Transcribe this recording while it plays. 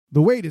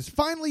The wait is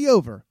finally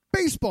over.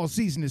 Baseball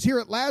season is here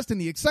at last,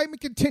 and the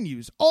excitement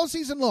continues all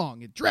season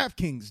long at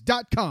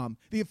DraftKings.com,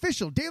 the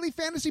official daily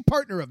fantasy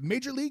partner of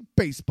Major League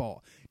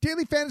Baseball.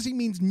 Daily fantasy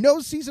means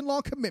no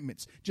season-long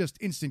commitments, just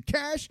instant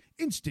cash,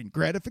 instant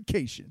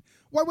gratification.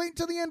 Why wait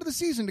until the end of the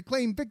season to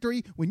claim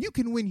victory when you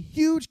can win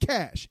huge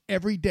cash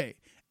every day?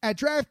 At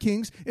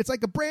DraftKings, it's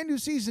like a brand new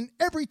season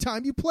every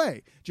time you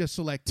play. Just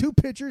select 2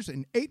 pitchers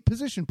and 8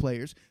 position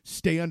players,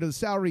 stay under the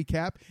salary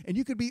cap, and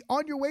you could be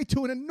on your way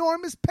to an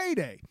enormous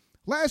payday.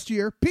 Last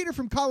year, Peter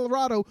from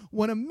Colorado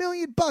won $1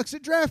 million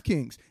at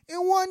DraftKings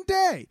in one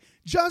day,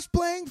 just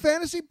playing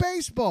fantasy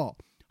baseball.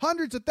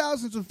 Hundreds of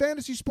thousands of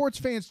fantasy sports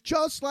fans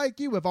just like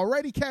you have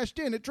already cashed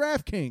in at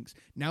DraftKings.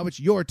 Now it's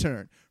your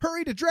turn.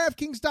 Hurry to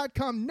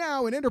DraftKings.com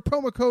now and enter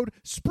promo code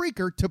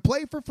SPREAKER to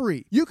play for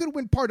free. You could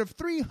win part of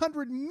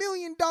 $300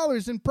 million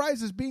in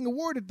prizes being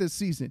awarded this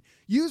season.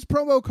 Use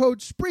promo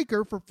code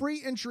SPREAKER for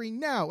free entry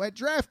now at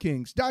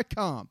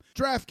DraftKings.com.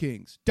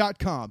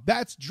 DraftKings.com.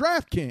 That's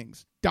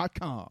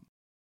DraftKings.com.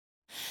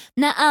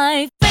 Now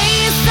I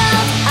face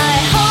up,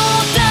 I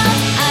hold up,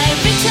 I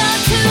reach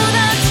out to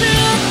the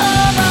truth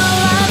of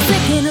all I'm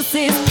taking a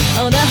sip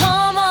of the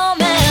whole moment.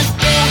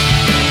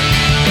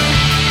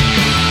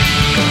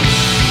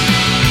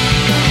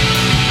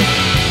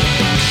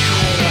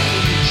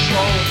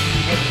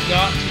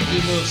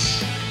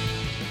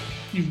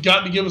 You've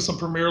got to give us a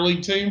Premier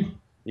League team.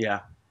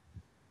 Yeah.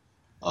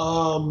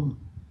 I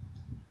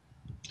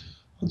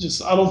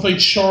don't think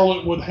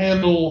Charlotte would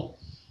handle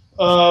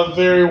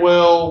very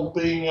well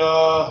being,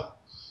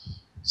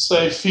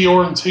 say,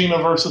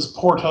 Fiorentina versus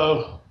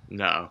Porto.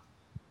 No.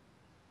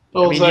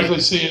 Don't exactly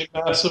see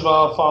a massive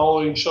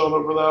following showing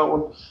up for that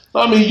one.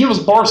 I mean, give us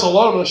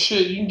Barcelona.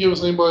 Shit, you can give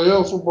us anybody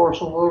else with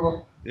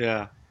Barcelona.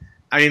 Yeah.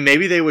 I mean,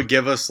 maybe they would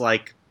give us,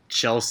 like,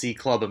 Chelsea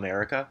Club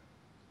America.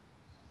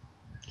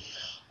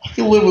 I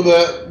can live with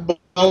that. But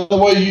by the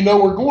way, you know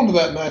we're going to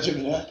that match if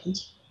it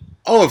happens.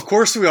 Oh, of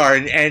course we are,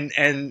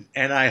 and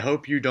I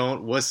hope you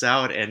don't wuss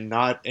out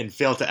and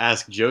fail to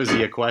ask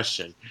Josie a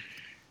question.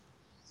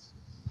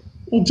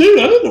 Well, dude,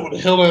 I didn't know what the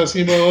hell to ask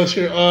anybody last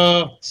year.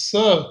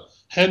 So,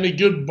 had any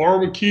good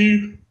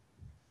barbecue?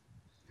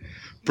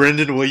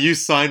 Brendan, will you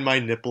sign my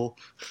nipple?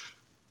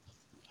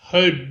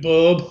 Hey,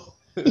 bub.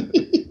 Will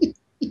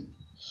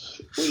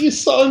you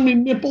sign me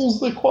nipples?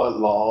 They're quite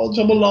large.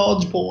 I'm a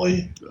large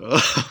boy.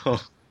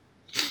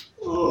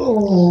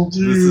 Oh,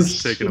 dude. This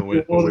is taking a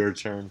weird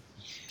turn.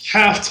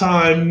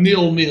 Halftime,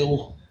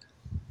 0-0.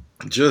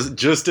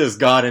 Just as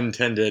God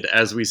intended,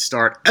 as we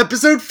start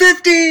episode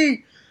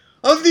 50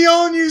 of the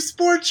All New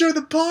Sports Show,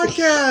 the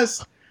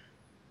podcast.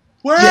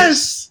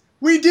 Yes,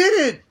 we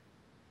did it.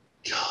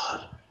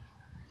 God,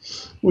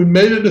 we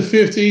made it to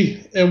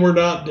 50, and we're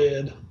not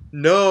dead.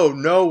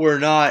 No, we're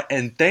not.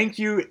 And thank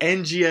you,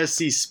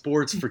 NGSC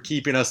Sports, for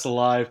keeping us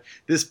alive.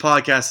 This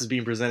podcast is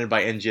being presented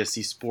by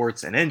NGSC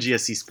Sports and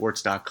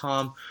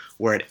NGSCSports.com,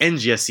 where at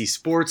NGSC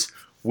Sports,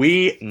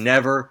 we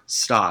never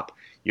stop.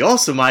 You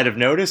also might have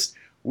noticed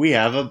we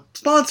have a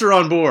sponsor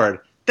on board.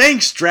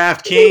 Thanks,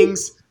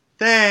 DraftKings.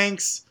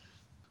 Thanks.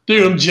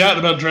 Dude, I'm jacked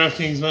about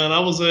DraftKings, man. I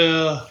was,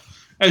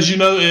 as you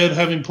know, Ed,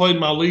 having played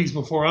my leagues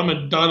before, I'm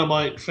a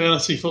dynamite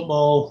fantasy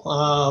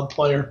football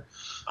player.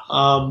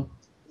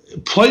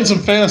 Played some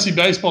fantasy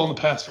baseball in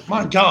the past. But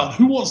my God,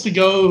 who wants to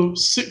go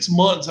 6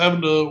 months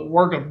having to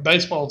work a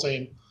baseball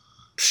team?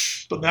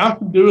 But now I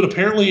can do it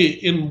apparently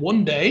in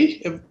one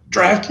day at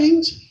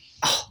DraftKings.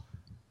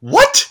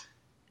 What?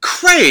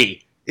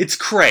 Cray. It's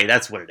Cray.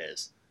 That's what it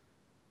is.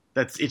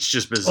 It's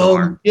just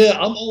bizarre. Yeah,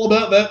 I'm all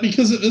about that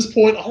because at this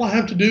point, all I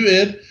have to do,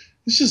 Ed,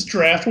 is just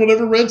draft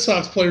whatever Red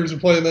Sox players are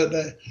playing that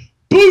day.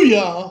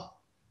 Booyah!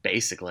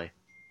 Basically.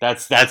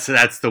 That's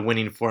the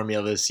winning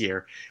formula this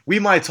year. We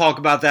might talk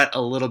about that a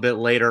little bit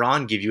later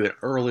on, give you an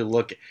early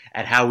look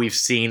at how we've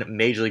seen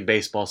Major League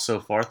Baseball so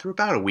far through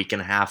about a week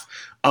and a half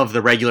of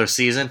the regular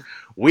season.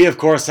 We, of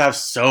course, have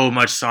so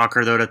much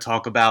soccer, though, to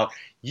talk about.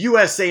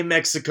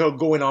 USA-Mexico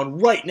going on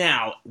right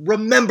now.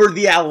 Remember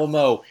the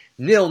Alamo,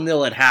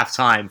 0-0 at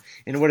halftime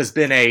in what has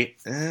been a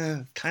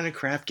kind of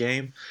crap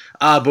game.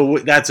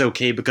 But that's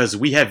okay because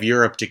we have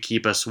Europe to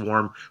keep us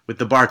warm with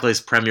the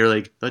Barclays Premier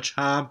League, the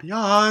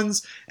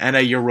champions, and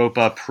a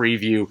Europa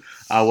preview.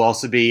 We'll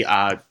also be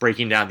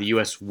breaking down the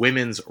U.S.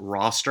 women's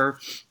roster,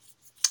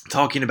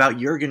 talking about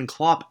Jurgen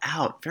Klopp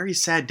out. Very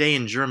sad day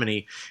in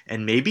Germany.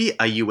 And maybe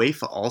a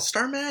UEFA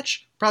All-Star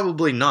match?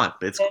 Probably not,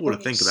 but it's cool to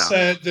think about.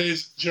 Sad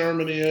days in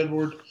Germany,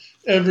 Edward.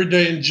 Every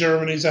day in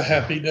Germany is a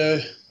happy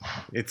day.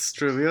 It's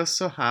true. We are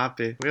so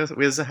happy. We are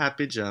the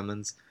happy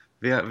Germans.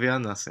 We are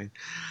nothing.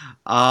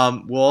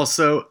 We'll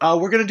also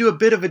we're gonna do a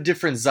bit of a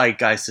different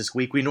zeitgeist this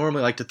week. We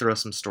normally like to throw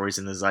some stories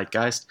in the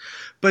zeitgeist,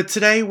 but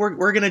today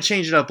we're gonna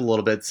change it up a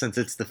little bit since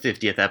it's the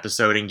 50th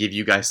episode and give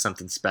you guys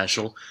something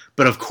special.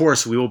 But of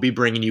course, we will be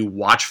bringing you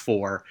Watch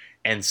 4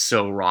 and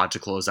So Raw to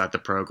close out the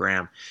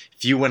program.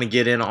 If you want to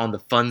get in on the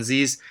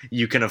funsies,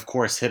 you can of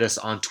course hit us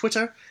on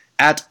Twitter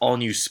at All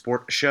New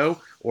Sport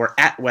Show, or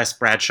at Wes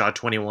Bradshaw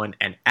 21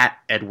 and at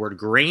Edward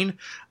Green.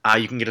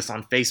 You can get us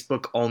on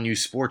Facebook, All New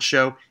Sports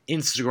Show,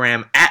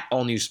 Instagram at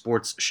All New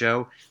Sports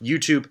Show,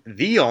 YouTube,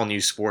 The All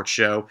New Sports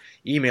Show.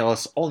 Email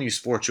us,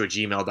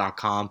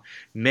 allnewsportshow@gmail.com.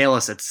 Mail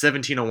us at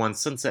 1701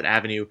 Sunset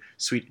Avenue,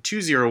 Suite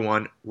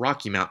 201,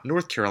 Rocky Mount,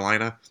 North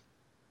Carolina.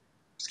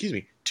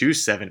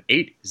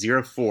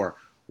 27804.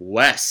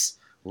 Wes,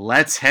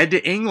 let's head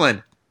to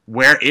England,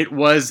 where it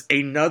was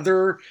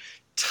another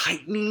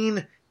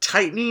tightening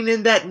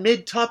in that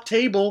mid-top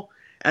table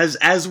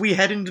as we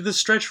head into the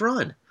stretch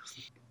run.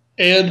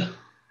 And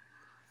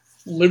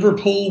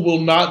Liverpool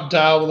will not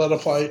die without a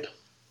fight.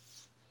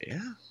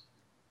 Yeah.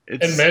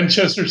 And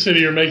Manchester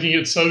City are making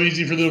it so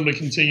easy for them to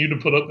continue to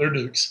put up their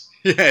dukes.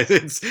 Yeah,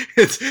 it's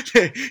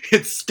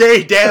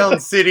stay down,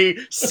 City.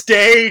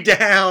 Stay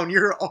down.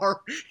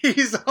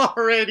 He's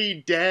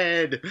already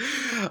dead.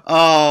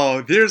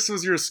 Oh, this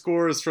was your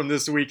scores from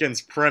this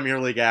weekend's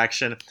Premier League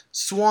action.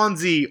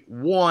 Swansea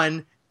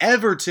 1,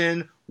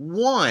 Everton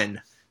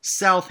 1,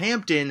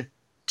 Southampton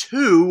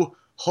 2,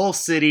 Hull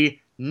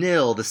City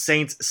 0. The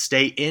Saints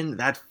stay in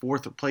that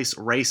fourth place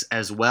race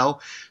as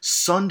well.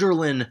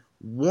 Sunderland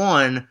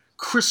 1,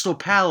 Crystal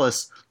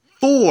Palace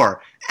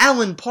 4.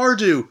 Alan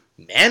Pardew,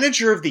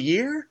 Manager of the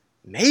Year?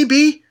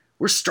 Maybe.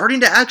 We're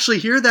starting to actually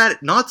hear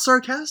that, not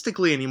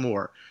sarcastically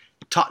anymore.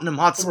 Tottenham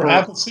Hotspur. For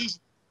half a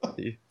season.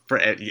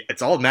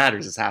 It's all that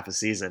matters is half a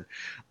season.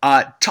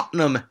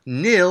 Tottenham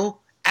 0,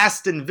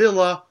 Aston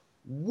Villa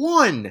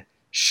 1.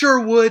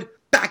 Sherwood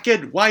back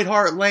at White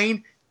Hart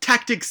Lane.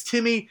 Tactics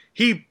Timmy,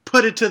 he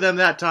put it to them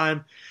that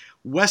time.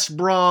 West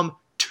Brom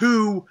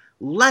 2,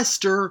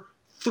 Leicester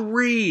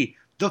 3.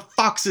 The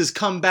Foxes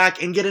come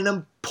back and get an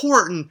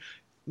important,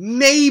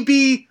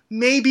 maybe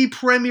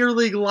Premier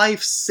League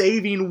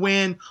life-saving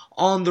win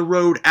on the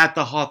road at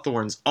the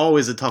Hawthorns.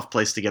 Always a tough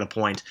place to get a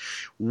point.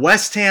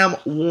 West Ham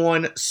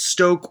 1,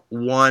 Stoke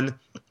 1,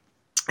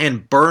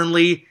 and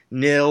Burnley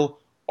 0,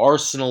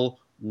 Arsenal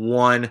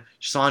 1.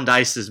 Sean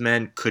Dyche's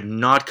men could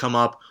not come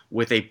up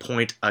with a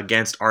point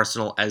against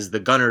Arsenal as the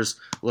Gunners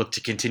look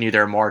to continue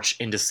their march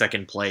into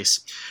second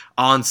place.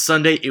 On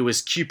Sunday, it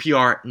was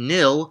QPR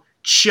 0,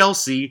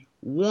 Chelsea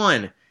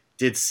 1.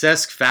 Did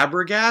Cesc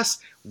Fabregas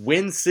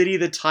win City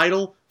the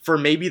title for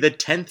maybe the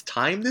 10th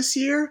time this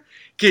year?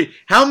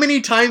 How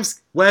many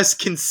times, Wes,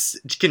 can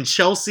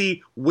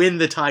Chelsea win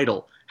the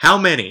title? How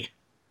many?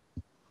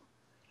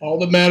 All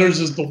that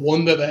matters is the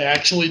one that they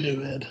actually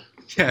do, Ed.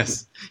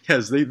 Yes,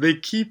 they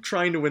keep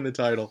trying to win the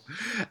title.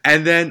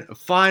 And then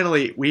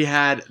finally, we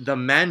had the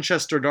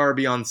Manchester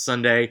Derby on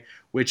Sunday,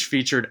 which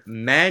featured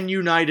Man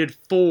United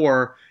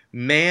 4,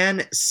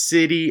 Man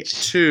City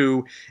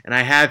 2. And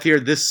I have here,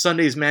 this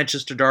Sunday's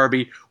Manchester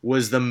Derby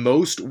was the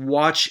most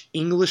watched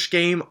English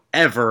game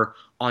ever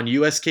on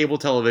U.S. cable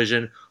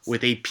television,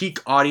 with a peak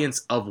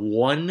audience of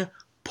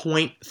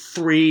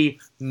 1.3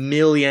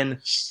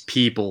 million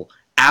people.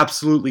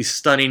 Absolutely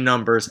stunning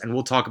numbers, and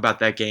we'll talk about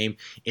that game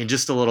in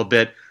just a little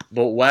bit.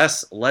 But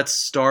Wes, let's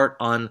start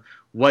on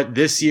what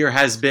this year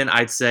has been,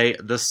 I'd say,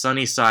 the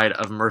sunny side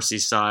of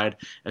Merseyside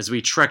as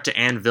we trek to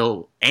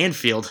Anfield,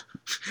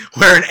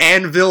 where an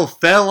anvil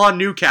fell on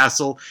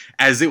Newcastle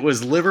as it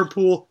was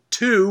Liverpool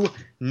 2,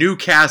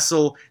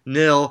 Newcastle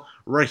 0.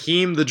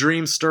 Raheem the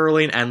Dream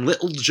Sterling and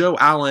little Joe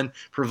Allen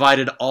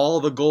provided all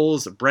the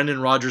goals Brendan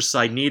Rodgers'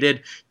 side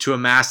needed to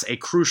amass a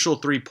crucial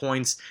 3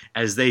 points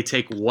as they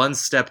take one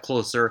step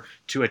closer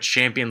to a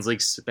Champions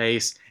League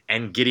space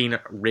and getting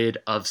rid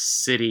of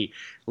City.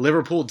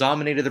 Liverpool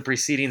dominated the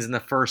proceedings in the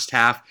first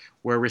half,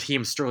 where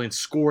Raheem Sterling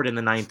scored in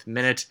the 9th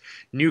minute.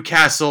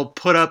 Newcastle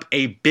put up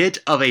a bit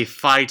of a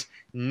fight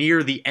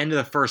near the end of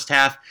the first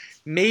half.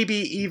 Maybe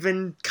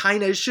even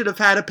kind of should have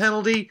had a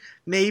penalty.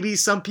 Maybe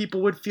some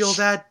people would feel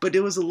that, but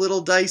it was a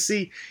little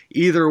dicey.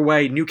 Either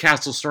way,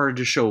 Newcastle started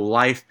to show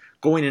life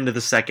going into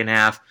the second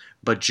half,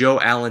 but Joe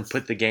Allen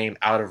put the game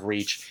out of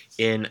reach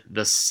in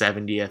the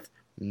 70th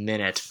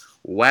minute.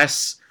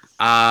 Wes,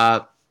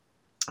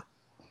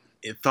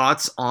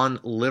 thoughts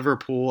on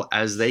Liverpool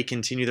as they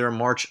continue their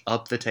march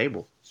up the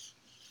table?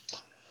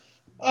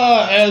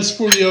 As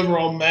for the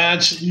overall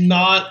match,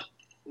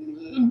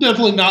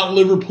 definitely not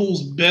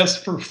Liverpool's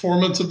best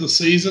performance of the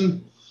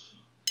season.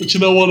 But you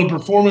know what? A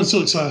performance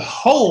looks a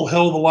whole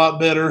hell of a lot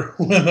better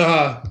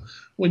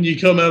when you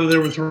come out of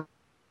there with 3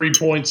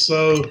 points.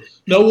 So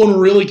no one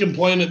really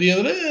complained at the end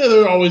of the day.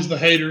 They're always the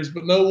haters,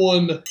 but no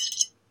one,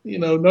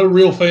 no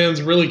real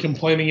fans really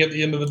complaining at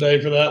the end of the day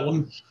for that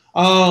one.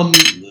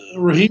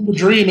 Raheem the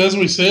Dream, as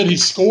we said, he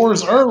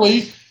scores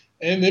early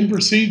and then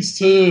proceeds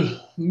to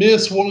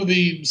miss one of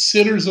the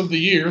sitters of the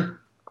year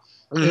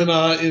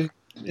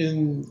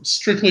in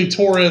strictly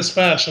Torres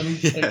fashion.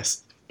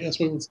 Yes. I guess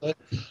we would say.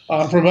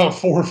 From about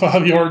 4 or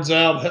 5 yards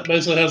out,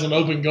 basically has an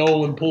open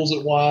goal and pulls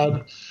it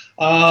wide.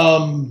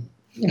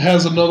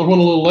 Has another one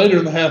a little later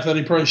in the half that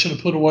he probably should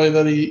have put away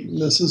that he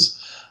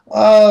misses.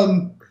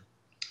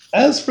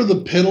 As for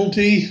the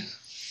penalty,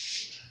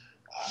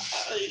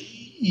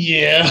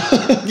 yeah.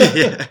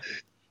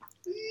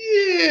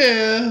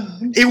 Yeah.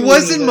 It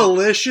wasn't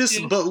malicious,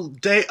 but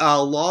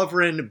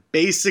Lovren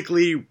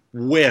basically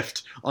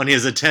whiffed on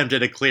his attempt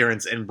at a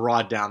clearance and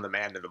brought down the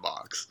man in the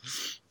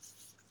box.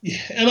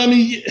 Yeah, and I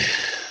mean,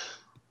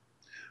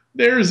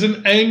 there's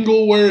an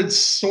angle where it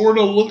sort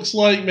of looks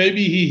like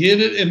maybe he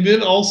hit it, and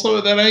then also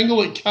at that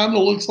angle, it kind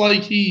of looks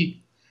like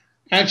he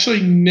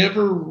actually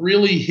never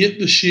really hit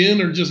the shin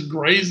or just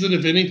grazed it,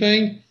 if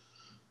anything.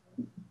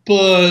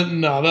 But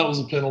no, that was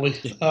a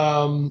penalty.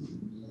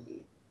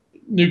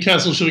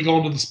 Newcastle should have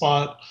gone to the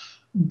spot.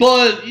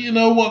 But you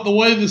know what? The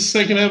way the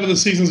second half of the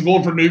season is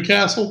going for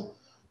Newcastle,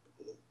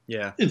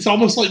 yeah, it's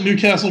almost like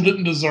Newcastle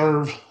didn't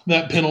deserve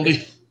that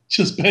penalty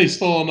just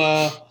based on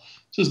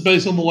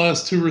the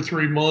last 2 or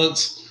 3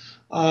 months.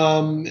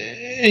 And,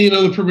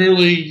 the Premier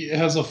League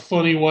has a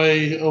funny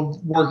way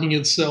of working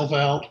itself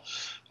out.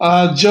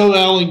 Joe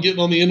Allen getting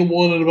on the end of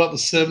one at about the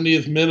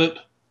 70th minute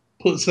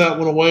puts that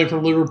one away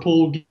for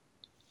Liverpool.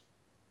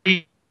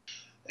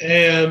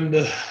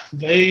 And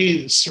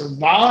they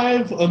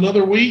survive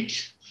another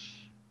week.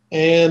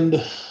 And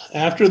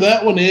after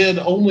that one, Ed,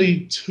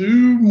 only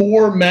 2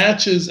 more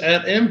matches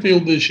at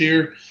Anfield this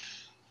year.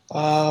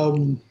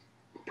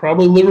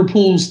 Probably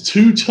Liverpool's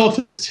 2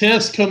 toughest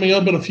tests coming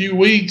up in a few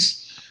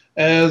weeks,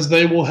 as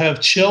they will have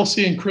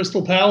Chelsea and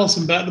Crystal Palace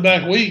in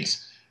back-to-back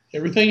weeks.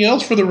 Everything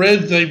else for the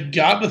Reds, they've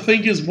got to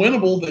think is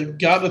winnable. They've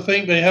got to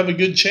think they have a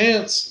good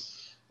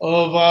chance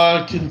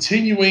of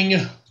continuing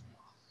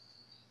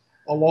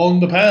along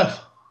the path.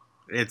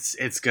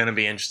 It's going to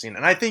be interesting,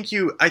 and I think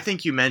you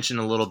mentioned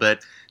a little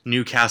bit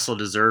Newcastle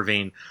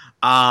deserving.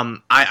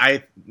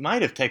 I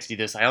might have texted you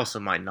this. I also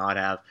might not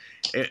have.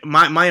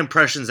 My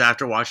impressions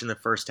after watching the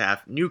first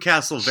half: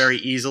 Newcastle very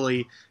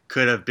easily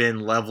could have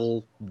been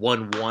level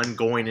 1-1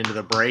 going into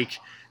the break.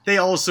 They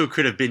also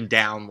could have been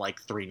down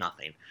like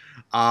 3-0.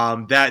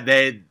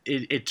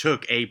 It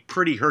took a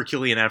pretty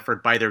Herculean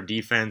effort by their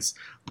defense,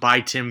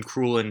 by Tim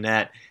Krul in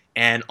net.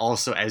 And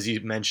also, as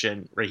you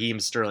mentioned, Raheem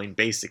Sterling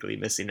basically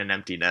missing an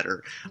empty netter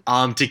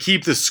to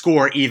keep the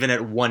score even at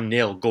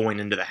 1-0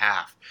 going into the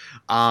half.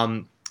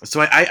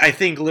 So I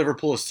think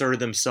Liverpool asserted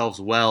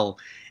themselves well,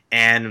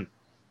 and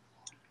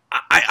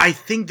I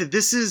think that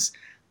this is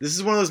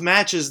one of those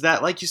matches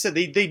that, like you said,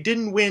 they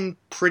didn't win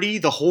pretty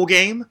the whole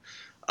game.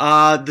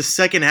 The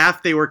second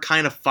half, they were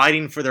kind of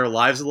fighting for their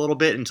lives a little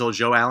bit until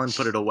Joe Allen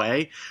put it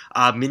away.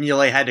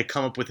 Mignolet had to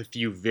come up with a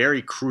few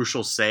very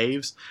crucial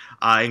saves,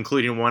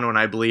 including one when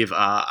I believe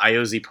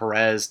Ayoze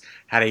Perez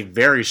had a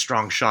very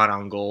strong shot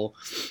on goal.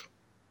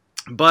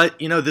 But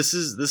this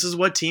is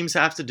what teams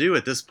have to do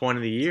at this point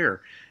of the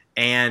year,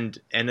 and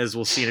as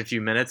we'll see in a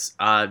few minutes,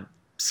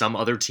 some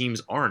other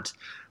teams aren't.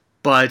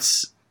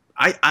 But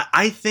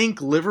I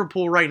think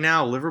Liverpool right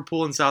now,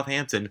 Liverpool and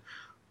Southampton,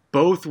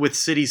 both with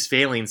City's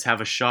failings,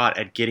 have a shot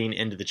at getting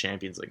into the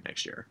Champions League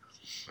next year.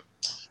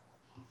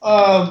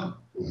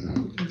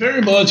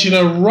 Very much.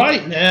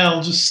 Right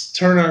now, just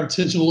turn our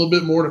attention a little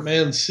bit more to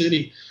Man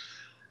City.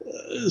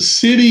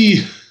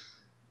 City,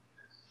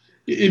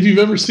 if you've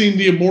ever seen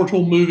the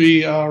immortal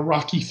movie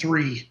Rocky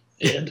III,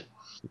 Ed,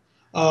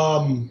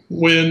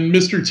 when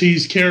Mr.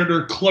 T's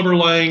character Clubber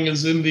Lang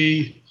is in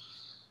the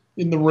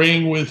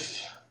ring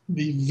with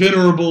the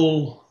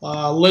venerable,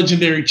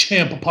 legendary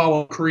champ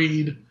Apollo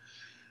Creed,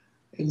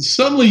 and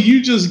suddenly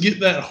you just get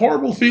that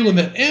horrible feeling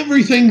that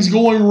everything's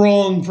going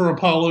wrong for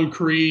Apollo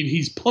Creed.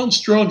 He's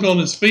punch drunk on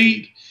his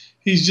feet.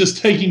 He's just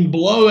taking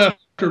blow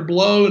after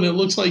blow, and it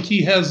looks like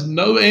he has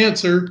no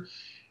answer.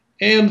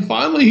 And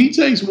finally, he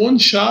takes one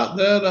shot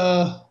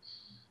that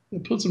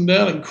puts him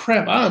down. And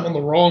crap, I'm on the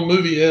wrong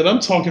movie, Ed. I'm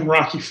talking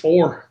Rocky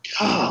IV.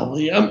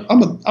 Golly, I'm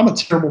a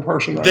terrible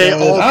person right now. They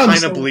all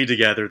kind of bleed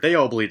together. They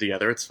all bleed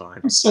together. It's fine.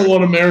 I'm so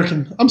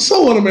un-American. I'm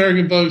so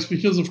un-American, folks,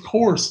 because of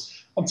course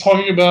I'm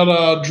talking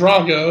about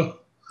Drago.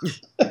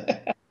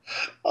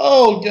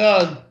 Oh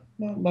God,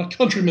 my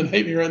countrymen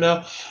hate me right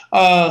now.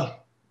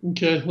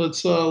 Okay,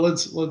 let's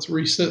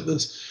reset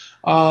this.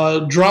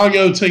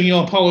 Drago taking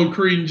on Apollo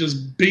Creed and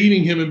just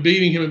beating him,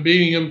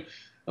 and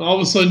all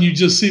of a sudden you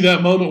just see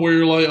that moment where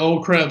you're like, oh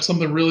crap,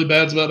 something really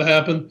bad's about to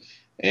happen.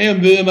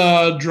 And then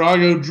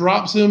Drago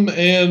drops him,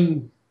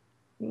 and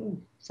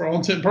for all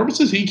intent and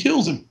purposes, he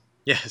kills him.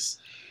 Yes.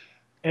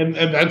 And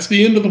that's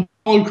the end of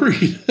Apollo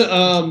Creed.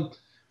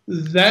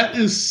 That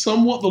is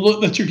somewhat the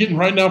look that you're getting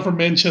right now from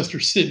Manchester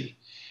City.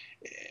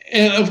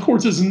 And of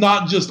course, it's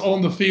not just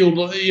on the field.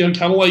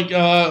 Kind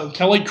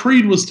of like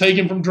Creed was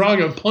taken from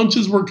Drago.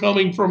 Punches were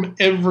coming from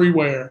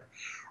everywhere.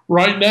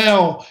 Right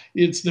now,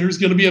 there's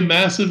going to be a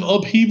massive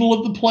upheaval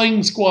of the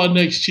playing squad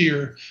next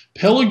year.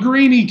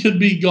 Pellegrini could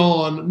be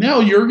gone.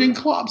 Now Jurgen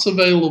Klopp's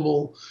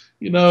available.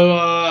 They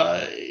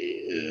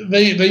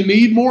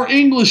need more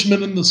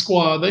Englishmen in the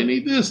squad. They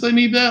need this. They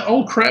need that.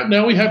 Oh crap!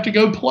 Now we have to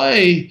go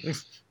play.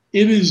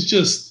 It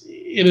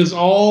is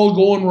all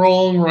going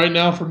wrong right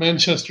now for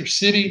Manchester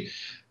City.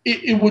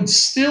 It would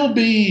still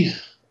be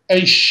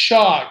a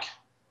shock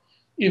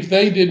if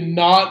they did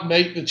not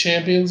make the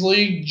Champions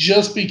League,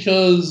 just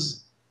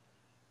because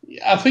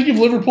I think if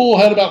Liverpool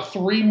had about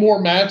 3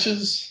 more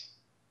matches,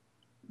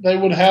 they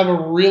would have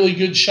a really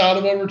good shot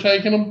of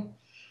overtaking them.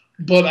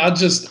 But I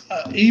just,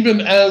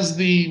 even as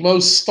the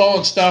most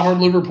staunch, diehard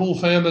Liverpool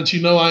fan that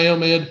you know I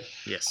am, Ed,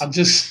 Yes. I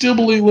just still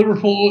believe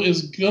Liverpool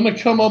is going to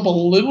come up a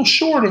little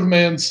short of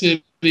Man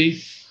City.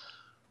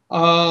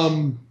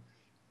 But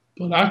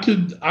I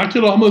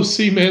could almost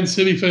see Man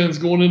City fans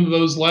going into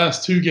those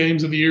last 2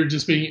 games of the year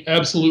just being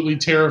absolutely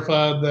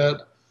terrified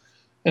that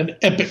an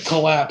epic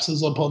collapse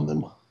is upon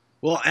them.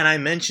 Well, and I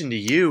mentioned to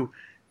you,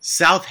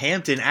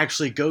 Southampton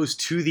actually goes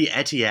to the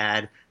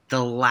Etihad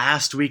the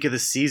last week of the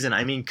season.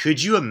 I mean,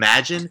 could you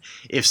imagine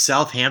if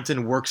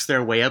Southampton works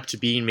their way up to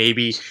being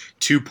maybe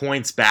 2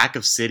 points back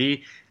of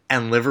City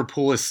and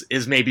Liverpool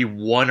is maybe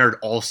 1 or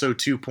also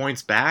 2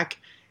 points back?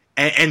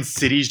 And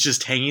City's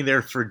just hanging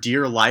there for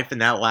dear life in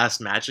that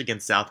last match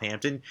against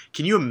Southampton.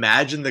 Can you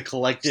imagine the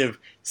collective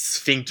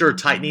sphincter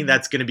tightening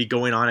that's going to be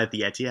going on at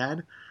the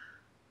Etihad?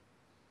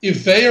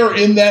 If they are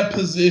in that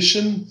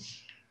position,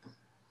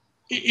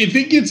 if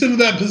it gets into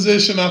that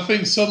position, I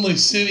think suddenly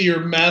City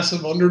are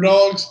massive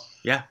underdogs.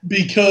 Yeah.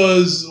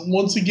 Because,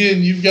 once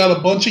again, you've got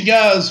a bunch of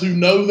guys who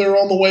know they're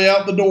on the way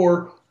out the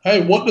door.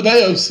 Hey, what do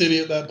they owe City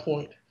at that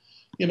point?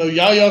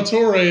 Yaya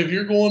Toure, if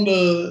you're going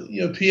to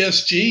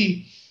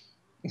PSG,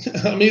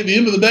 I mean, at the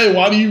end of the day,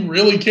 why do you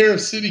really care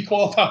if City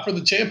qualify for the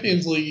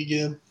Champions League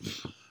again?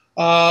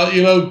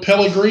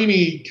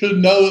 Pellegrini could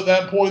know at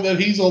that point that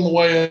he's on the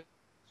way out.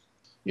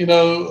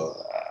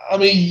 I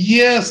mean,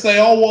 yes, they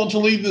all want to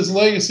leave this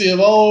legacy of,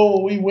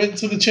 we went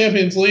to the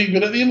Champions League,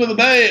 but at the end of the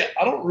day,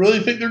 I don't really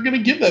think they're going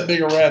to give that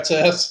big a rat's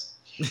ass.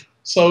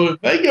 So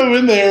if they go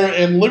in there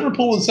and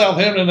Liverpool and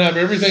Southampton have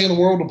everything in the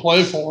world to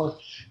play for,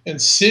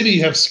 and City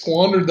have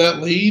squandered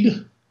that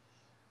lead,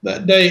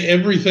 that day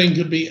everything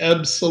could be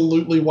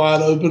absolutely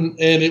wide open,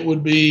 and it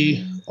would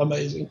be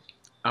amazing.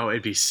 Oh,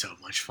 it'd be so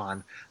much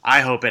fun.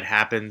 I hope it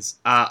happens.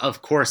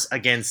 Of course,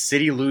 again,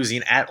 City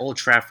losing at Old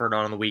Trafford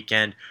on the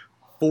weekend,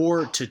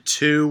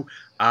 4-2.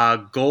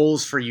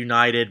 Goals for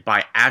United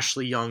by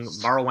Ashley Young,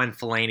 Marwan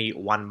Fellaini,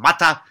 Juan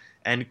Mata,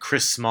 and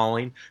Chris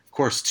Smalling. Of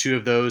course, 2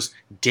 of those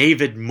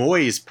David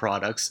Moyes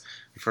products.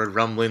 We've heard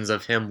rumblings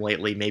of him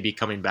lately, maybe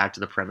coming back to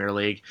the Premier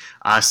League.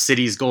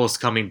 City's goals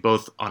coming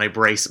both on a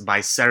brace by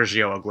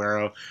Sergio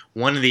Aguero,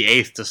 1 in the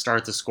 8th to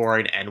start the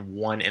scoring, and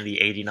 1 in the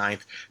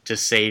 89th to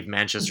save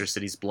Manchester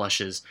City's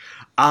blushes.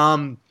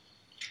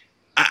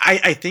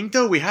 I think,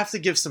 though, we have to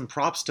give some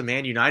props to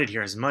Man United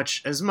here as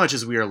much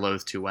as we are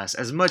loath to, Wes,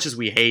 as much as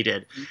we hate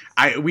it.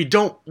 We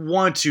don't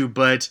want to,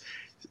 but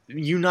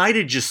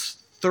United just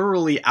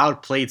thoroughly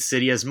outplayed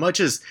City. As much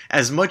as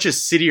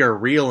City are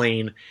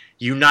reeling,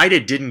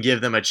 United didn't give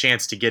them a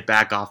chance to get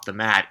back off the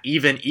mat,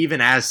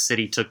 even as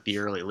City took the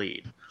early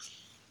lead.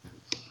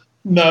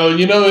 No,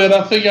 Ed,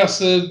 I think I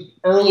said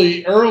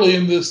early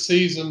in this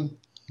season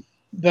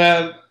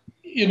that,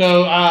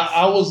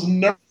 I was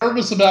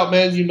nervous about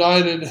Man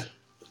United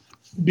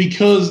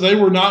because they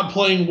were not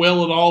playing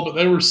well at all, but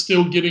they were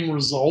still getting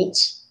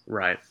results.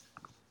 Right.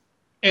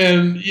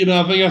 And,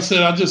 I think I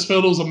said I just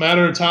felt it was a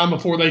matter of time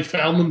before they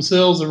found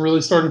themselves and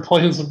really started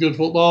playing some good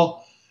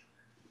football.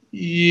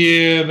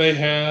 Yeah, they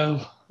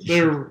have.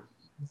 They're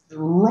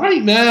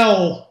right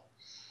now,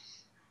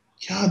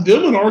 God,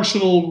 them and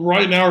Arsenal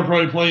right now are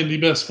probably playing the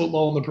best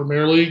football in the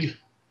Premier League.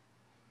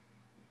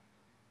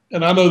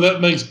 And I know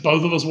that makes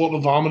both of us want to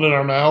vomit in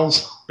our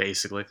mouths.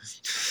 Basically.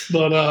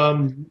 But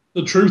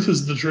the truth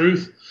is the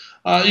truth.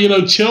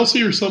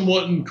 Chelsea are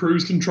somewhat in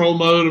cruise control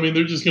mode. I mean,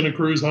 they're just going to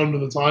cruise home to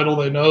the title.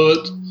 They know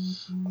it.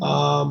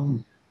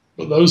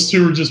 But those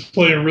 2 are just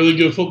playing really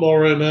good football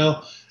right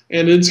now.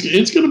 And it's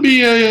going to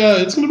be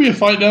a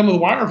fight down to the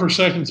wire for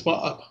second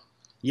spot.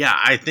 Yeah,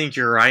 I think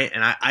you're right,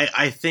 and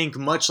I think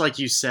much like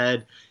you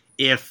said,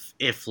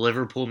 if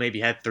Liverpool maybe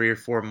had 3 or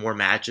 4 more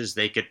matches,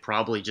 they could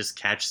probably just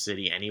catch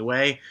City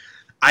anyway.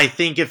 I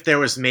think if there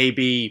was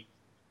maybe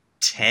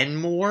 10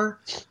 more,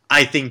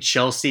 I think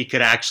Chelsea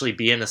could actually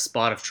be in a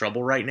spot of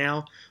trouble right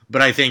now.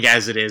 But I think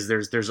as it is,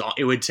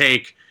 it would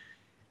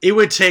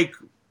take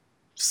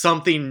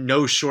something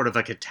no short of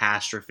a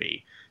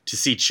catastrophe to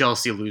see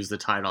Chelsea lose the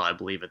title, I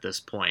believe, at this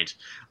point.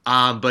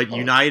 But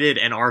United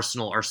and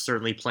Arsenal are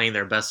certainly playing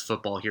their best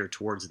football here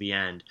towards the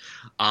end,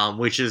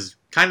 which is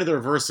kind of the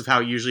reverse of how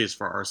it usually is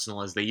for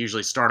Arsenal, as they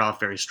usually start off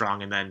very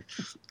strong and then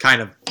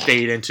kind of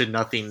fade into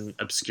nothing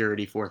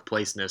obscurity, fourth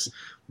placeness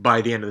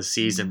by the end of the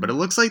season. But it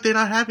looks like they're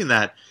not having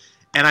that.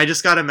 And I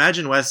just got to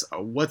imagine, Wes,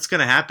 what's going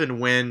to happen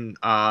when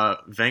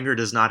Wenger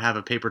does not have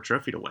a paper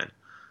trophy to win?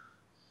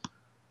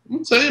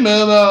 I'm telling you,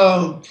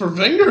 man, for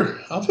Wenger,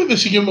 I think they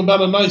should give him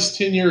about a nice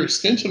 10-year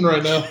extension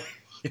right now.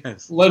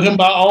 Yes. Let him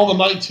buy all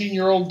the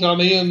 19-year-old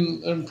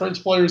Ghanaian and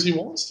French players he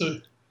wants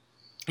to.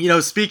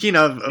 Speaking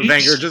of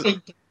Wenger, just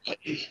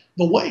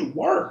the way it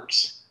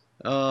works.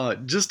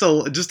 Just a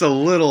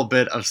little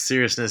bit of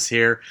seriousness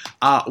here.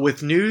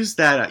 With news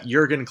that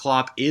Jurgen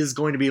Klopp is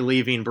going to be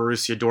leaving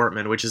Borussia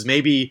Dortmund, which is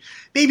maybe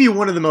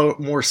one of the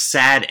more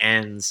sad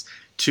ends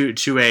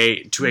to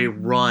a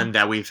run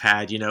that we've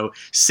had.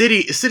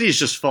 City's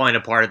just falling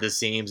apart at the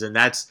seams, and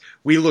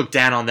we look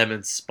down on them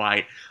in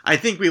spite. I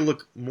think we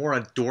look more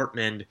at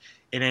Dortmund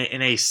in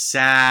a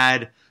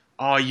sad,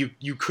 oh,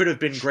 you could have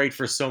been great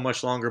for so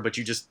much longer, but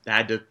you just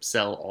had to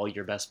sell all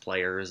your best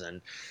players. And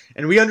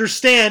we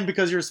understand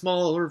because you're a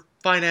smaller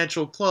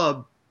financial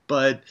club,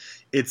 but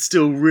it's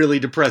still really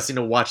depressing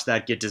to watch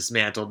that get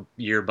dismantled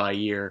year by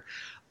year.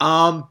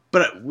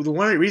 But the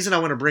one reason I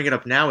want to bring it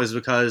up now is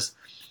because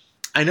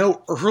I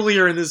know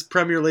earlier in this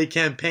Premier League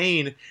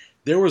campaign,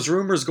 there was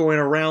rumors going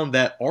around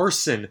that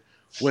Arsene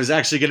was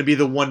actually going to be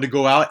the one to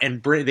go out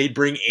and they'd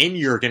bring in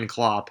Jurgen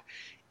Klopp.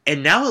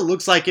 And now it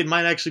looks like it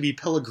might actually be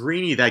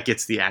Pellegrini that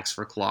gets the axe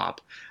for Klopp.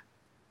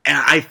 And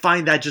I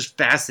find that just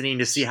fascinating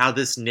to see how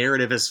this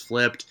narrative has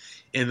flipped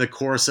in the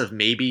course of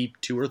maybe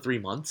 2 or 3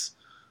 months.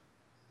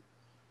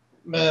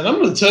 Man,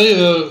 I'm going to tell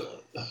you,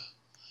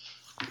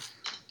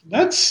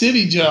 that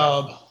City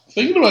job,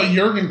 thinking about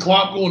Jurgen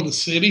Klopp going to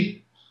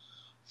City,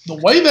 the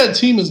way that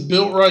team is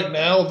built right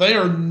now, they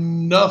are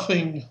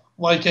nothing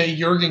like a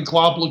Jurgen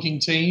Klopp-looking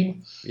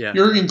team. Yeah.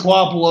 Jurgen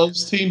Klopp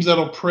loves teams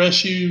that'll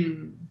press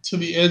you to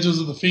the edges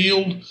of the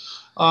field.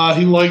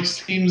 He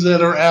likes teams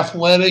that are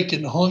athletic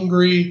and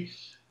hungry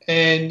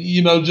and,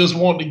 just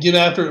want to get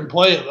after it and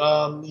play it.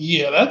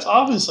 That's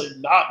obviously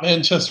not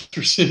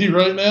Manchester City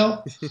right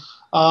now.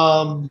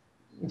 Of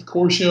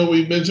course,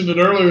 we mentioned it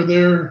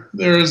earlier.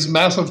 There is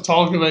massive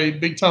talk of a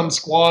big-time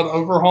squad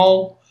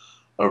overhaul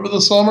over the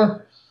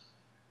summer.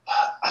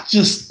 I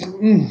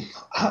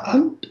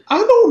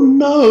don't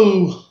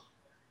know.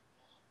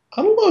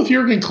 I don't know if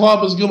Jurgen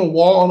Klopp is going to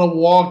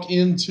walk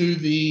into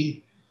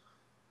the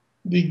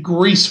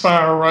grease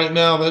fire right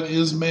now that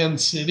is Man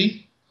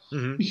City.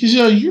 Mm-hmm. Because,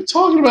 you're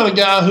talking about a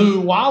guy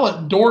who, while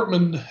at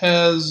Dortmund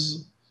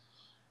has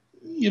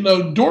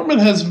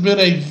been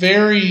a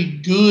very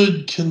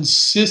good,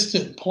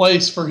 consistent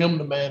place for him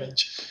to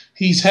manage.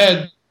 He's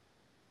had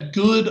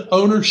good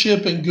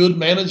ownership and good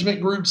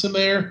management groups in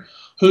there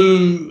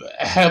who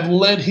have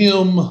let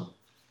him,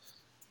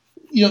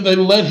 they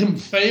let him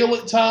fail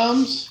at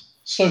times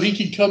so he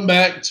could come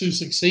back to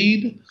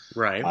succeed.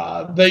 Right.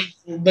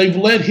 They've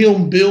let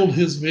him build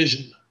his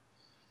vision.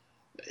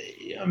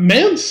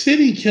 Man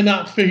City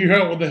cannot figure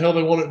out what the hell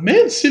they want.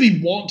 Man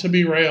City want to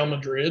be Real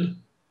Madrid.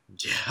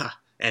 Yeah,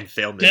 and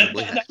fail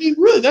miserably.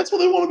 Really, that's what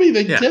they want to be.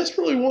 They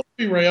desperately want to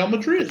be Real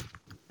Madrid.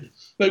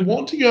 They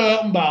want to go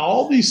out and buy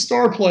all these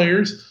star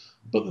players.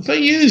 But the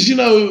thing is,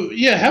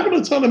 having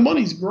a ton of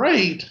money is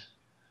great.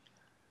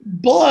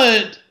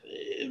 But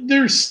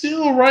there's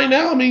still, right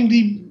now,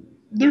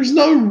 there's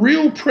no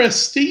real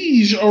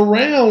prestige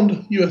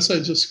around.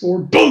 USA just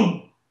scored.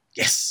 Boom!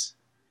 Yes.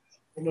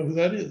 I don't know who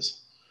that is.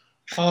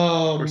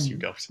 Of course you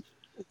don't.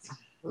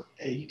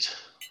 8.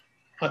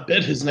 I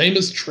bet his name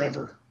is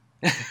Trevor.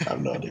 I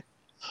have no idea.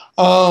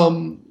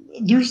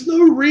 There's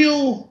no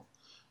real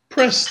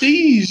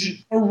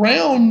prestige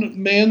around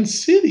Man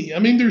City.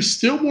 There's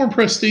still more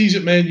prestige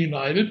at Man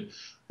United.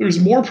 There's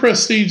more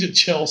prestige at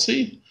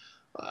Chelsea.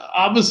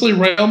 Obviously,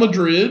 Real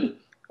Madrid.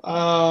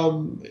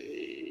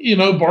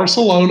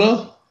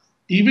 Barcelona.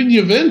 Even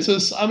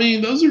Juventus.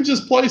 Those are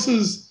just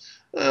places.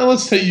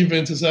 Let's take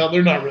Juventus out.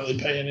 They're not really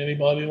paying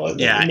anybody like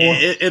that anymore.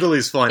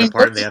 Italy's falling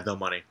apart and they have no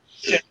money.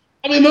 Yeah.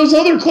 Those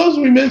other clubs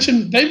we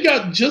mentioned, they've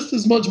got just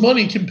as much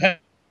money, can pay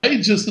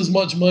just as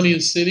much money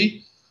as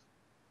City.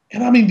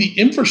 And, the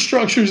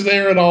infrastructure's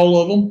there at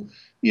all of them.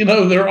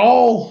 They're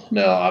all –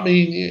 now,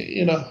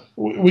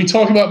 we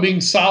talk about being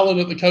solid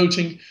at the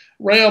coaching.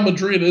 Real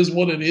Madrid is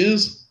what it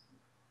is.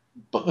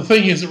 But the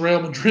thing is, at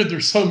Real Madrid,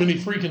 there's so many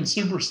freaking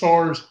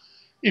superstars.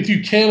 If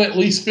you can at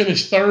least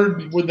finish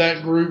third with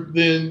that group,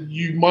 then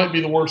you might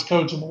be the worst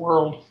coach in the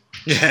world.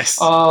 Yes.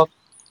 But,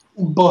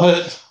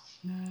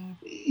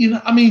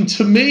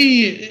 to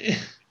me,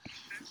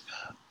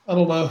 I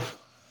don't know.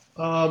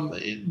 To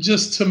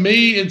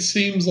me, it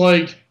seems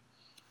like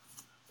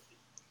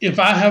if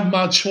I have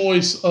my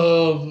choice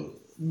of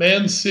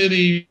Man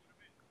City,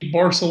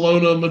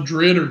 Barcelona,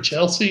 Madrid, or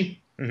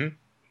Chelsea, mm-hmm.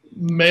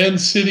 Man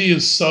City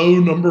is so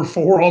number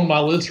 4 on my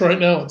list right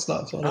now. It's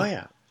not funny. Oh,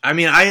 yeah.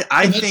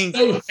 I think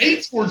no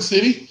hate towards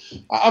City.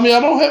 I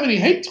don't have any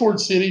hate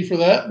towards City for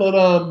that, but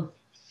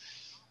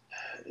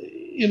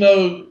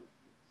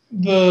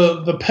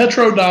the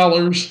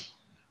petrodollars,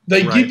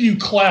 they give you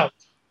clout.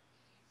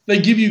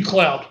 They give you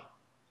clout.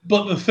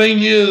 But the thing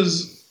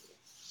is,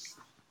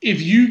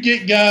 if you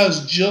get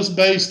guys just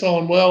based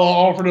on, I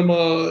offered him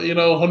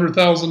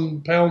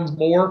 £100,000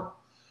 more.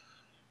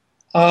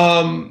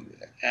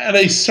 At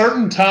a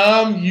certain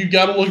time, you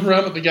got to look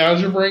around at the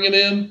guys you're bringing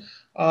in.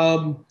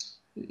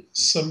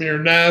 Samir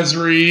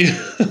Nasri,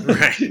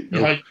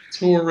 right.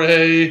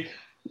 Toure.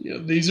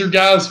 These are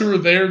guys who are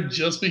there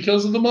just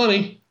because of the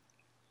money.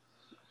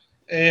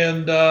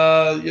 And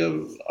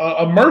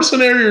a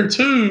mercenary or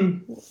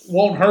two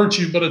won't hurt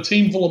you, but a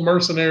team full of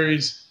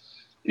mercenaries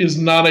is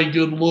not a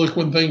good look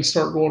when things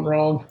start going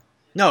wrong.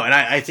 No, and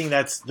I think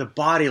that's the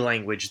body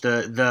language,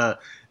 the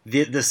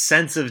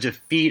sense of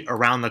defeat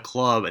around the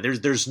club.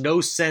 There's no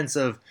sense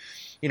of,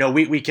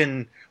 we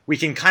can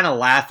kind of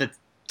laugh at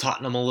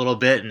Tottenham a little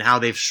bit and how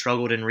they've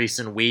struggled in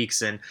recent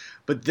weeks,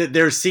 but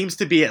there seems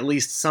to be at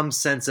least some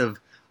sense of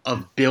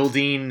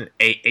building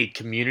a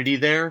community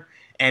there.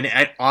 And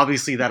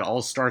obviously that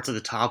all starts at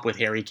the top with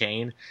Harry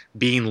Kane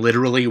being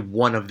literally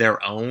one of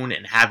their own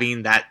and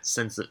having that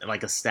sense of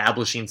like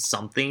establishing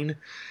something.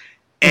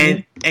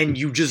 And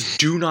you just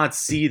do not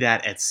see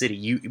that at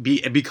City.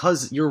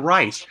 Because you're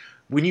right.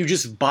 When you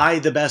just buy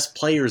the best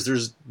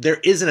players, there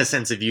isn't a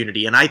sense of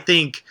unity. And I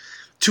think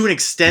to an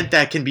extent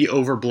that can be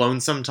overblown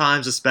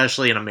sometimes,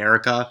 especially in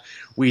America.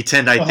 We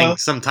tend, I think,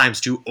 sometimes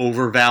to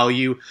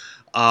overvalue,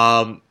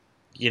 the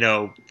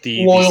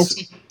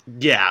loyalty.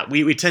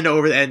 We tend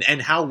to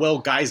and how well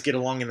guys get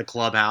along in the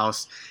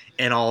clubhouse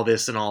and all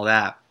this and all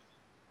that.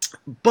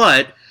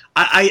 But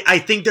I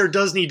think there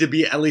does need to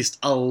be at least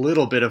a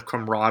little bit of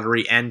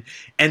camaraderie and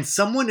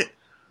someone.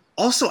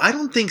 Also, I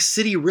don't think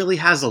City really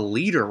has a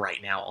leader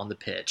right now on the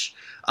pitch.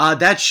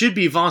 That should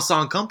be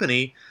Vincent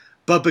Kompany.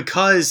 But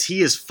because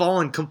he has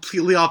fallen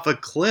completely off a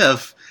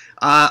cliff,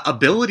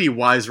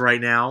 ability-wise right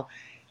now,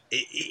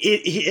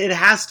 it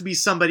has to be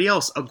somebody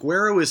else.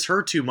 Aguero is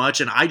hurt too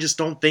much, and I just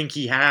don't think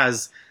he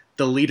has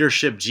the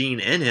leadership gene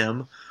in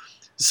him.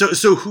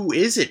 So who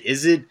is it?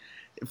 Is it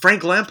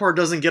Frank Lampard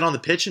doesn't get on the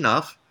pitch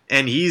enough,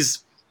 and he's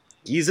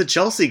a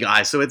Chelsea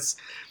guy. So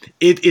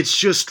it's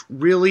just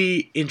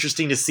really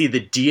interesting to see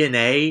the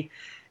DNA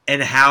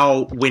and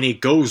how when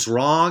it goes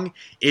wrong,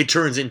 it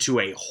turns into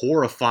a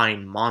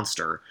horrifying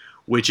monster,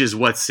 which is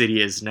what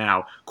City is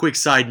now. Quick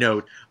side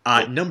note,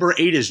 number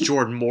 8 is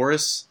Jordan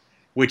Morris,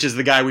 which is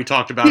the guy we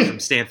talked about from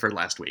Stanford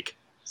last week.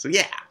 So,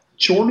 yeah.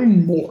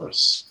 Jordan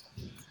Morris.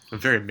 A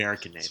very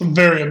American name. It's a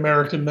very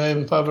American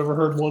name if I've ever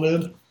heard one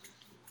in.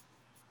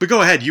 But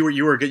go ahead. You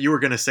were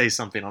going to say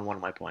something on one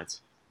of my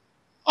points.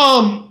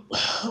 Well,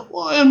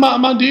 and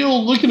my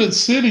deal looking at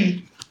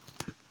City,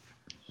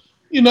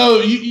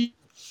 you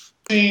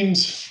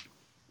teams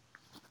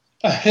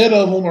ahead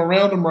of them,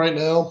 around them right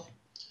now.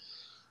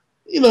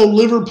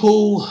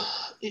 Liverpool,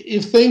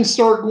 if things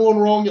start going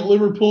wrong at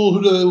Liverpool,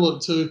 who do they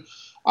look to?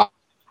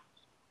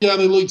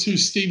 They look to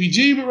Stevie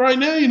G, but right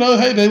now,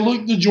 they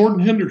look to Jordan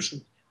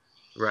Henderson.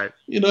 Right.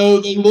 They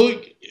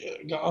look,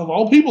 of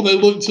all people, they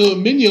look to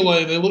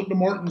Mignolet, they look to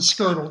Martin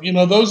Skirtle.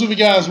 Those are the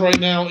guys right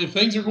now. If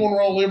things are going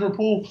wrong at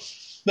Liverpool,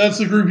 that's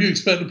the group you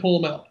expect to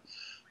pull them out.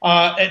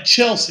 At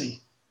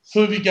Chelsea,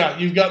 who have you got?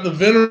 You've got the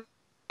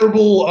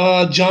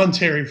venerable John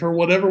Terry. For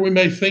whatever we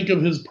may think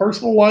of his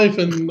personal life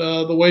and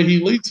the way he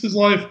leads his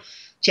life,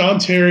 John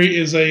Terry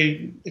is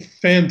a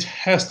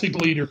fantastic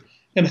leader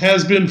and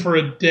has been for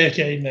a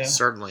decade now.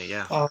 Certainly,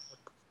 yeah.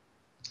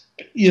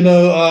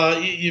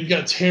 You've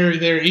got Terry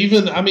there.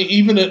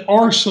 Even at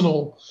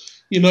Arsenal,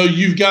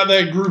 you've got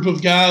that group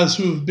of guys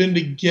who have been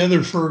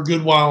together for a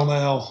good while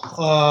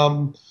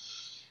now.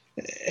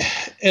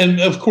 And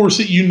of course,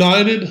 at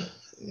United,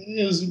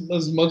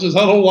 as much as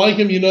I don't like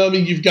him,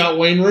 you've got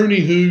Wayne Rooney,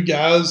 who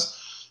guys,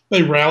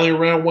 they rally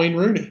around Wayne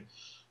Rooney.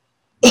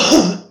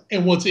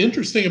 And what's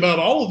interesting about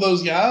all of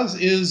those guys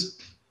is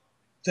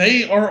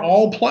they are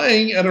all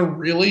playing at a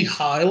really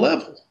high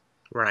level.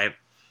 Right.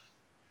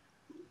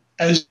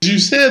 As you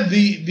said,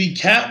 the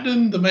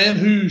captain, the man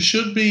who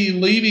should be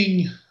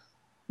leading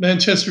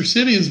Manchester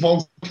City is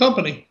Vincent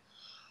Kompany.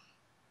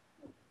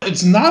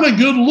 It's not a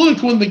good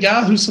look when the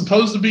guy who's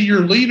supposed to be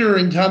your leader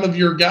and kind of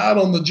your guide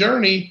on the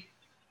journey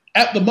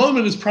at the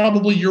moment is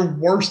probably your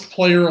worst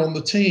player on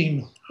the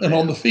team and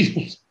on the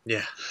field.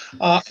 Yeah.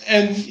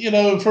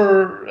 And,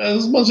 for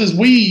as much as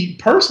we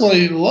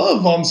personally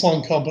love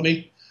Vincent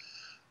Kompany,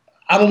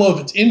 I don't know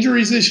if it's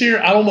injuries this year.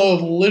 I don't know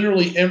if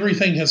literally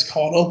everything has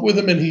caught up with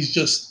him and he's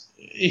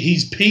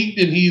peaked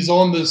and he's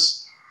on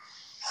this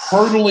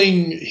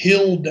hurtling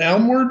hill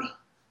downward,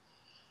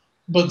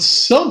 but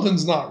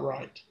something's not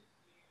right.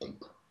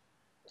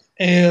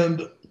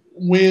 And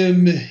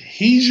when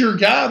he's your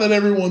guy that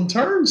everyone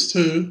turns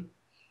to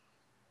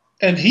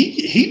and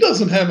he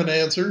doesn't have an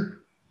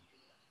answer,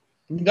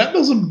 that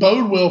doesn't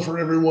bode well for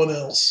everyone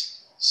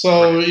else.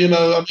 So, even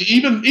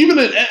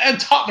at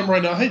Tottenham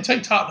right now, hey,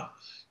 take Tottenham.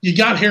 You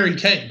got Harry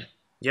Kane.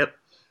 Yep.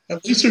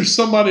 At least there's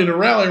somebody to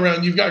rally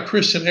around. You've got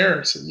Christian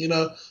Eriksen.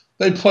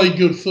 They play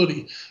good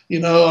footy.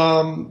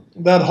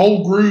 That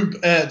whole group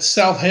at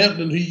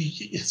Southampton,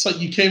 it's like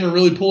you can't even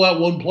really pull out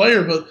one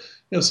player, but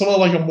someone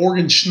like a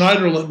Morgan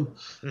Schneiderlin,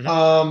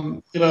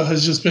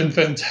 has just been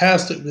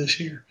fantastic this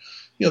year.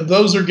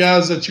 Those are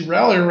guys that you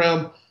rally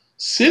around.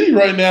 City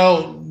right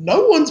now,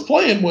 no one's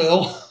playing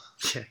well.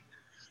 Okay.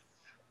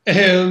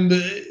 And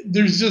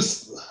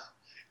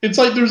it's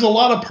like there's a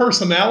lot of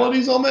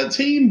personalities on that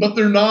team, but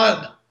they're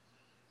not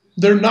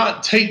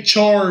take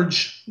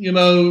charge,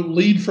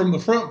 lead from the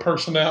front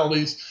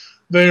personalities.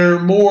 They're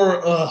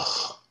more,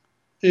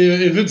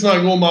 if it's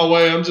not going my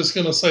way, I'm just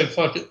going to say,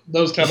 fuck it.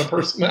 Those kind of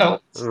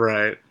personalities.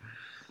 Right.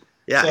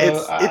 Yeah.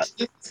 So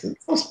it's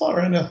a spot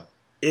right now.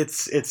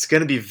 It's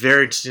going to be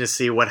very interesting to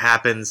see what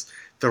happens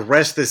the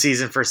rest of the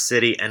season for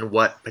City and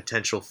what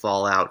potential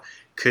fallout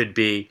could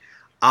be.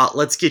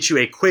 Let's get you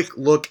a quick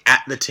look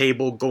at the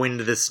table going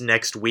into this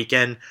next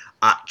weekend.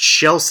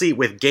 Chelsea,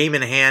 with game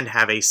in hand,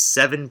 have a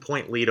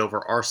 7-point lead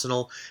over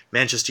Arsenal.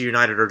 Manchester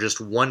United are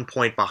just 1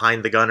 point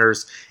behind the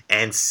Gunners.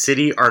 And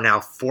City are now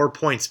 4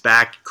 points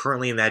back,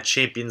 currently in that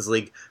Champions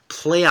League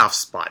playoff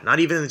spot. Not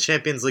even in the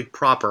Champions League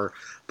proper,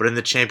 but in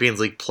the Champions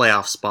League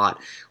playoff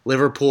spot.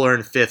 Liverpool are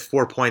in 5th,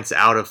 4 points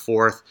out of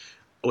 4th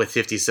with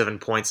 57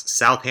 points.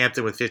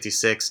 Southampton with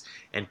 56,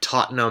 and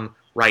Tottenham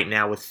right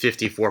now with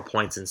 54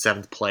 points in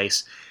 7th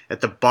place. At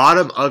the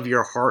bottom of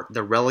your heart,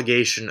 the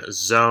relegation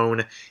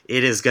zone,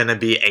 it is going to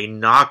be a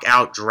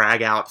knockout,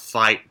 drag-out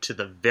fight to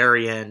the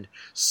very end.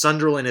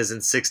 Sunderland is in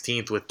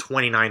 16th with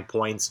 29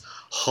 points.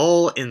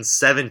 Hull in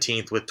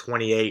 17th with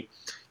 28.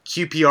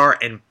 QPR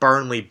and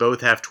Burnley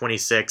both have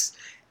 26.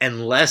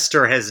 And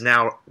Leicester has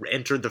now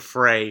entered the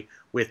fray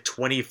with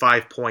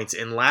 25 points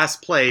in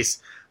last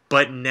place,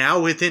 but now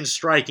within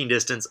striking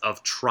distance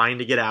of trying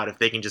to get out if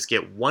they can just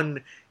get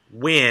one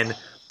win.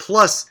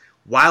 Plus,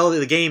 while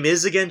the game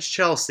is against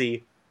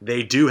Chelsea,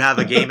 they do have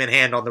a game in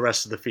hand on the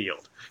rest of the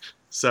field.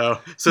 So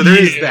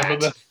there is that.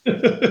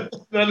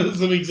 But that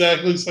isn't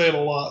exactly saying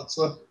a lot.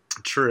 So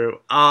true.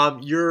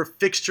 Your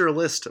fixture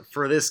list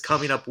for this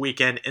coming up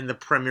weekend in the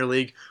Premier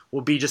League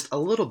will be just a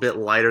little bit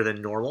lighter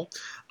than normal.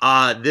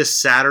 This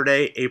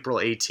Saturday, April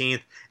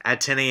 18th,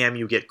 at 10 a.m.,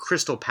 you get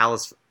Crystal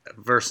Palace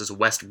versus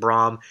West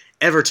Brom,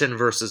 Everton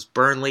versus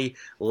Burnley,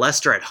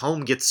 Leicester at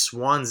home gets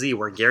Swansea,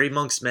 where Gary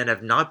Monk's men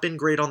have not been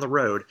great on the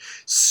road,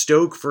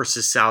 Stoke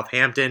versus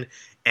Southampton,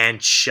 and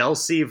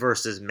Chelsea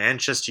versus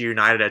Manchester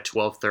United at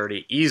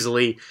 12:30.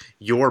 Easily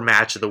your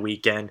match of the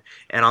weekend.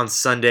 And on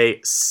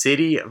Sunday,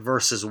 City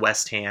versus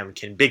West Ham.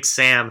 Can Big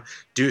Sam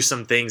do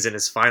some things in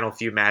his final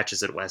few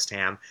matches at West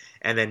Ham?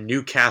 And then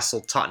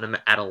Newcastle Tottenham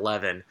at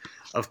 11.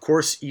 Of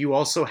course, you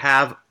also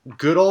have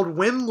good old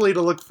Wembley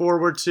to look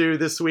forward to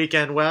this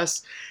weekend,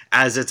 Wes,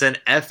 as it's an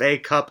FA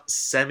Cup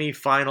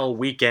semi-final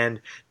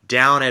weekend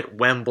down at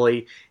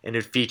Wembley, and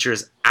it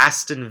features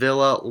Aston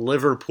Villa,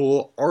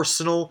 Liverpool,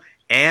 Arsenal,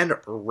 and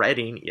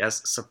Reading.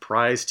 Yes,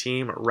 surprise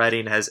team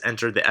Reading has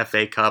entered the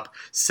FA Cup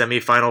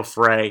semi-final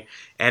fray,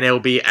 and it'll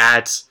be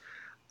at,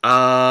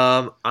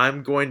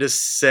 I'm going to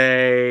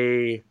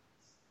say...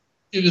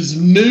 It is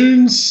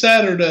noon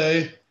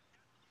Saturday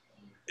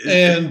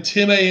and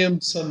 10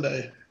 a.m.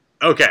 Sunday.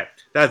 Okay,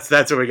 that's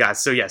what we got.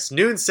 So yes,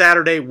 noon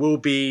Saturday will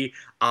be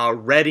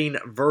Reading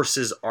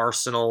versus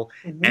Arsenal,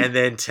 and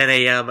then 10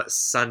 a.m.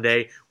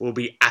 Sunday will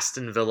be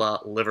Aston Villa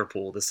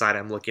Liverpool. The side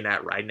I'm looking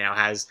at right now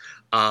has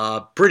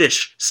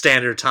British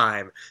Standard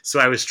Time, so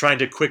I was trying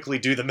to quickly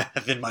do the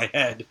math in my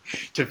head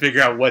to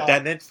figure out what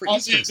that meant for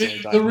Eastern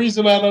Standard Time. The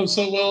reason I know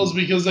so well is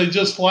because they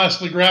just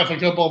flashed the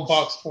graphic up on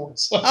Fox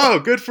Sports. Oh,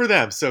 good for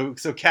them. So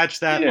catch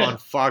that on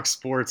Fox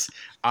Sports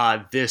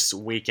this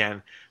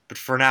weekend. But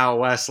for now,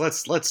 Wes,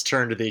 let's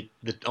turn to the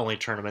only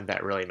tournament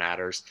that really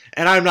matters.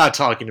 And I'm not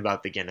talking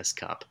about the Guinness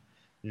Cup.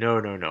 No.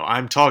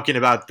 I'm talking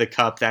about the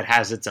cup that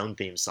has its own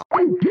theme song.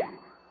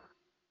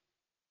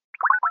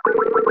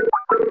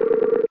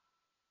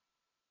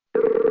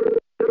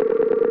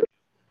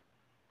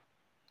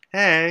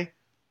 Hey.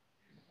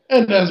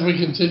 And as we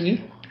continue.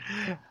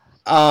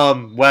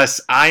 Wes,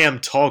 I am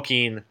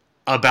talking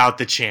about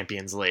the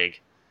Champions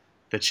League.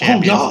 The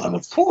Champions League. God,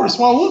 of course.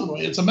 Why wouldn't we?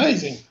 It's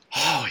amazing.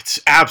 Oh, it's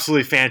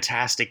absolutely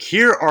fantastic.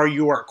 Here are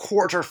your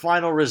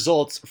quarterfinal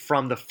results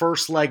from the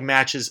first leg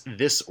matches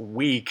this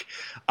week.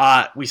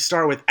 We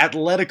start with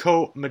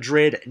Atletico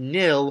Madrid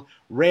 0,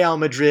 Real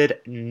Madrid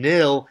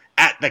 0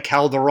 at the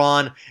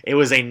Calderon. It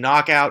was a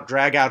knockout,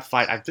 drag-out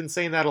fight. I've been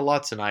saying that a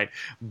lot tonight.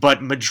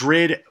 But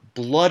Madrid,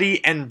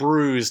 bloody and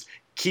bruised,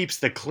 keeps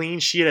the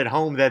clean sheet at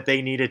home that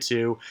they needed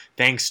to,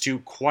 thanks to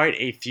quite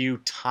a few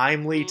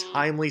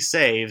timely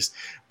saves.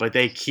 But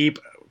they keep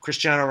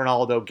Cristiano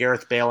Ronaldo,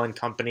 Gareth Bale, and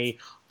company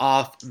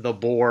off the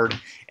board,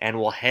 and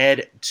will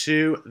head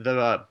to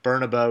the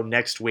Bernabeu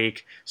next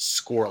week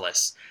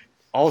scoreless.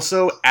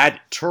 Also at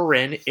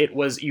Turin, it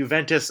was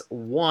Juventus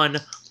 1,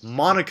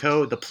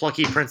 Monaco, the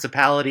plucky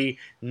Principality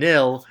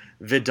 0.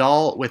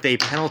 Vidal with a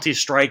penalty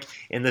strike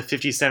in the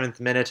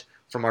 57th minute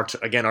from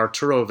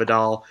Arturo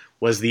Vidal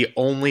was the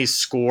only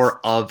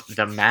score of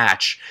the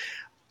match.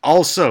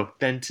 Also,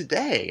 then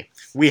today,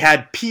 we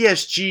had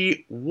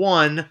PSG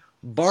 1,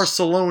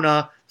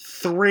 Barcelona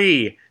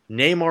 3.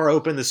 Neymar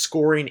opened the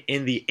scoring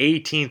in the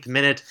 18th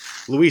minute.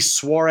 Luis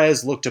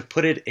Suarez looked to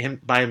put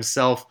it by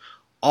himself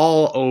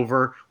all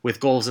over with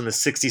goals in the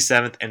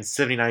 67th and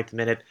 79th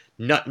minute,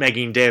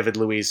 nutmegging David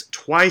Luiz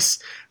twice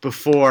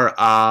before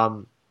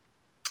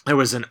there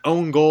was an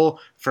own goal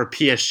for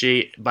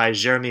PSG by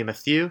Jeremy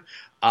Mathieu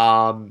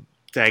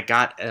that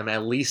got him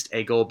at least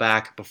a goal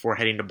back before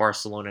heading to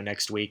Barcelona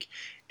next week.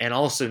 And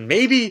also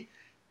maybe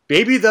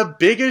the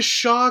biggest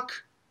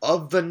shock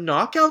of the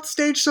knockout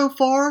stage so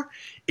far,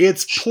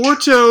 it's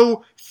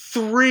Porto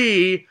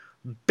 3,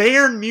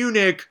 Bayern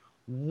Munich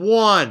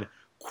 1.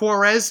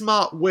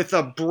 Quaresma with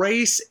a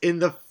brace in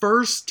the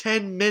first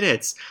 10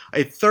 minutes.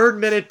 A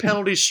third-minute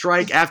penalty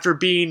strike after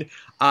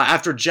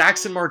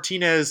Jackson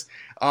Martinez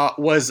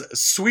was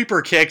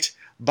sweeper kicked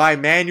by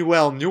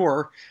Manuel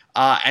Neuer.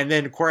 And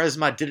then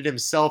Quaresma did it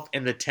himself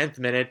in the 10th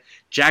minute.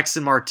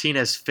 Jackson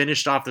Martinez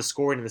finished off the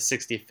scoring in the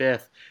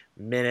 65th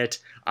minute.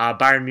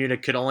 Bayern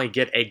Munich could only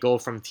get a goal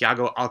from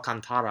Thiago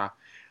Alcantara.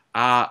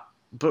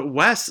 But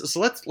Wes, so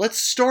let's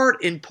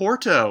start in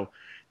Porto,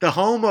 the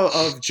home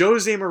of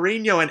Jose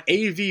Mourinho and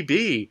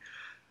AVB.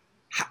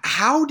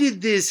 How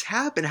did this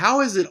happen?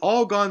 How has it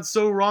all gone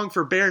so wrong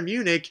for Bayern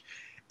Munich?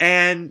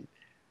 And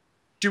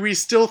do we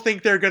still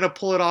think they're going to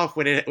pull it off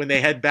when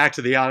they head back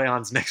to the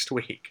Allianz next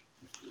week?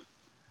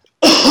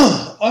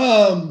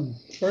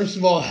 First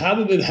of all, how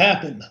did it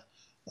happen?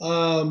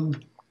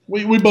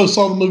 We both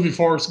saw the movie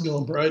Forrest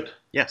Gump, right?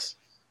 Yes.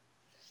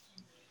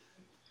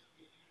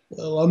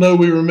 Well, I know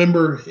we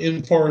remember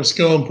in Forrest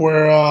Gump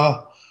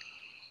where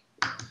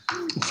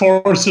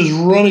Forrest is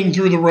running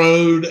through the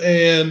road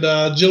and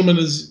a gentleman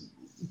is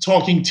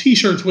talking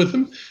T-shirts with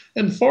him,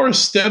 and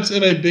Forrest steps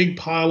in a big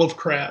pile of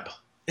crap.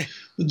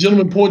 The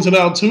gentleman points it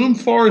out to him.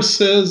 Forrest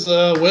says,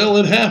 well,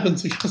 it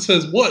happens. He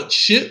says, what,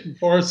 shit? And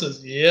Forrest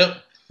says, yep.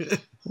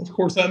 Of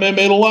course, that man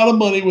made a lot of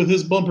money with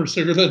his bumper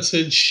sticker that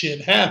said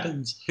shit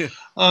happens.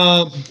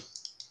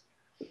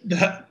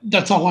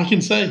 That's all I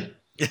can say.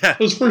 Yeah.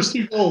 Those first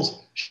 2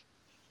 goals,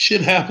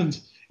 shit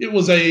happens. It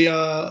was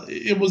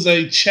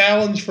a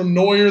challenge from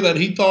Neuer that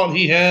he thought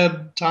he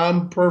had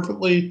timed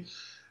perfectly.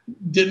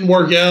 Didn't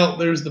work out.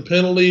 There's the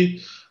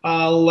penalty.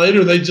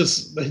 Later, they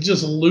just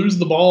lose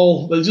the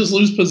ball. They just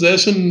lose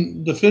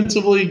possession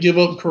defensively, give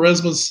up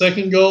Quaresma's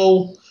second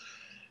goal.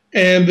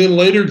 And then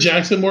later,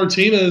 Jackson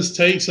Martinez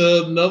takes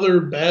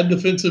another bad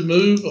defensive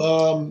move.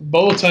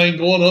 Boateng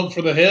going up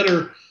for the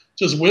header,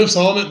 just whiffs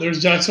on it.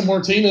 There's Jackson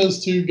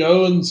Martinez to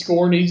go and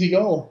score an easy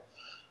goal.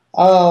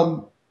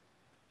 There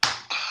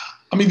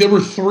were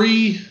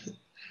 3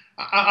 –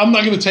 I'm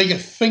not going to take a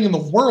thing in the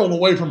world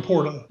away from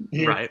Porto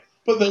here. Right.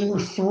 But there were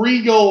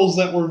 3 goals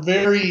that were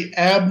very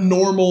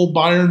abnormal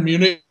Bayern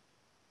Munich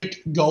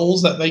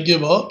goals that they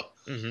give up.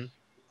 Mm-hmm.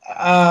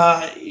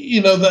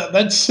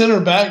 That center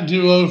back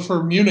duo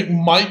for Munich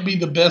might be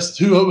the best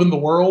duo in the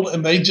world,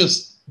 and they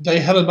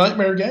had a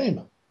nightmare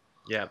game.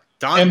 Yeah,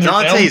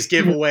 Dante's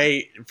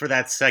giveaway for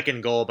that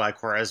second goal by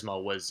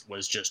Quaresma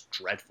was just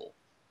dreadful.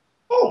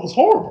 Oh, it was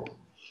horrible.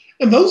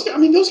 And those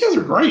guys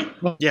are great.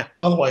 Yeah.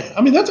 By the way,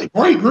 that's a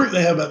great group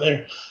they have out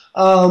there.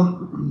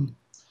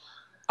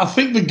 I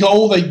think the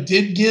goal they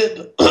did get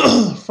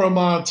from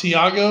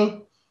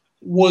Thiago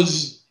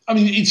was.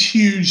 It's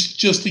huge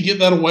just to get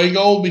that away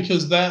goal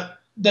because that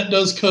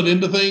does cut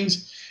into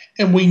things.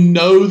 And we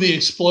know the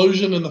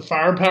explosion and the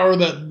firepower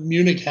that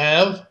Munich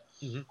have.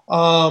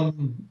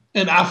 Mm-hmm.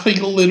 And I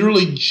think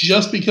literally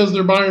just because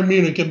they're Bayern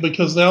Munich and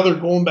because now they're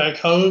going back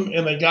home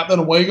and they got that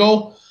away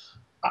goal,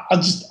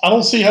 I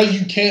don't see how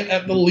you can't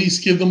at the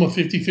least give them a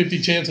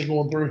 50-50 chance of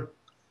going through.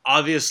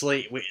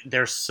 Obviously,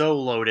 they're so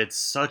loaded,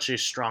 such a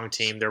strong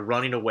team. They're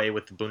running away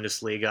with the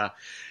Bundesliga.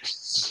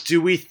 Do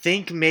we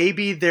think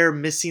maybe they're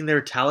missing their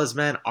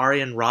talisman,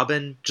 Arjen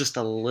Robben, just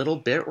a little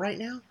bit right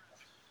now?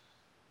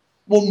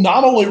 Well,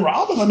 not only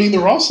Robben.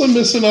 They're also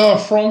missing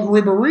Franck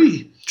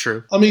Ribéry.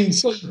 True.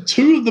 So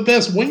 2 of the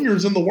best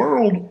wingers in the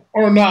world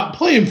are not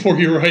playing for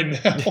you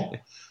right now.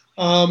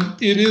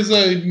 It is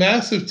a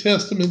massive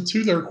testament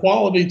to their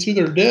quality, to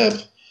their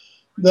depth,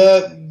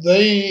 that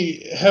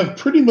they have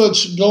pretty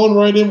much gone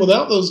right in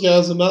without those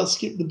guys and not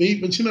skipped the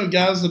beat. But,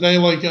 guys today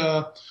like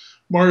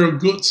Mario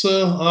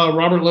Götze,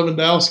 Robert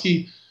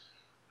Lewandowski,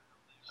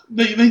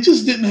 they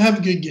just didn't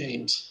have good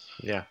games.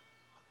 Yeah.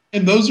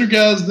 And those are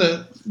guys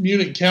that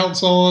Munich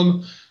counts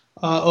on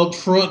up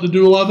front to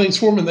do a lot of things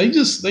for them. And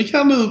they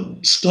kind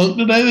of stunk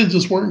today. They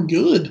just weren't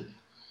good.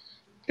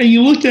 And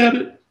you look at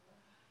it,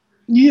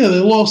 yeah, they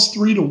lost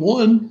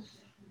 3-1.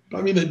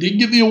 They did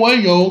get the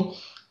away goal.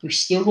 They're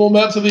still going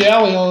back to the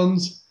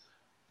Allianz.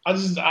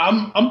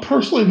 I'm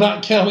personally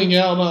not counting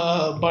out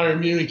Bayern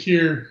Munich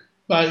here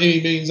by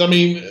any means.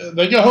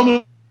 They go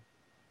home.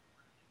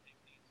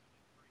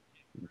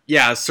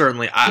 Yeah,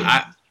 certainly.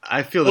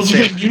 I feel the Don't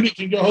same. you think Munich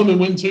can go home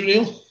and win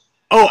 2-0?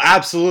 Oh,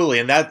 absolutely.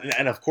 And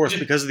of course,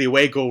 because of the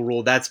away goal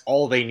rule, that's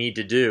all they need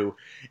to do.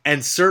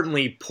 And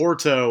certainly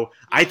Porto,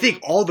 I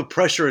think all the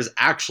pressure is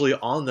actually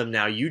on them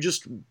now. You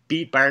just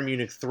beat Bayern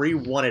Munich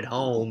 3-1 at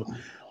home.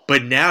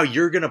 But now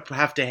you're going to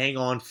have to hang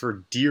on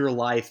for dear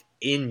life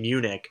in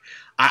Munich.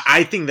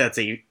 I think that's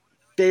a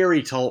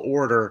very tall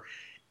order.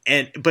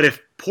 But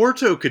if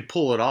Porto could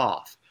pull it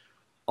off,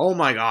 oh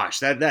my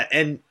gosh,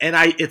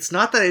 it's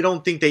not that I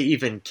don't think they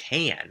even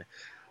can,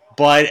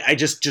 but I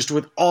just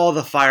with all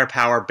the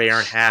firepower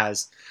Bayern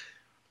has,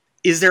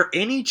 is there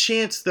any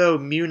chance though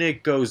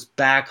Munich goes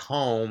back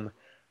home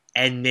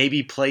and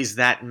maybe plays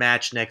that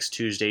match next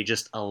Tuesday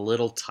just a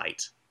little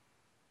tight?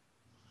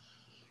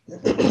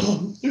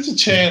 There's a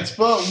chance,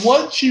 but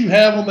what you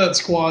have on that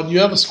squad, you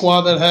have a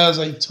squad that has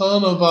a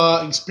ton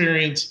of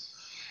experience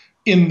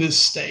in this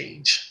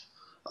stage.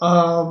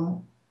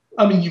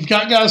 You've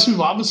got guys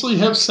who obviously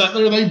have sat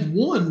there. They've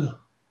won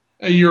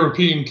a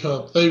European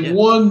Cup. They've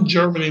won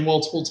Germany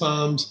multiple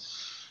times.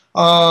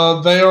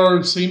 They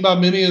are seen by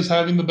many as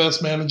having the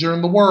best manager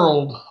in the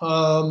world.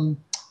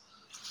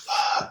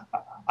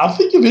 I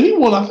think if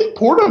anyone, I think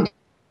Porto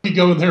could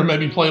go in there and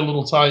maybe play a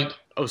little tight.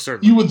 Oh,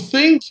 certainly. You would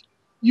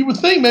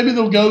think maybe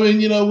they'll go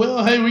in,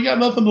 well, hey, we got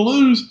nothing to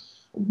lose.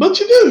 But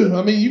you do.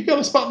 I mean, you've got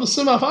a spot in the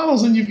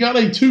semifinals and you've got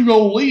a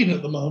 2-goal lead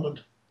at the moment.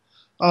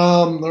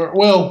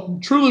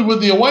 Truly with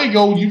the away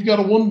goal, you've got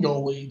a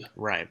 1-goal lead.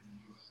 Right.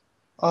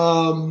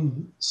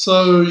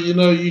 So,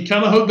 you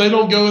kind of hope they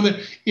don't go in there.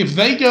 If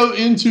they go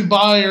into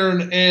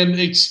Bayern and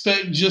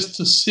expect just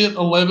to sit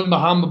 11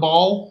 behind the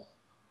ball,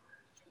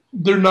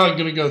 they're not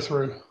going to go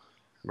through.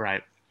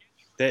 Right.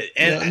 They've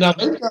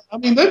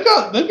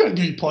got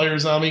good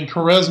players. I mean,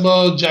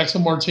 Quaresma,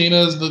 Jackson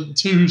Martinez, the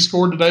two who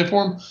scored today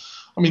for them.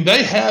 I mean,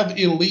 they have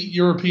elite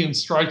European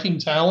striking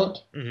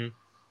talent. Mm-hmm.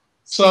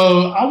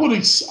 So I would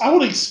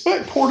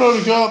expect Porto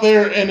to go out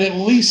there and at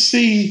least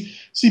see.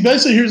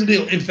 Basically, here's the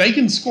deal: if they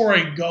can score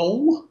a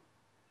goal,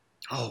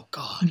 oh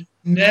god,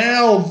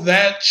 now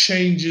that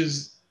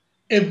changes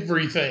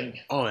everything.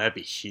 Oh, that'd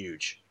be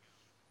huge.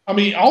 I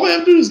mean, all they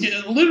have to do is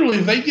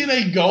if they get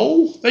a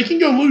goal, they can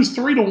go lose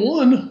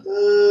 3-1.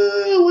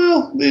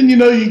 Then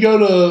you go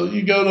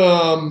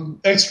to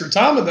extra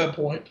time at that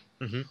point.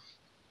 Mm-hmm.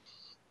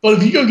 But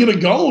if you go get a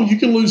goal, you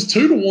can lose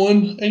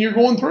 2-1, and you're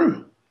going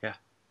through. Yeah.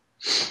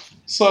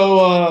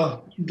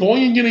 So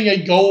going and getting a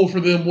goal for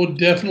them would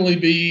definitely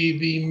be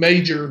the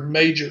major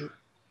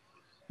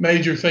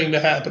thing to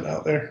happen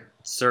out there.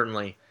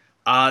 Certainly.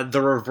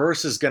 The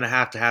reverse is going to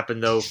happen,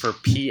 though, for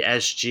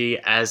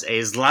PSG as a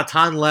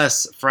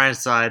Zlatan-less France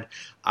side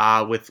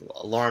with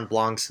Laurent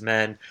Blanc's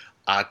men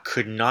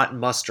could not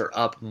muster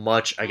up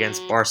much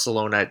against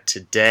Barcelona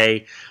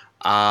today.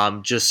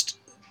 Just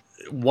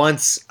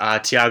once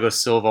Thiago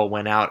Silva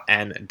went out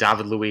and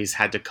David Luiz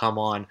had to come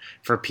on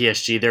for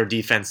PSG, their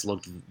defense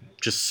looked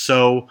just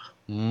so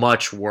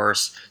much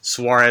worse.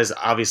 Suarez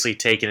obviously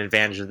taking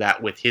advantage of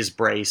that with his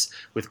brace,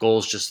 with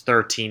goals just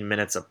 13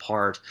 minutes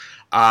apart.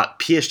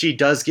 PSG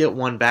does get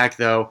one back,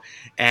 though,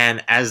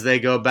 and as they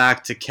go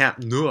back to Camp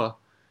Nou,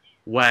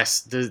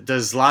 Wes,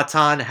 does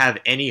Zlatan have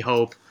any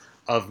hope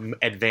of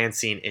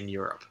advancing in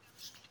Europe?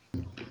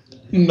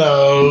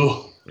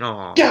 No.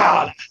 Oh.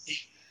 God,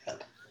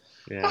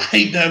 Yeah. I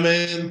hate that,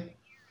 man.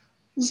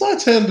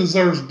 Zlatan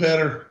deserves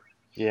better.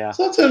 Yeah.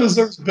 Zlatan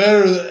deserves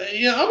better.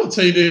 I'm going to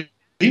tell you, dude,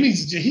 he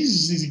just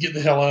needs to get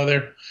the hell out of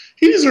there.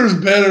 He deserves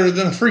better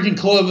than a freaking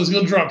club that's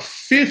going to drop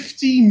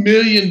 50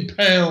 million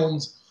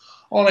pounds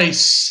on a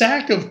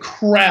sack of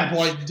crap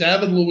like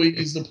David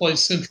Luiz to play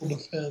central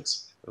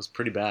defense. It was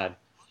pretty bad.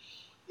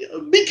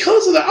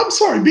 Because of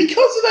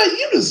that,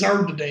 you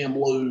deserve to damn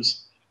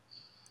lose.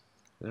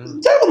 Yeah.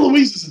 David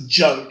Luiz is a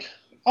joke.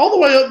 All the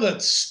way up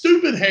that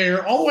stupid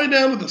hair, all the way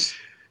down to the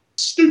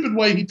stupid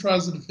way he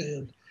tries to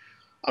defend.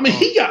 I mean,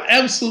 he got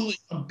absolutely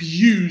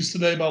abused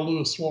today by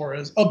Luis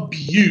Suarez.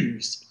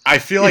 Abused. I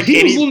feel if like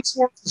he was Luis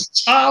Suarez's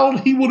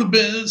child,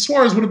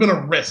 Suarez would have been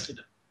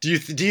arrested. Do you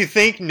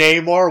think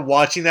Neymar,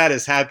 watching that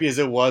as happy as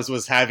it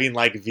was having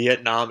like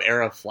Vietnam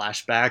era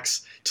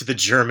flashbacks to the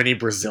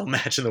Germany-Brazil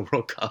match in the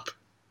World Cup?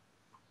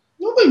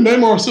 I don't think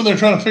Neymar was sitting there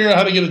trying to figure out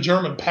how to get a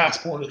German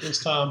passport at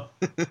this time.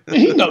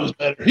 He knows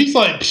better. He's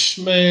like,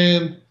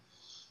 man,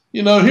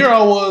 here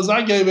I was.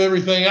 I gave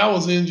everything. I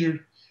was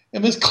injured.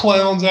 And this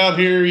clown's out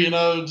here,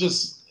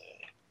 just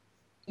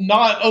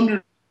not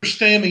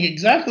understanding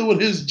exactly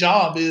what his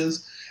job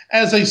is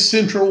as a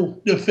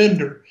central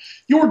defender.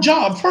 Your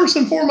job, first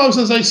and foremost,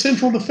 as a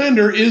central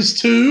defender is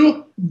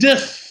to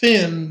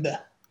defend.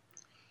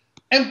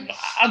 And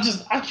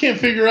I can't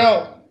figure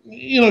out,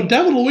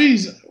 David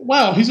Luiz,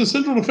 wow, he's a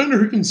central defender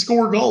who can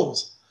score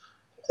goals.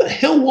 Who the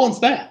hell wants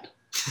that?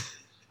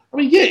 I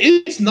mean, yeah,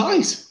 it's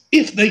nice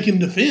if they can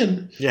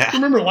defend. Yeah.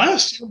 Remember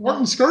last year,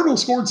 Martin Skirtle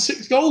scored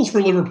 6 goals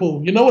for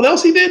Liverpool. You know what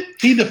else he did?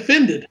 He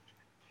defended.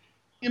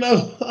 And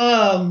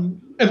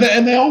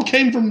they all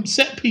came from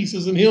set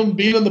pieces and him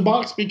being in the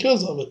box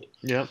because of it.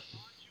 Yep.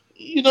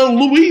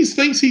 Luiz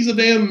thinks he's a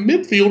damn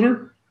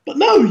midfielder, but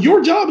no,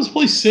 your job is to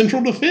play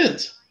central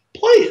defense.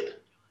 Play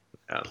it.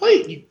 Yeah. Play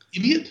it, you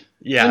idiot.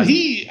 Yeah. And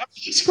he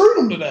screwed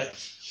him today.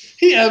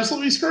 He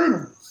absolutely screwed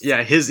him.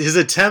 Yeah, his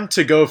attempt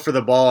to go for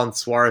the ball on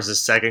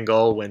Suarez's second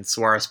goal when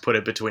Suarez put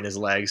it between his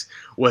legs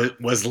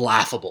was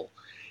laughable.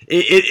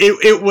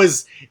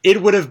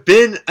 It would have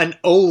been an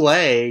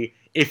Olay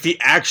if he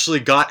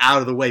actually got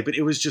out of the way, but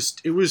it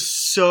was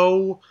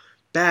so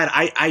bad.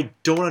 I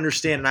don't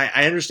understand, and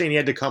I understand he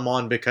had to come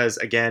on because,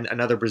 again,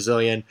 another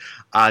Brazilian,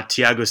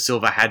 Thiago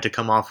Silva, had to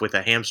come off with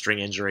a hamstring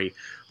injury.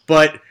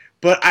 But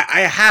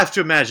I have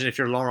to imagine if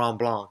you're Laurent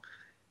Blanc,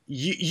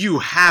 you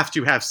have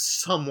to have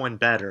someone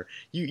better.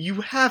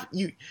 You have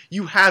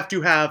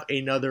to have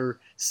another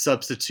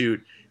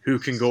substitute who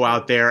can go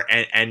out there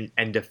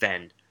and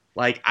defend.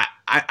 Like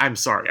I'm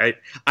sorry.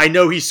 I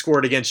know he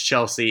scored against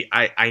Chelsea.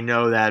 I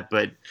know that,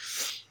 but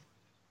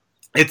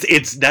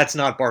that's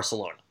not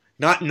Barcelona.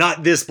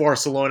 Not this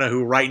Barcelona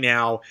who right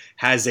now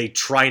has a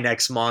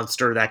Trinex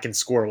monster that can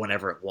score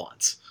whenever it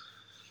wants.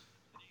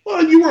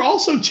 Well, you were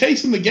also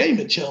chasing the game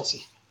at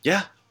Chelsea.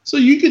 Yeah. So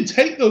you could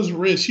take those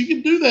risks. You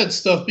could do that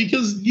stuff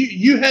because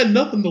you had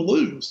nothing to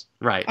lose.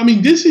 Right. I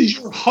mean, this is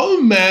your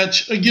home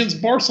match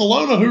against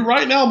Barcelona, who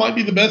right now might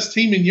be the best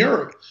team in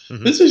Europe.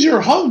 Mhm. This is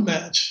your home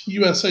match.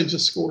 USA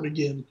just scored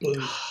again.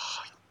 Boom.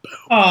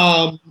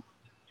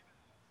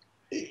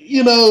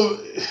 You know,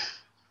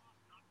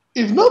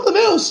 if nothing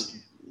else,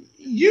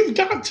 you've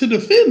got to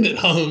defend at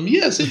home.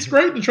 Yes, it's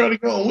great to try to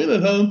go and win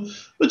at home,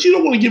 but you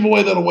don't want to give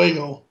away that away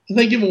goal. And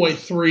they give away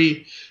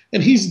 3,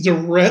 and he's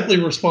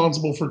directly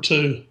responsible for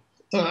 2.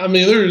 I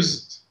mean,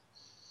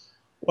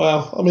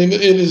 wow. I mean,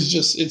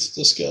 it's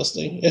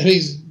disgusting. And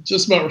he's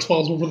just about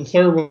responsible for the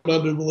 3rd one,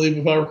 I do believe,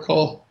 if I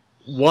recall.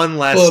 One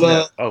last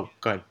note. Oh,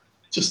 go ahead.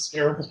 Just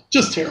terrible.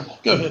 Just terrible.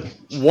 Go ahead.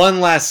 One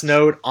last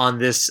note on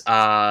this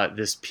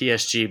this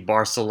PSG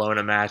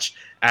Barcelona match.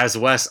 As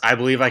Wes, I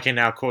believe I can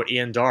now quote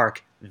Ian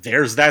Dark.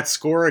 There's that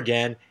score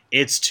again.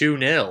 It's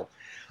 2-0.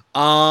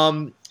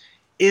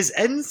 Is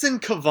Edinson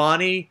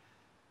Cavani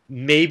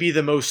maybe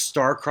the most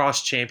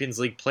star-crossed Champions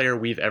League player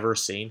we've ever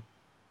seen?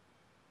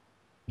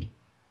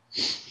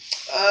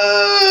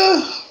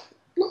 I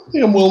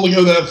think I'm willing to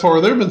go that far.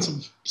 There have been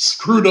some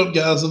screwed up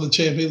guys in the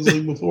Champions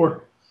League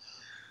before.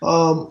 You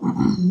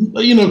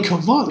know,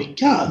 Cavani,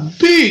 God,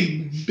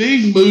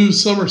 big move,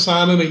 summer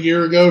signing a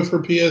year ago for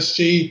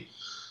PSG.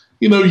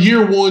 You know,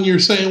 year one, you're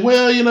saying,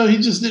 well, you know, he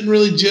just didn't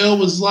really gel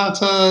with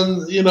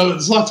Zlatan. You know,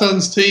 it's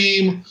Zlatan's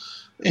team,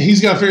 and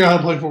he's got to figure out how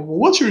to play for him. Well,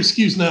 what's your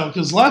excuse now?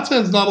 Because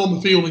Zlatan's not on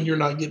the field, and you're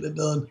not getting it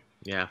done.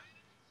 Yeah.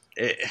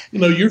 You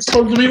know, you're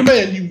supposed to be the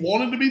man. You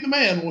wanted to be the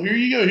man. Well, here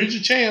you go. Here's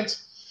your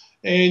chance.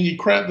 And you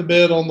crap the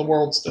bed on the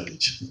world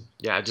stage.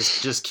 Yeah,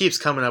 just keeps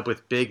coming up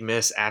with big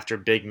miss after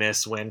big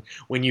miss when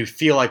you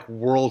feel like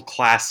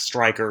world-class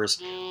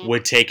strikers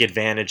would take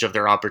advantage of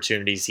their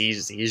opportunities.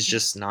 He's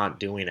just not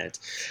doing it.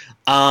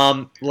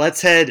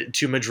 Let's head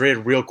to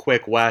Madrid real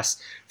quick,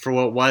 Wes, for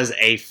what was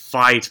a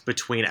fight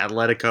between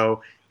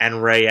Atletico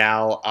and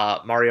Real.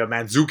 Mario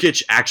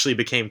Mandzukic actually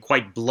became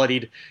quite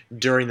bloodied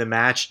during the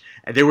match.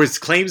 And there was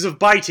claims of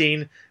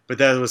biting, but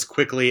that was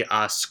quickly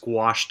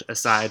squashed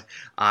aside.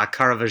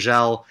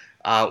 Carvajal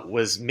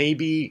was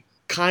maybe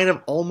kind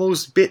of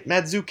almost bit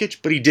Mandzukic,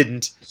 but he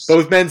didn't.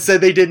 Both men said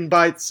they didn't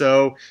bite,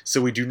 so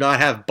we do not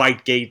have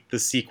Bitegate, the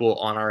sequel,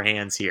 on our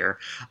hands here.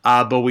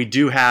 But we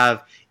do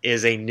have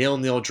is a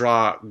 0-0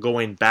 draw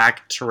going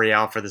back to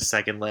Real for the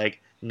second leg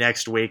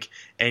next week,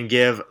 and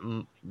give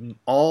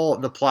all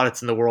the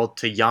plaudits in the world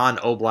to Jan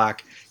Oblak,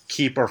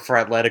 keeper for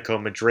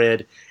Atletico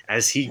Madrid,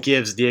 as he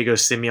gives Diego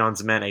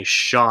Simeone's men a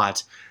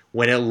shot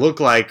when it looked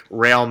like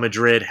Real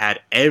Madrid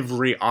had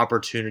every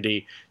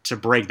opportunity to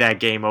break that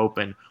game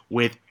open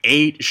with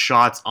 8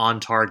 shots on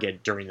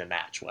target during the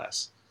match,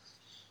 Wes.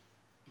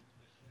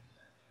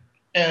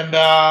 And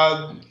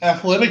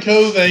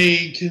Atletico,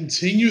 they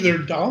continue their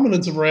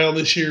dominance of Real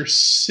this year.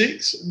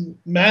 6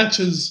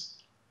 matches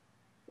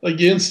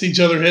against each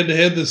other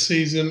head-to-head this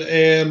season,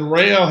 and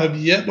Real have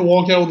yet to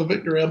walk out with a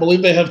victory. I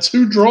believe they have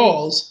 2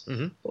 draws.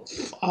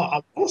 Mm-hmm.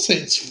 I want to say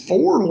it's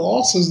 4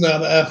 losses now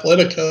to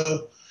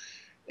Atletico.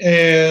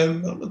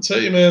 And I'm gonna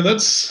tell you, man,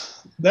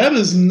 that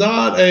is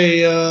not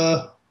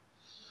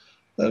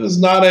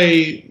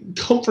a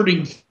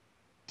comforting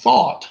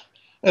thought.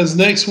 As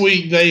next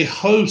week they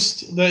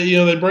host that, you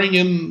know, they bring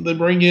in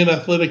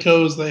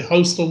Atletico as they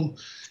host them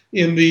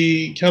in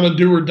the kind of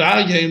do or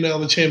die game now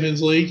in the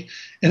Champions League.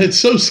 And it's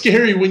so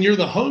scary when you're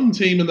the home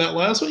team in that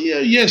last one. Yeah,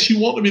 yes, you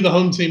want to be the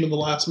home team in the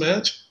last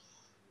match.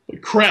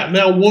 But crap,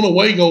 now 1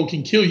 away goal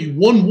can kill you.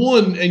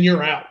 1-1 and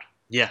you're out.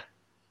 Yeah.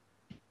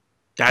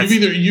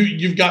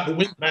 You've got to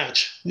win the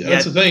match.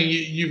 That's the thing.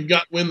 You've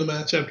got to win the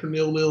match after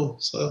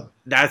 0-0. So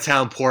that's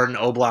how important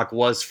Oblak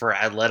was for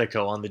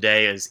Atletico on the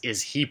day.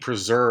 Is he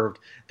preserved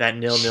that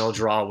 0-0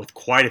 draw with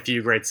quite a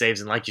few great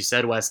saves. And like you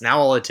said, Wes, now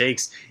all it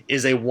takes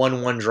is a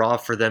 1-1 draw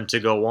for them to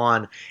go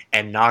on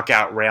and knock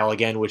out Real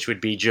again, which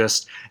would be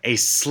just a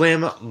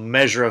slim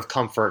measure of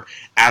comfort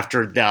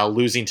after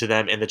losing to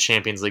them in the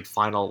Champions League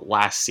final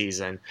last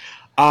season.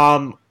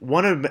 Want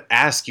to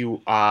ask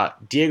you,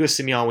 Diego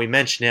Simeone, we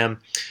mentioned him.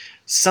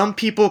 Some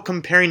people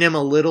comparing him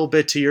a little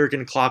bit to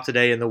Jurgen Klopp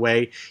today in the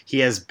way he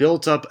has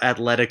built up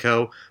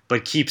Atletico,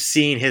 but keeps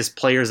seeing his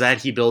players that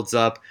he builds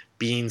up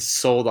being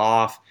sold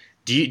off.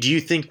 Do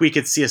you think we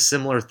could see a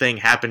similar thing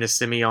happen to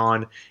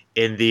Simeone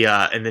in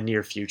the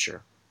near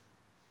future?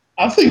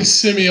 I think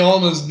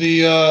Simeone is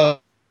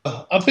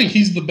I think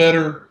he's the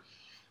better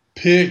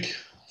pick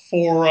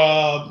for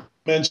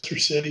Manchester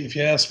City, if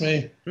you ask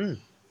me.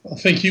 I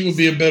think he would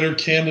be a better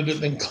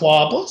candidate than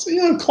Klopp.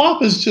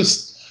 Klopp is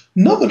just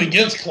nothing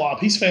against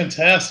Klopp. He's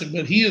fantastic,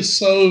 but he is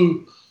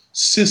so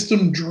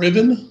system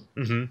driven.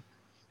 Mm-hmm.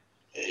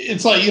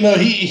 It's like,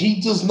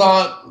 he does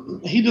not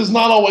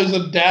always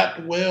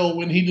adapt well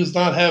when he does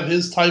not have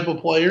his type of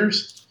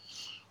players.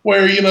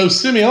 Where,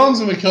 Simeone's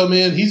going to come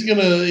in, he's going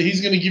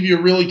to give you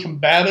a really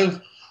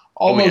combative,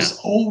 almost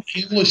old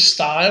English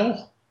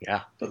style.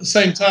 Yeah. But at the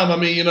same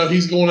time,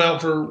 he's going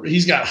out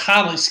he's got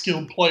highly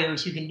skilled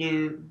players who can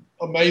do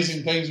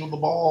amazing things with the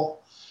ball.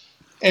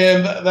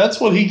 And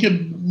that's what he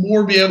could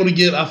more be able to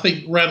get, I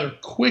think, rather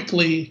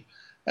quickly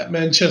at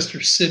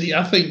Manchester City.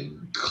 I think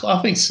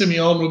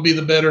Simeone would be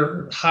the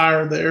better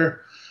hire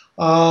there.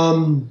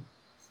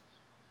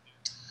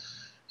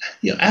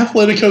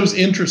 Atletico is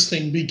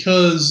interesting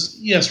because,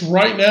 yes,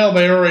 right now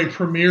they are a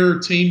premier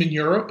team in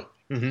Europe.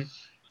 Mm-hmm.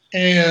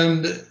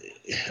 And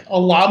a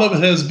lot of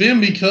it has been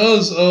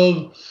because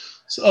of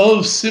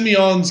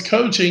Simeone's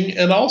coaching,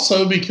 and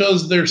also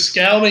because their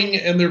scouting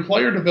and their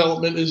player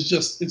development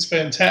it's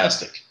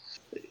fantastic.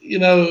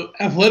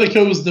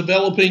 Atletico is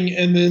developing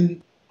and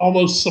then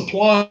almost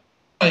supplying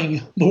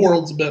the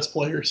world's best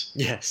players.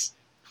 Yes.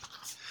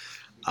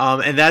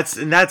 And that's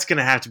going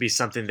to have to be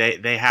something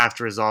they have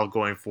to resolve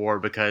going forward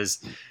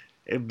because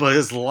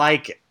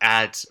like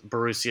at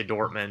Borussia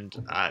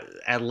Dortmund,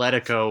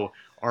 Atletico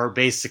are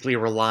basically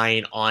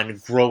relying on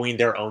growing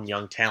their own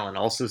young talent.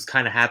 Also, it's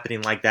kind of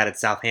happening like that at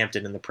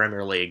Southampton in the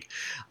Premier League,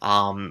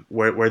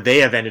 where they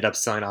have ended up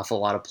selling off a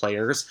lot of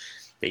players.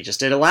 They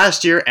just did it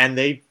last year, and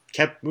they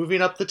kept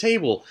moving up the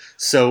table.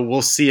 So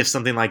we'll see if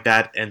something like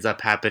that ends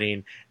up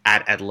happening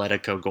at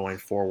Atletico going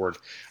forward.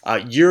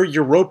 Your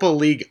Europa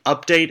League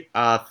update,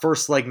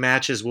 first leg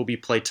matches will be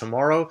played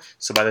tomorrow.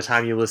 So by the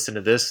time you listen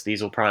to this,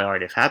 these will probably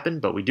already have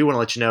happened. But we do want to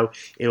let you know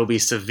it will be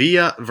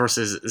Sevilla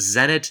versus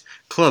Zenit,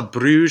 Club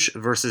Brugge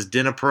versus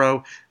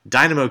Dnipro,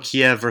 Dynamo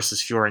Kiev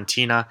versus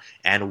Fiorentina,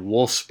 and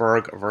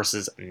Wolfsburg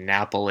versus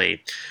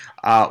Napoli.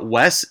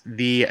 Wes,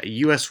 the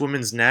U.S.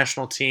 women's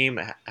national team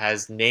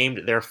has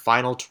named their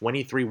final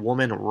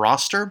 23-woman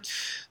roster.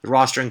 The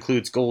roster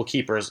includes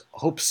goalkeepers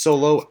Hope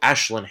Solo,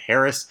 Ashlyn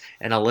Harris,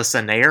 and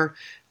Alyssa Nair,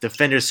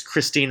 defenders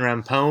Christine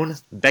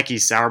Rampone, Becky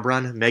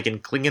Sauerbrunn, Megan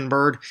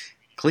Klingenberg,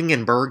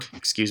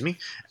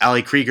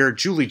 Ali Krieger,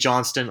 Julie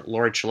Johnston,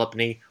 Lori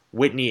Chalupny,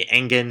 Whitney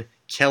Engen,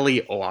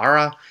 Kelly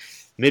O'Hara,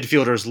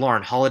 midfielders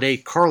Lauren Holiday,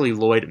 Carly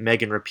Lloyd,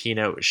 Megan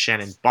Rapinoe,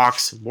 Shannon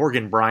Box,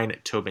 Morgan Bryan,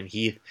 Tobin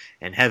Heath,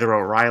 and Heather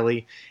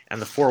O'Reilly.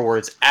 And the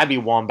forwards Abby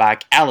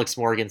Wambach, Alex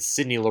Morgan,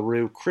 Sydney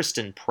LaRue,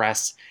 Kristen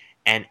Press,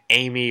 and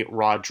Amy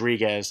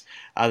Rodriguez.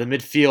 The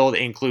midfield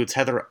includes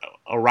Heather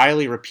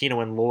O'Reilly,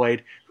 Rapinoe, and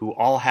Lloyd, who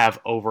all have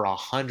over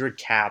 100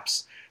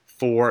 caps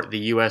for the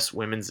U.S.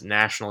 women's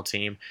national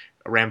team.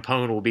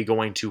 Rampone will be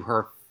going to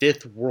her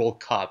 5th World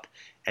Cup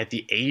at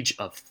the age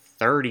of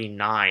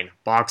 39.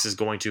 Box is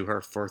going to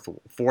her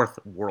 4th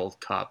World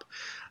Cup.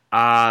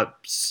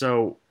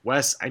 So,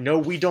 Wes, I know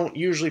we don't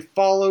usually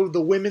follow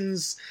the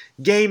women's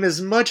game as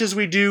much as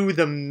we do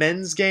the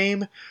men's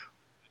game.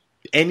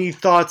 Any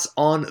thoughts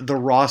on the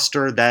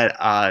roster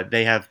that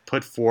they have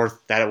put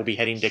forth that it will be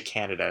heading to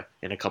Canada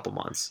in a couple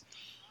months?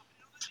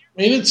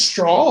 I mean, it's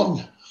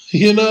strong.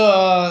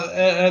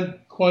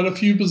 At quite a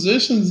few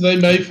positions, they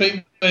may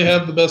think they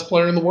have the best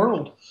player in the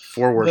world.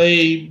 Forward.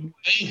 They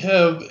may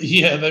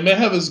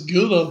have as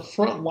good a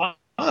front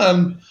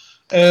line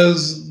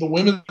as the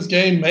women's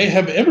game may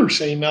have ever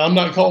seen. Now, I'm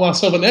not calling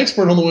myself an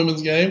expert on the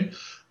women's game,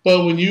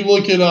 but when you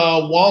look at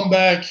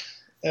Wambach,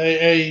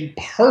 a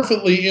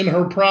perfectly in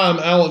her prime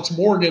Alex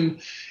Morgan,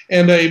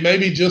 and a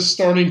maybe just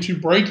starting to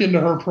break into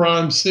her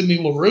prime Sydney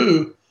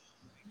LaRue,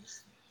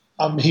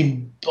 I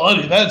mean,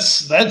 buddy,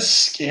 that's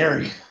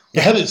scary.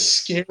 That is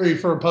scary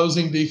for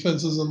opposing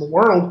defenses in the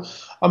world.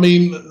 I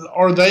mean,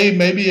 are they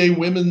maybe a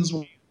women's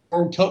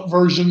World Cup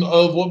version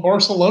of what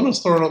Barcelona's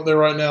throwing up there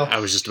right now? I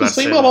was just about to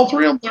say think about all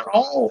three of them.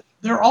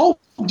 They're all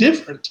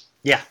different.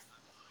 Yeah.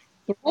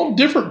 They're all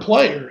different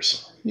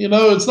players.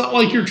 It's not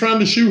like you're trying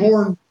to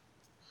shoehorn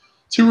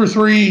 2 or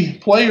 3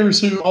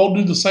 players who all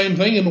do the same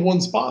thing in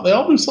one spot. They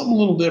all do something a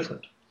little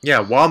different.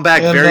 Yeah,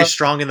 Wambach very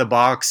strong in the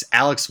box.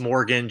 Alex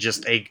Morgan,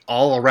 just a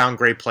all-around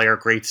great player,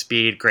 great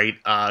speed, great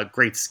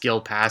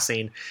skill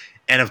passing,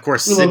 and of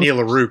course Sydney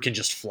LaRue can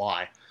just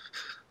fly.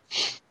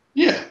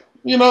 Yeah,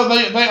 they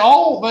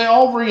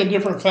all bring a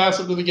different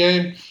facet to the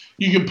game.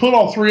 You can put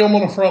all 3 of them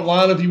on the front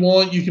line if you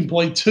want. You can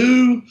play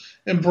 2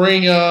 and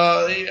bring.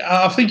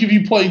 I think if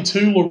you played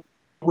 2,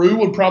 LaRue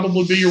would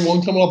probably be your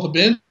one coming off the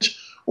bench,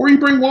 or you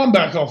bring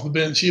Wambach off the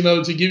bench,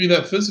 to give you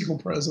that physical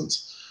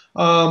presence.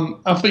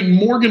 I think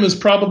Morgan is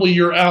probably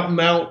your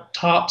out-and-out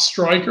top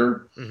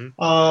striker.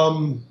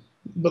 Mm-hmm.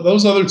 But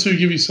those other 2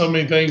 give you so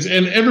many things.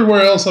 And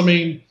everywhere else, I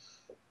mean,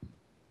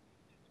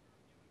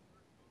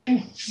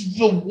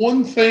 the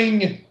one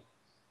thing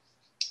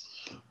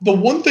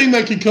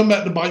that could come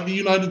back to bite the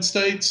United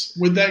States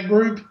with that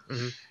group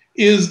mm-hmm.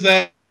 is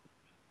that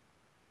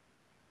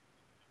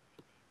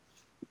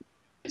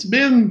it's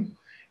been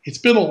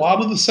a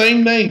lot of the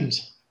same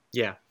names.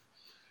 Yeah.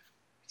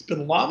 It's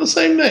been a lot of the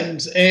same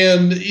names.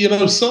 And,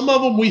 some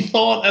of them we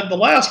thought at the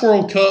last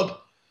World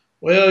Cup,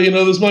 well,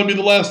 this might be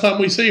the last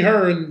time we see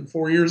her, and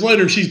 4 years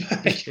later she's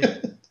back.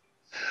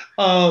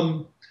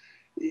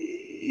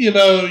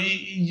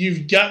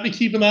 You've got to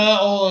keep an eye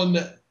on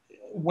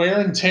wear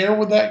and tear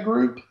with that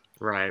group.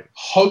 Right.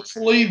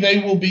 Hopefully they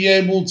will be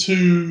able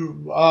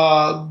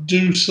to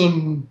do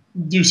some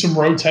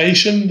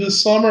rotation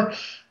this summer,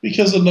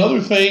 because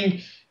another thing,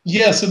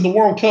 yes, in the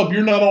World Cup,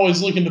 you're not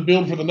always looking to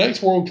build for the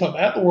next World Cup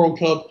at the World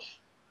Cup,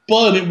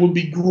 but it would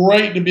be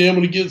great to be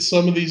able to get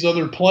some of these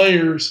other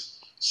players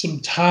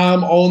some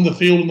time on the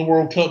field in the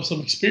World Cup,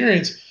 some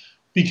experience.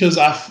 because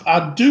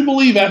I do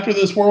believe after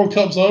this World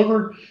Cup's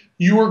over,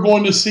 you are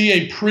going to see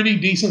a pretty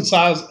decent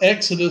sized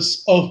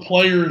exodus of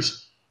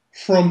players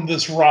from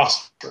this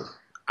roster.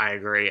 I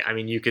agree. I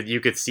mean, you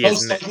could see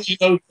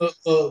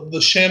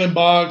the Shannon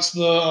Box,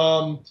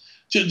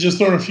 just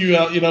throwing a few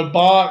out.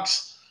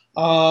 Box,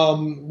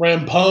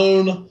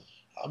 Rampone,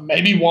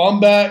 maybe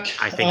Wambach.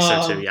 I think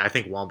so too. Yeah, I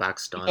think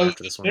Wambach's done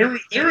after this one.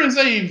 There is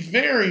a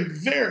very,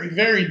 very,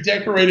 very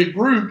decorated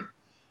group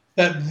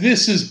that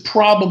this is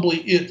probably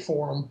it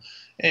for them.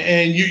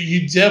 And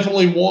you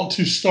definitely want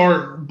to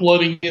start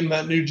blooding in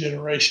that new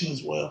generation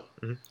as well.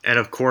 Mm-hmm. And,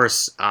 of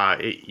course,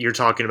 you're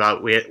talking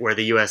about where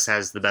the U.S.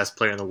 has the best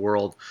player in the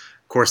world.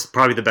 Of course,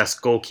 probably the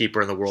best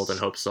goalkeeper in the world in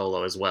Hope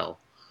Solo as well.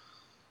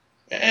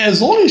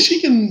 As long as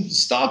she can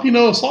stop,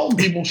 assaulting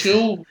people,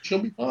 she'll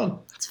be fine.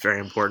 It's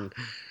very important.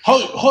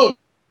 Hope,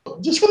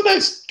 just for the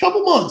next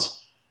couple months,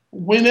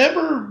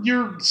 whenever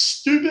your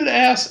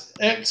stupid-ass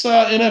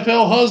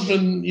ex-NFL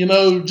husband,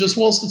 just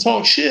wants to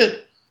talk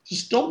shit,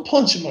 just don't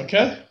punch him,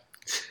 okay?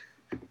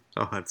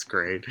 Oh, that's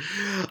great.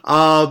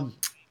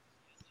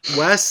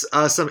 Wes,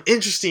 some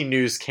interesting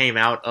news came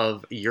out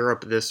of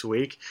Europe this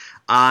week.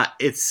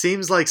 It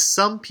seems like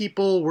some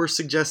people were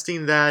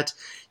suggesting that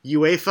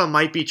UEFA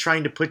might be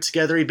trying to put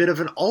together a bit of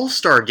an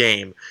all-star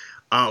game,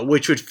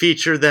 which would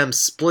feature them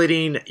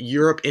splitting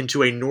Europe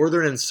into a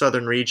northern and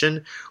southern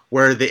region,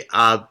 where the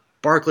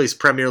Barclays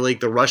Premier League,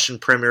 the Russian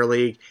Premier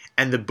League,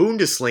 and the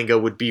Bundesliga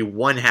would be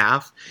one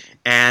half,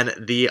 and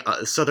the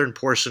southern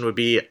portion would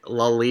be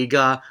La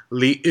Liga,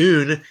 Ligue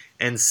 1,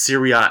 and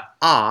Serie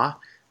A.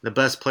 The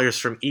best players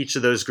from each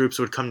of those groups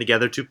would come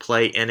together to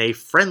play in a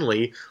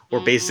friendly, or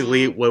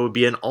basically what would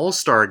be an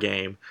all-star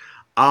game.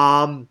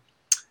 Now,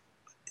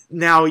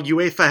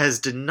 UEFA has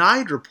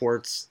denied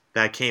reports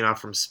that came out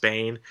from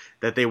Spain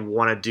that they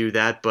want to do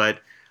that, but,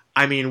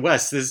 I mean,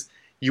 Wes,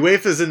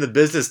 UEFA's in the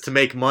business to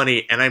make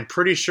money, and I'm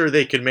pretty sure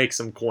they could make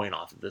some coin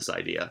off of this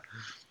idea.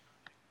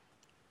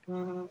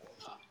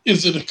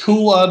 Is it a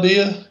cool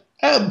idea?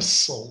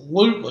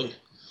 Absolutely.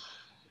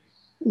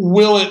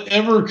 Will it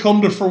ever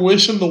come to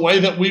fruition the way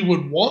that we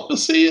would want to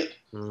see it?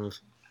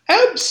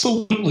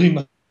 Absolutely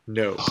not.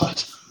 No.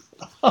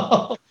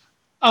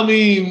 I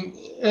mean,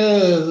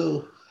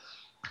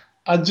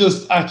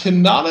 I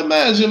cannot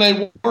imagine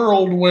a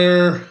world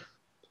where,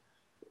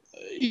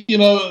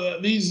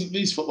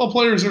 these football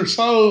players are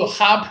so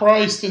high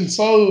priced and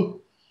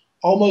so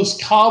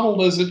almost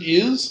coddled as it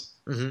is.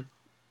 Mm-hmm.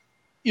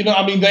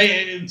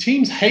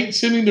 Teams hate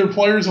sending their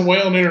players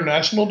away on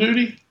international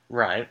duty.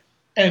 Right.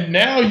 And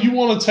now you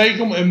want to take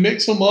them and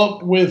mix them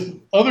up with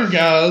other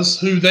guys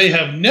who they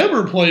have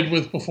never played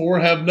with before,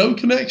 have no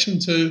connection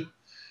to,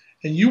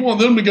 and you want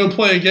them to go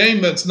play a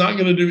game that's not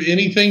going to do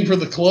anything for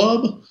the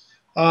club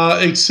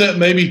except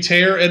maybe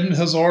tear Eden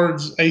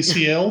Hazard's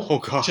ACL. Oh,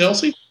 God.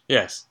 Chelsea?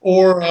 Yes.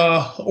 Or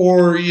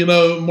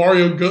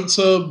Mario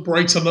Götze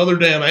breaks another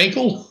damn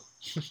ankle.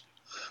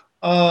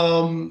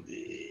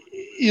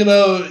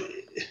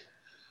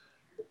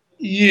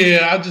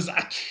 Yeah, I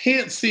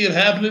can't see it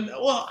happening.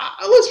 Well,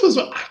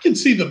 I can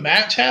see the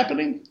match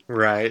happening.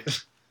 Right.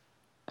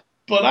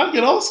 But I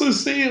can also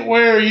see it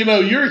where,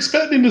 you're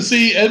expecting to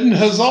see Eden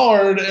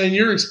Hazard and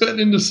you're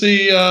expecting to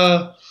see,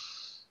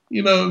 Mesut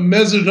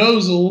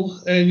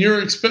Ozil and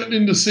you're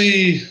expecting to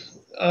see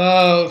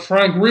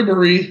Frank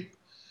Ribery.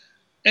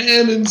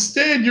 And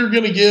instead you're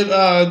going to get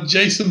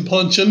Jason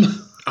Punchin.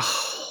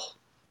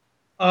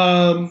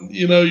 Oh.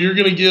 You're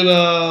going to get...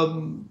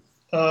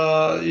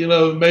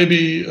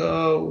 maybe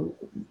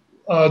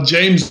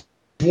James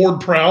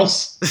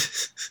Ward-Prowse,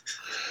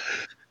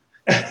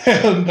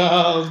 and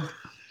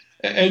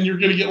you're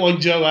going to get like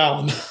Joe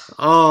Allen.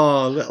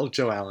 Oh, little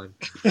Joe Allen.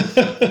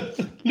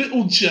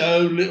 little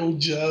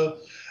Joe.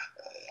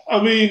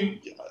 I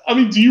mean,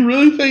 do you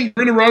really think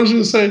Brendan Rodgers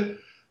is going to say,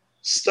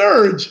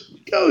 Sturge,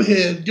 go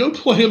ahead, go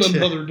play in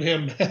another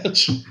damn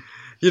match?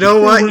 You know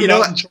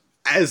what?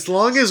 As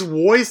long as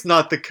Roy's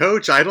not the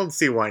coach, I don't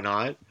see why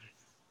not.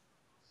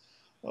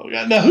 Oh,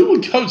 God. Now, who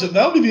would coach it?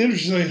 That would be the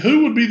interesting thing.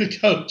 Who would be the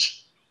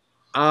coach?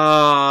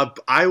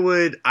 I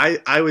would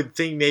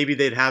think maybe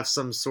they'd have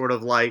some sort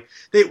of what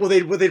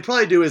they'd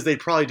probably do is they'd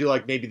probably do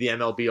like maybe the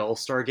MLB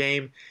All-Star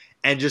Game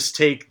and just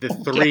take the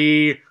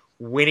three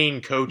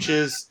winning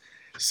coaches.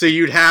 So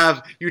you'd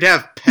have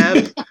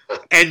Pep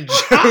and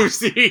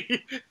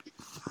Josie.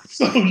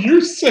 So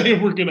you're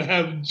saying we're gonna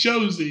have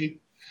Josie?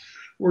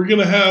 We're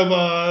gonna have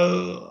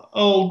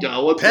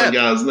what's Pep. that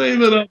guy's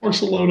name at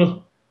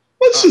Barcelona?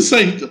 Let's just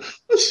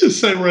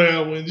say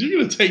Real wins. You're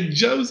gonna take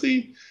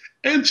Josie,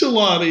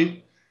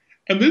 Ancelotti,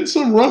 and then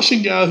some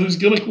Russian guy who's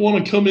gonna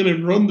want to come in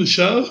and run the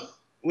show.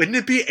 Wouldn't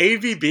it be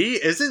AVB?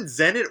 Isn't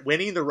Zenit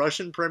winning the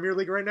Russian Premier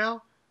League right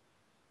now?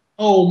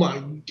 Oh my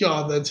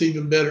God, that's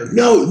even better.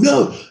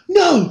 No.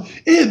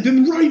 Ed,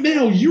 then right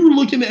now you're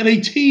looking at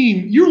a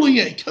team, you're looking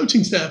at a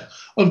coaching staff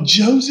of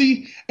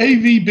Josie,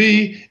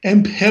 AVB,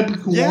 and Pep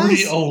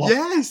Guardiola.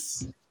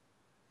 Yes.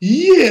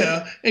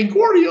 Yeah, and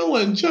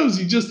Guardiola and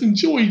Josie just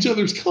enjoy each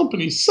other's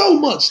company so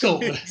much,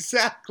 don't they?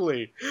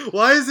 Exactly.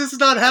 Why is this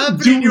not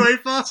happening,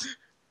 UEFA?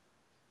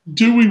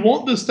 Do we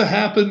want this to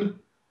happen?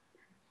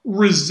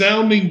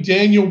 Resounding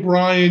Daniel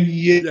Bryan,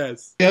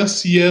 Yes.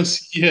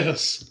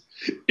 yes.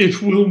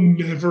 It will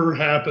never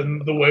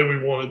happen the way we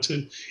want it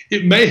to.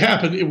 It may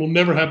happen. It will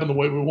never happen the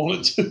way we want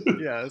it to.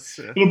 Yes.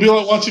 It'll be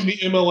like watching the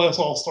MLS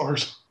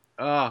All-Stars.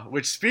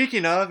 Which,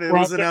 speaking of, it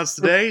was announced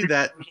today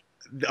that,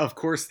 of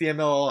course, the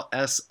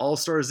MLS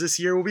All-Stars this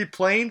year will be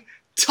playing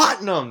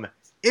Tottenham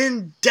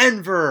in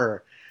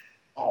Denver.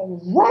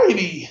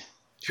 Alrighty.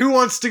 Who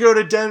wants to go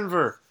to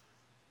Denver?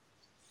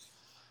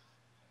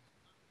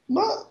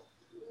 Not.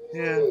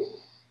 Yeah.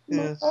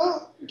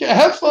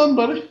 Have fun,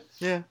 buddy.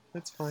 Yeah,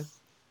 that's fine.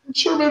 I'm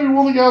sure maybe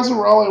one of the guys in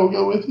Raleigh will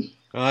go with you.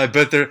 I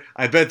bet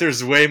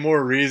there's way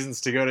more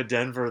reasons to go to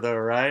Denver, though,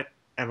 right?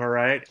 Am I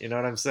right? You know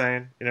what I'm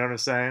saying?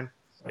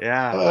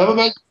 Yeah. Other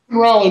than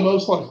Raleigh,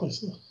 most likely.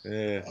 So.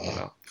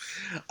 Yeah.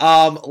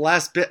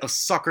 Last bit of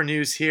soccer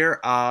news here.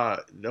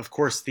 Of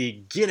course,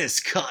 the Guinness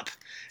Cup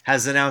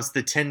has announced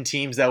the 10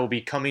 teams that will be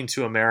coming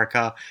to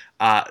America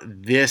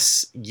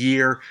this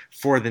year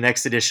for the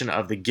next edition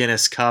of the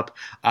Guinness Cup.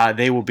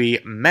 They will be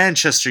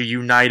Manchester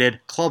United,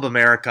 Club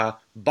America,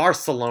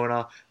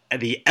 Barcelona,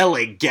 the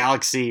LA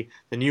Galaxy,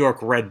 the New York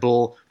Red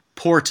Bull,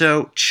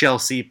 Porto,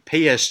 Chelsea,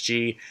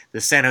 PSG,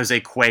 the San Jose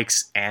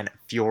Quakes, and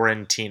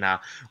Fiorentina.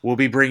 We'll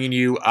be bringing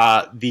you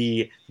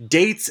the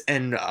dates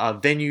and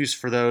venues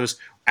for those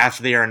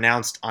after they are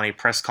announced on a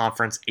press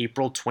conference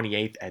April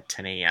 28th at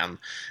 10 a.m.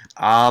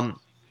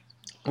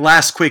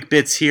 Last quick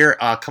bits here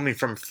coming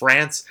from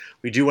France.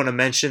 We do want to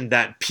mention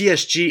that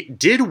PSG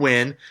did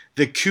win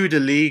the Coup de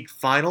Ligue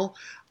final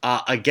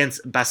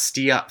against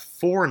Bastia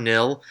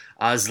 4-0.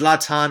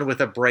 Zlatan with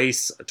a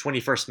brace,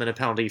 21st minute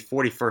penalty,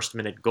 41st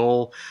minute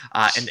goal.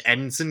 And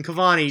Edinson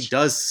Cavani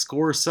does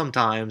score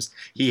sometimes.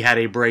 He had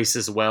a brace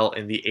as well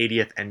in the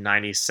 80th and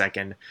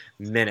 92nd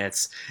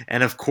minutes.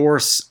 And of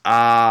course,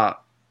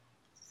 PSG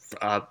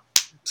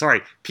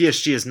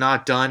is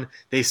not done.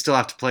 They still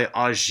have to play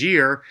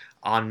Algiers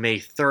on May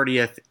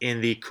 30th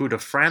in the Coup de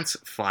France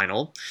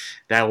final.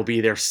 That will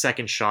be their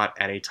second shot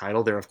at a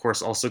title. They're, of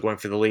course, also going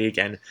for the league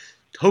and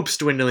hopes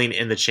dwindling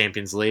in the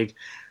Champions League.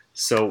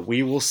 So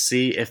we will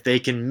see if they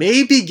can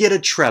maybe get a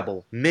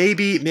treble.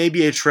 Maybe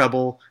a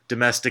treble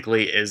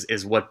domestically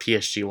is what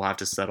PSG will have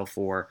to settle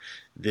for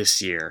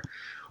this year.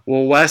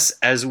 Well, Wes,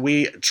 as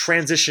we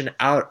transition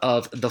out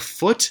of the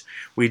foot,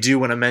 we do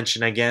want to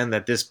mention again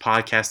that this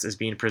podcast is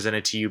being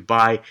presented to you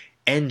by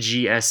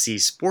NGSC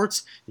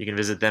Sports. You can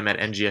visit them at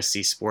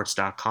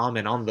ngscsports.com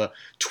and on the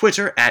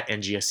Twitter at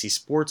NGSC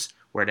Sports.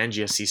 We're at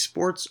NGSC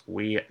Sports.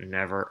 We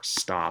never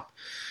stop.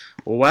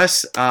 Well,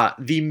 Wes,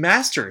 the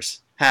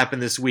Masters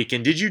happened this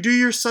weekend. Did you do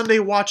your Sunday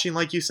watching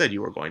like you said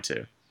you were going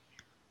to?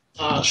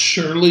 I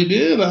surely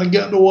did. I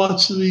got to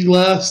watch the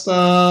last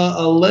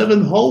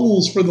 11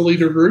 holes for the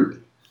leader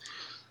group.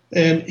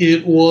 And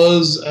it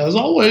was, as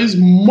always,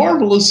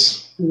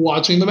 marvelous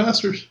watching the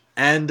Masters.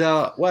 And,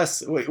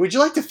 Wes, would you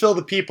like to fill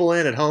the people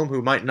in at home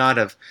who might not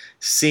have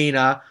seen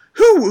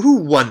who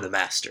won the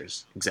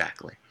Masters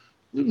exactly?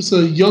 It was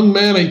a young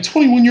man, a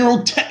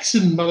 21-year-old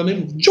Texan by the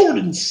name of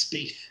Jordan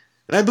Spieth.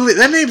 And I believe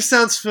that name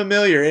sounds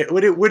familiar.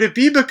 Would it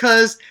be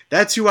because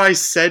that's who I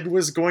said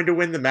was going to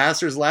win the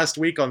Masters last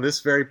week on this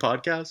very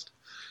podcast?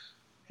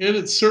 And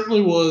it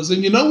certainly was.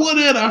 And you know what,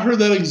 Ed? I heard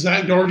that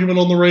exact argument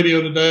on the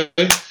radio today.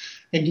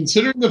 And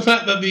considering the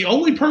fact that the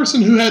only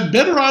person who had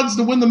better odds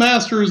to win the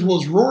Masters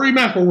was Rory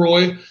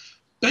McIlroy,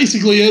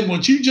 basically, Ed,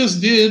 what you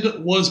just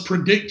did was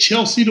predict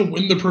Chelsea to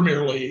win the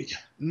Premier League.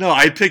 No,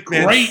 I picked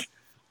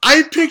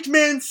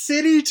Man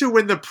City to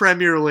win the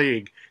Premier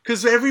League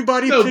because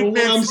everybody picked Man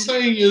City. What I'm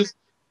saying is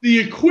the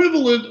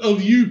equivalent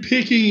of you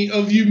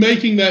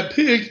making that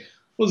pick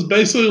was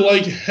basically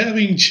like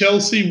having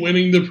Chelsea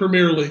winning the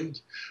Premier League,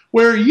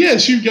 where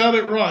yes, you got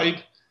it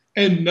right,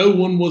 and no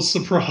one was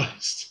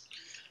surprised.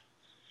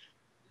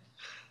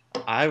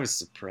 I was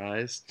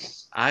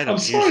surprised. I'm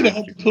sorry to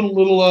have to put a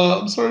little.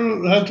 I'm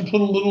sorry to have to put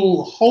a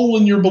little hole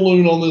in your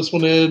balloon on this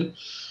one, Ed.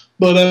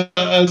 But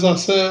as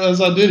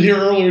I did hear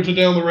earlier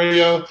today on the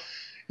radio,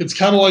 it's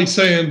kind of like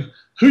saying,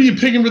 "Who are you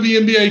picking for the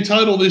NBA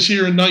title this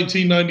year in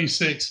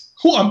 1996?"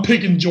 Well, I'm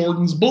picking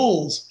Jordan's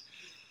Bulls.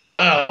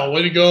 Wow,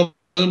 way to go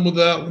with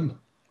that one.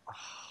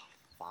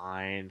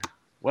 Fine.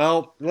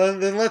 Well,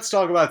 then let's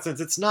talk about, since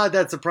it's not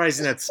that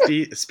surprising that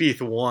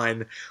Spieth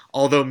won,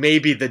 although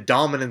maybe the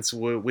dominance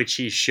which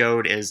he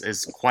showed is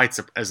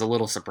a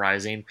little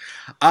surprising.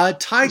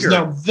 Tiger.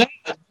 Now that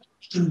you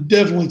can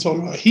definitely talk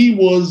about. He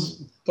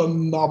was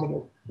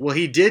phenomenal. Well,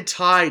 he did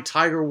tie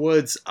Tiger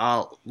Woods'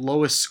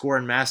 lowest score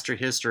in Master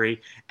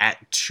history at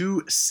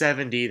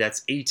 270.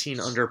 That's 18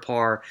 under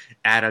par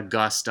at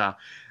Augusta.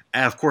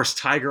 And of course,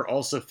 Tiger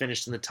also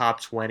finished in the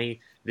top 20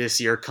 this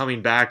year,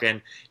 coming back,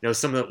 and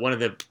one of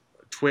the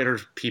Twitter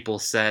people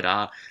said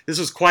this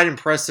was quite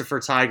impressive for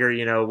Tiger,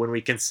 when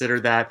we consider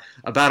that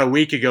about a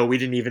week ago we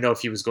didn't even know if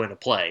he was going to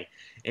play,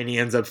 and he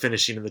ends up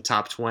finishing in the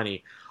top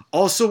 20.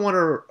 Also want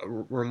to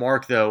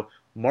remark, though,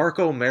 Mark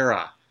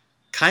O'Meara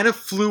kind of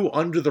flew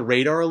under the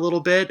radar a little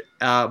bit.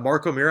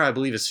 Mark O'Meara, I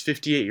believe, is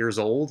 58 years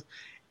old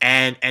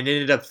and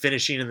ended up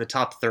finishing in the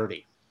top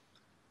 30.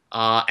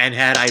 and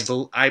had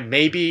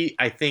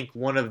I think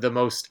one of the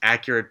most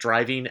accurate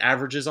driving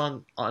averages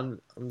on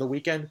the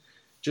weekend.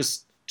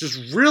 Just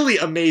really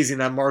amazing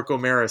that Mark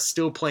O'Mara is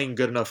still playing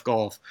good enough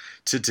golf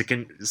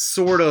to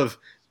sort of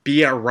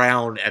be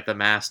around at the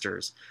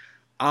Masters.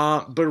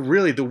 But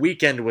really, the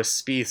weekend was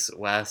Spieth's,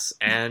 Wes,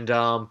 and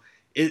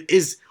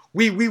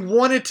we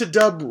wanted to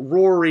dub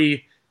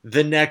Rory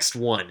the next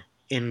one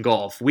in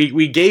golf.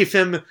 We gave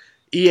him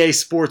EA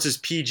Sports'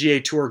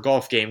 PGA Tour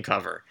golf game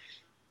cover.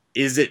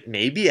 Is it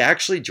maybe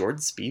actually Jordan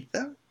Spieth,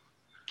 though?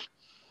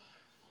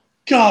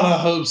 God, I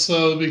hope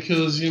so,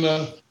 because,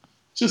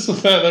 just the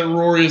fact that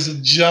Rory is a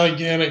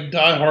gigantic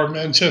diehard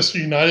Manchester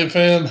United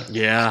fan.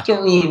 Yeah.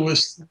 Don't really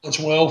wish much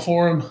well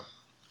for him.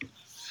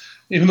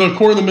 Even though,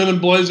 according to Men in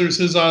Blazers,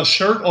 his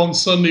shirt on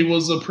Sunday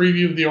was a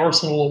preview of the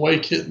Arsenal away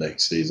kit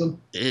next season.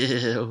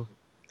 Ew.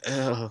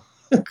 Oh,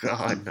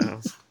 God,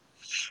 no.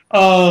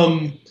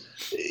 But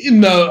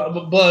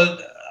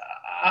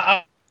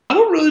I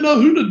don't really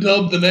know who to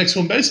dub the next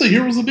one. Basically,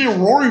 here was the deal.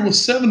 Rory was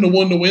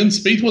 7-1 to win.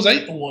 Spieth was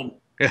 8-1.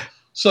 Yeah.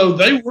 So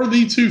they were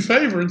the two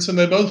favorites, and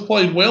they both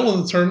played well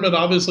in the tournament.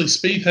 Obviously,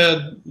 Spieth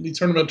had the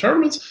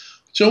tournaments.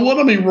 But you know what?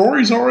 I mean,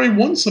 Rory's already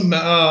won some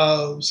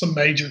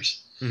majors.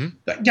 Mm-hmm.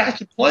 That guy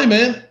can play,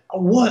 man.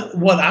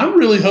 What I'm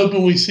really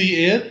hoping we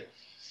see, Ed,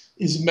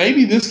 is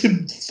maybe this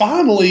could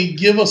finally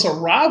give us a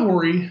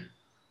rivalry,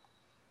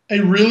 a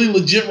really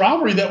legit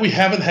rivalry that we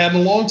haven't had in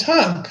a long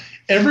time.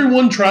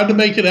 Everyone tried to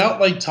make it out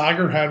like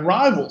Tiger had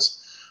rivals.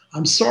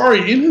 I'm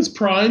sorry, in his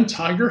prime,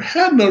 Tiger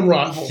had no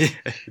rival.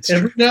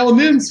 Every now and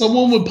then,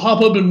 someone would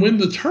pop up and win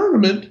the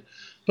tournament,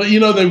 but,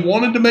 they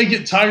wanted to make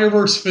it Tiger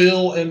versus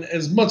Phil, and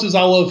as much as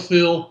I love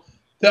Phil,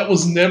 that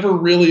was never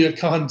really a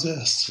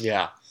contest.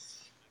 Yeah.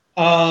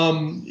 They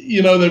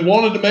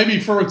wanted to maybe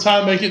for a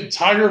time make it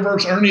Tiger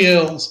versus Ernie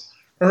Els.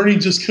 Ernie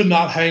just could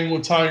not hang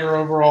with Tiger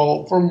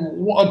overall.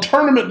 From a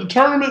tournament to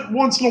tournament,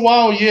 once in a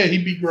while, yeah,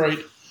 he'd be great.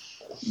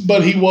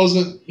 But he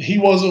wasn't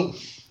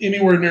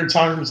anywhere near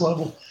Tiger's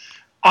level.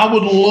 I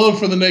would love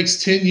for the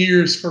next 10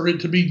 years for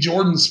it to be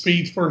Jordan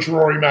Spieth versus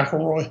Rory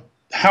McIlroy.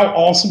 How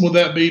awesome would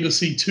that be to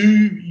see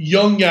two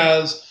young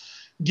guys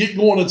get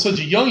going at such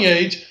a young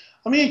age?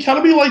 I mean, it kind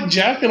of be like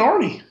Jack and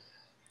Arnie.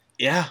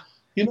 Yeah.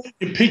 You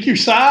pick your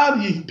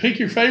side, you pick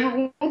your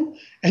favorite one,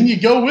 and you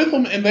go with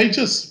them, and they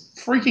just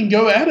freaking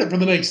go at it for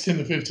the next 10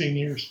 to 15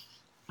 years.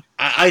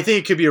 I think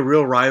it could be a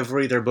real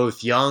rivalry. They're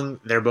both young.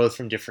 They're both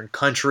from different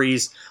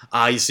countries.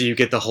 So you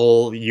get the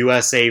whole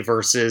USA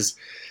versus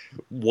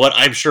what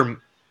I'm sure.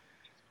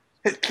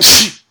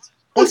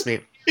 What's me?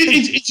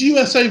 It's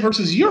USA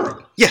versus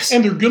Europe. Yes,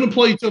 and they're going to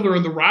play each other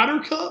in the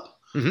Ryder Cup.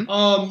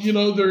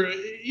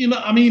 Mm-hmm.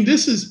 I mean,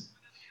 this is.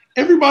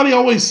 Everybody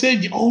always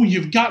said,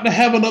 you've got to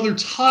have another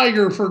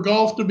Tiger for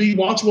golf to be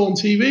watchable on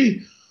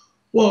TV.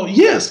 Well,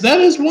 yes, that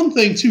is one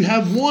thing. To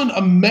have one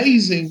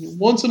amazing,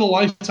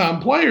 once-in-a-lifetime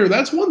player,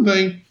 that's one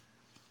thing.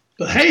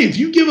 But, hey, if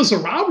you give us a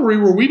rivalry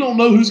where we don't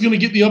know who's going to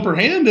get the upper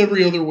hand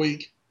every other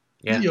week,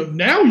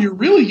 now you're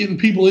really getting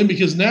people in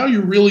because now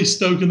you're really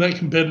stoking that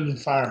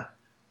competitive fire.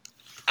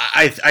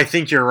 I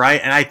think you're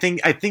right. And I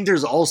think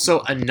there's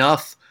also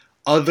enough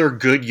other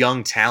good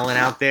young talent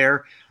out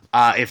there.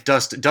 If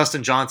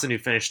Dustin Johnson, who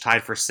finished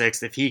tied for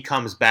 6th, if he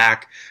comes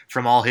back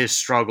from all his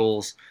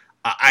struggles,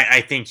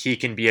 I think he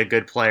can be a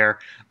good player.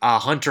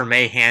 Hunter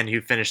Mahan,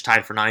 who finished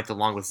tied for 9th,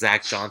 along with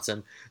Zach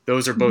Johnson,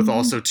 those are both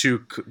also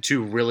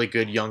two really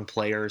good young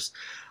players.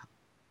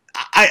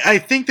 I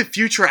think the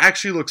future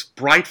actually looks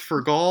bright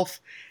for golf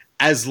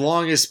as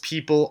long as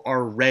people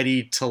are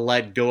ready to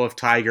let go of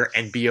Tiger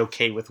and be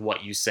okay with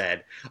what you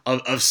said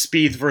of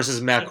Spieth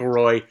versus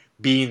McIlroy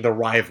being the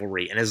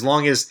rivalry. And as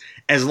long as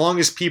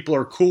people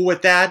are cool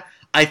with that,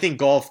 I think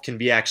golf can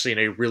be actually in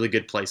a really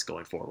good place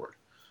going forward.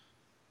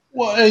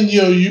 Well, and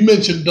you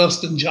mentioned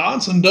Dustin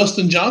Johnson.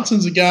 Dustin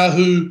Johnson's a guy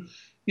who,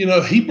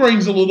 he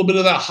brings a little bit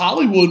of that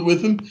Hollywood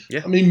with him.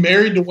 Yeah. I mean,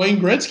 married to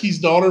Wayne Gretzky's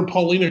daughter,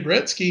 Paulina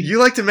Gretzky. You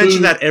like to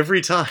mention that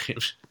every time.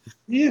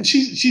 Yeah,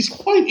 she's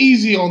quite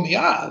easy on the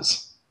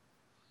eyes,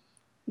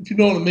 if you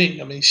know what I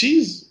mean. I mean,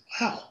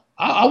 wow.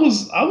 I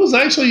was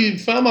actually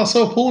found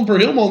myself pulling for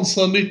him on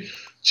Sunday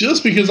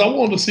just because I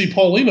wanted to see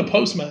Paulina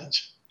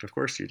post-match. Of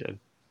course you did.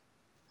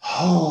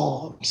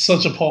 Oh, I'm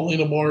such a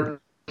Paulina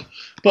mark.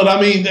 But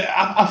I mean,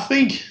 I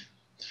think,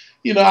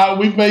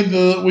 we've made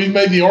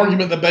the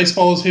argument that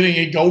baseball is hitting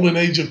a golden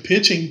age of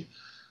pitching.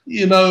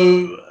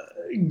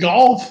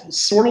 Golf,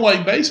 sort of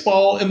like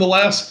baseball, in the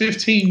last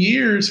 20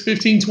 years,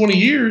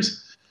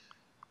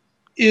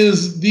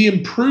 is the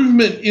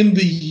improvement in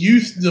the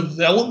youth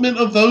development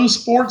of those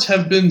sports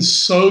have been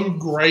so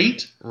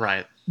great.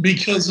 Right.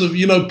 Because of,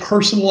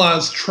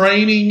 personalized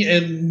training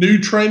and new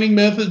training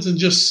methods and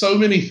just so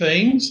many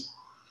things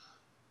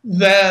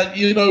that,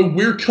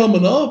 we're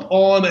coming up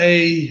on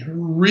a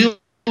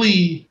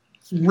really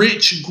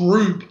rich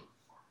group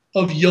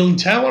of young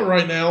talent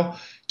right now.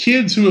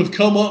 Kids who have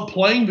come up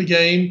playing the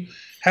game,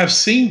 have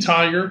seen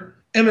Tiger,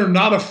 and are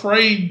not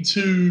afraid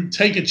to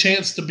take a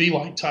chance to be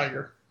like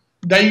Tiger.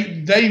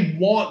 They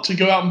want to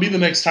go out and be the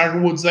next Tiger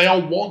Woods. They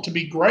all want to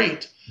be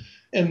great.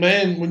 And,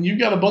 man, when you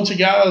got a bunch of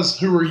guys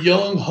who are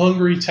young,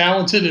 hungry,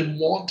 talented, and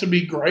want to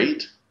be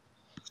great,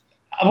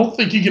 I don't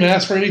think you can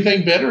ask for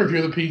anything better if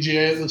you're the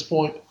PGA at this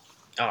point.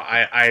 Oh,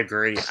 I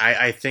agree.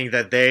 I think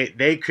that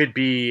they could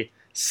be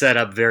set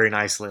up very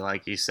nicely,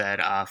 like you said,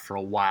 for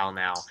a while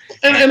now.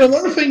 And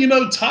another thing,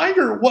 what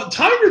Tiger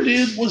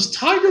did was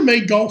Tiger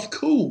made golf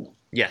cool.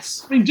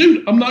 Yes. I mean,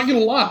 dude, I'm not going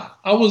to lie.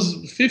 I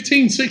was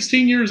 15,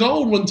 16 years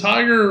old when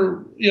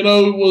Tiger,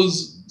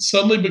 was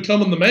suddenly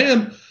becoming the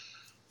man.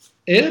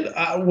 Ed,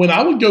 when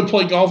I would go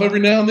play golf every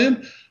now and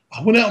then,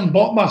 I went out and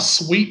bought my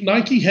sweet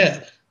Nike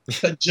hat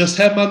that just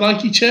had my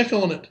Nike check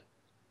on it.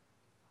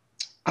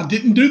 I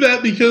didn't do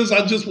that because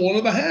I just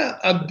wanted the hat.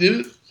 I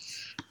did it.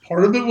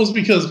 Part of it was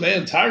because,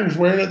 man, Tiger's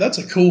wearing it. That's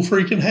a cool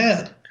freaking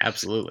hat.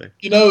 Absolutely.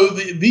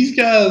 These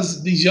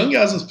guys, these young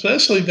guys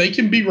especially, they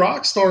can be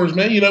rock stars,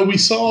 man. We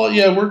saw,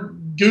 we're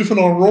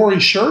goofing on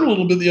Rory's shirt a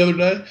little bit the other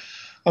day.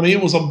 I mean,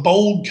 it was a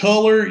bold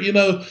color.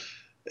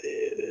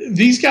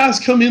 These guys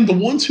come in, the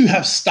ones who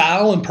have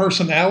style and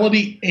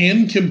personality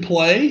and can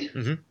play,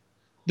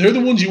 they're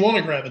the ones you want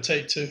to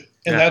gravitate to.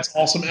 And that's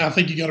awesome. I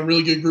think you got a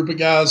really good group of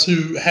guys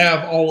who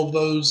have all of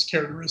those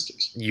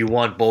characteristics. You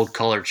want bold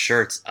colored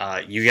shirts.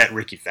 You get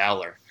Ricky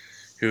Fowler,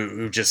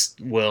 who just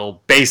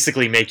will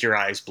basically make your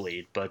eyes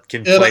bleed, but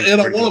can play.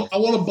 And I want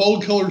a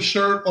bold colored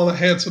shirt on a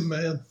handsome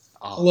man.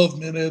 Oh, I love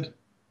men, Ed.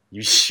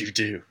 You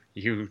do.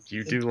 You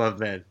do love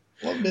men.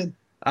 Love men.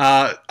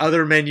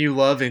 Other men you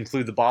love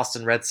include the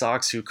Boston Red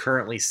Sox, who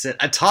currently sit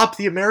atop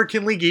the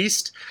American League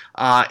East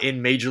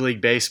in Major League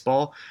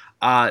Baseball.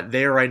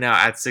 They are right now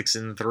at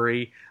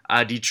 6-3.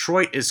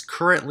 Detroit is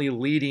currently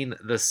leading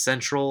the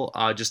Central,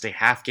 just a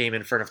half game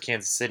in front of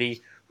Kansas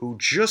City, who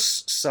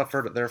just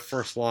suffered their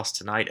first loss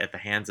tonight at the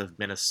hands of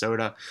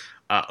Minnesota.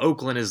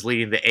 Oakland is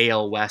leading the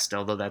AL West,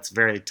 although that's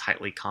very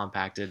tightly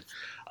compacted.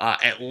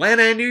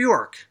 Atlanta and New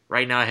York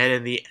right now ahead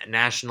in the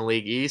National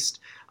League East.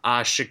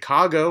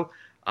 Chicago,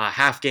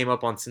 half game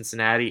up on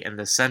Cincinnati in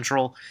the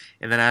Central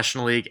in the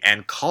National League,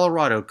 and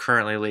Colorado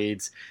currently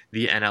leads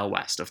the NL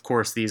West. Of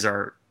course, these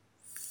are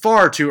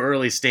far too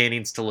early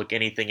standings to look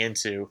anything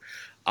into.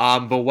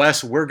 But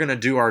Wes, we're going to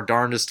do our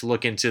darndest to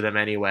look into them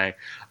anyway.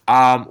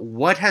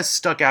 What has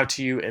stuck out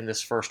to you in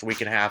this first week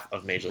and a half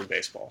of Major League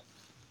Baseball?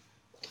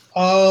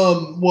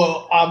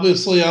 Well,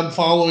 obviously I'm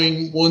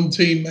following one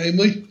team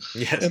mainly,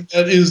 Yes. and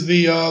that is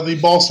the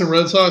Boston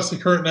Red Sox, the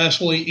current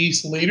National League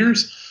East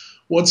leaders.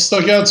 What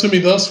stuck out to me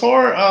thus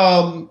far?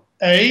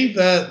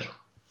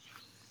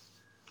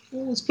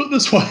 Let's put it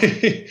this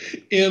way: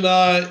 in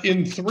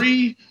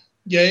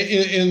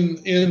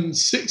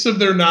 6 of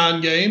their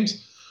 9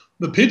 games,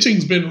 the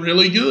pitching's been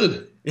really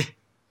good.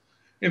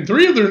 In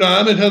 3 of their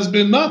 9, it has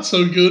been not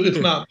so good,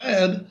 if not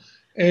bad.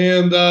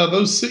 And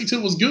those 6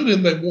 it was good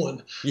and they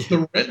won. Yeah.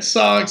 The Red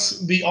Sox,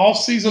 the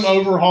offseason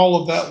overhaul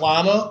of that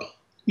lineup,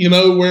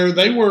 where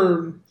they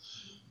were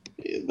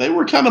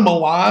kind of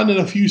maligned in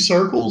a few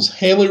circles.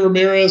 Hanley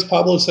Ramirez,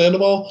 Pablo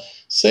Sandoval.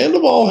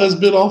 Sandoval has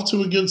been off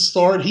to a good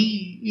start.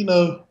 He,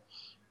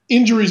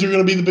 injuries are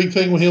going to be the big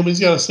thing with him. He's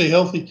got to stay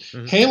healthy.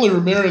 Mm-hmm. Hanley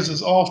Ramirez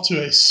is off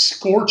to a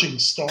scorching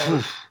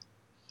start.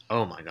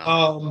 Oh, my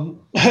God.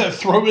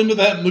 Throw into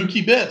that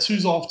Mookie Betts,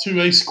 who's off to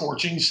a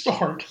scorching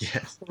start.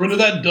 Yes. Throw into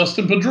that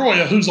Dustin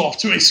Pedroia, who's off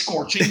to a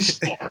scorching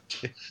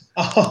start.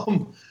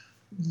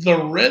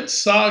 The Red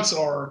Sox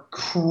are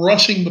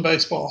crushing the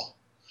baseball.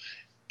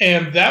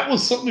 And that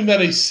was something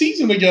that a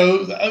season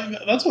ago,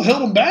 that's what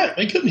held them back.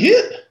 They couldn't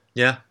hit.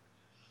 Yeah.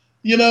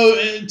 2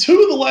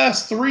 of the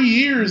last 3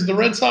 years, the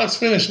Red Sox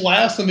finished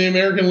last in the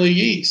American League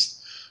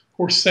East. Of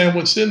course,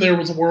 sandwiched in there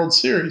was a World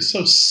Series.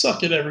 So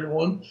suck it,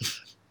 everyone.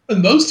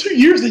 In those 2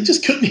 years, they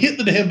just couldn't hit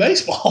the damn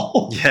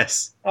baseball.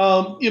 Yes.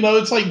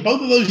 It's like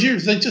both of those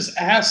years, they just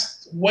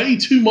asked way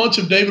too much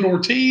of David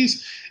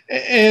Ortiz.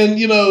 And,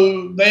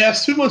 they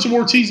asked too much of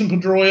Ortiz and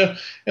Pedroia,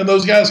 and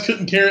those guys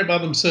couldn't carry it by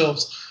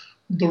themselves.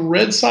 The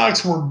Red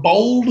Sox were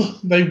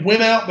bold. They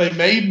went out. They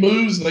made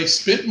moves. They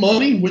spent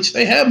money, which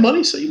they have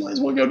money, so you might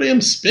as well go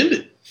damn spend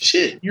it.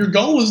 Shit, your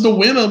goal is to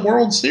win a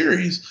World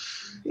Series.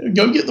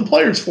 Go get the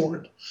players for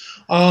it.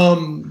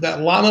 That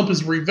lineup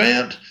is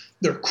revamped.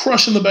 They're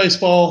crushing the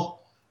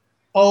baseball.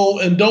 Oh,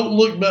 and don't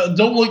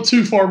look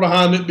too far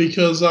behind it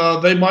because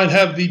they might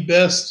have the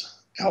best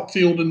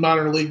outfield in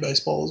minor league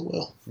baseball as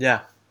well.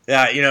 Yeah.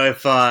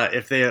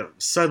 If they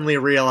suddenly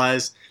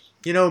realize,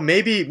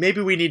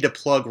 maybe we need to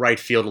plug right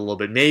field a little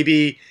bit.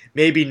 Maybe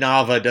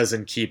Nava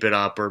doesn't keep it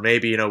up, or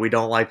maybe we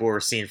don't like what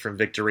we're seeing from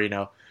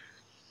Victorino.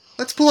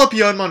 Let's pull up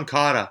Yoan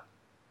Moncada.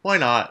 Why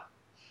not?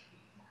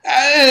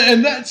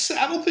 And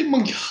I don't think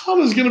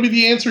Moncada's going to be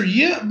the answer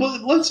yet, but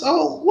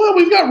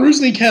we've got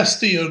Rusney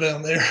Castillo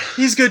down there.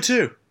 He's good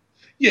too.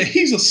 Yeah,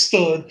 he's a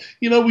stud.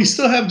 We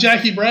still have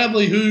Jackie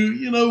Bradley,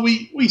 who,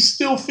 we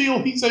still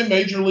feel he's a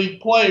major league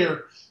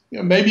player.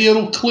 Maybe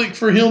it'll click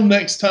for him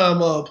next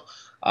time up.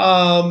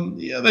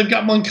 They've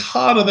got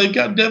Moncada, they've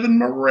got Devin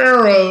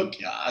Marrero,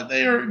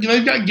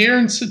 they've got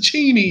Garen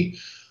Cecchini.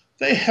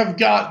 They have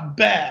got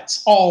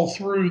bats all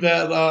through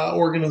that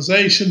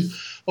organization.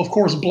 Of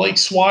course, Blake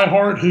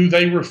Swihart, who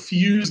they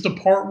refused to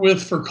part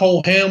with for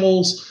Cole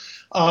Hamels.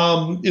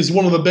 is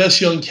one of the best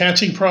young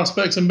catching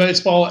prospects in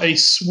baseball, a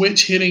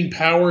switch-hitting,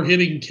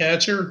 power-hitting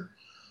catcher.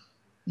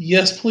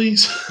 Yes,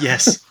 please.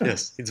 Yes,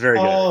 it's very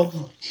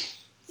good.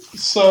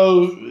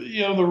 So,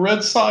 the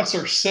Red Sox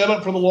are set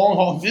up for the long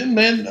haul. Then,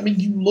 man, I mean,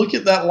 you look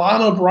at that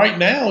lineup right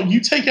now. You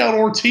take out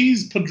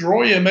Ortiz,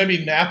 Pedroia,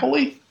 maybe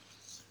Napoli.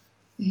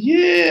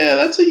 Yeah,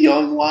 that's a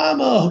young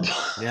lineup.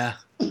 Yeah.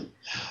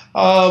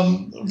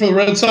 For the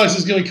Red Sox,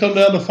 it's going to come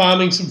down to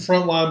finding some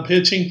frontline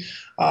pitching.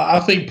 I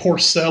think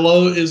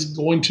Porcello is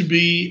going to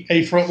be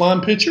a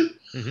frontline pitcher.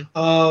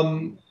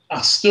 Mm-hmm.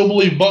 I still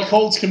believe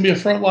Buchholz can be a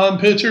frontline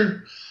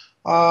pitcher.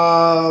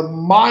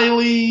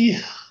 Miley,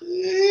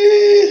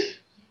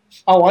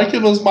 I like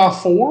him as my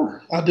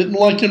 4. I didn't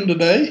like him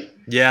today.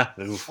 Yeah.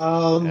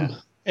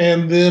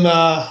 And then,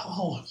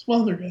 who's my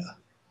other guy?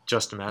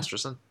 Justin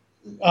Masterson.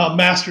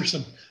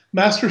 Masterson.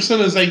 Masterson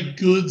is a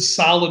good,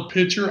 solid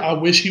pitcher. I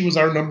wish he was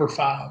our number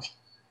 5.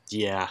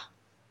 Yeah.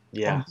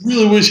 I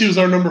really wish he was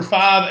our number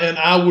 5, and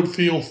I would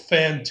feel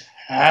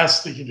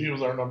fantastic if he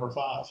was our number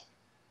 5.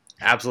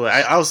 Absolutely.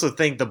 I also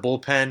think the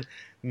bullpen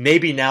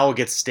maybe now will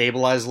get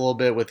stabilized a little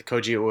bit with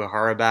Koji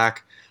Uehara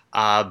back,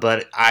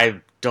 but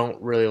I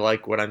don't really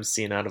like what I'm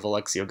seeing out of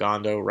Alexi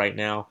Ogando right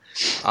now.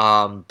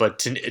 But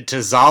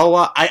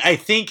Tozawa, I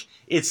think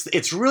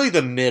it's really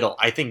the middle.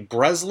 I think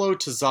Breslow,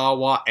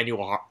 Tozawa, and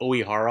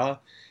Uehara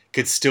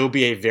could still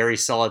be a very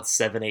solid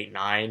 7, 8,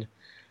 9.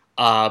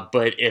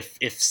 But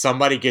if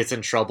somebody gets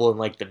in trouble in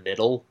like the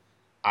middle,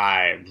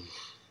 I'm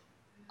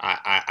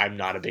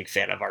not a big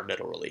fan of our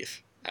middle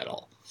relief at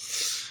all.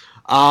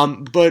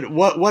 But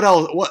what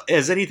else? What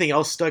has anything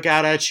else stuck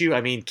out at you?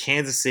 I mean,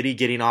 Kansas City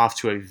getting off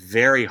to a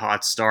very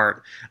hot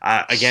start.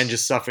 Again,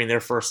 just suffering their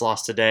first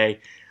loss today.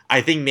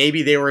 I think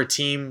maybe they were a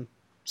team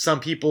some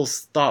people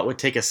thought would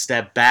take a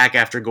step back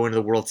after going to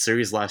the World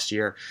Series last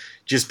year,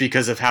 just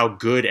because of how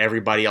good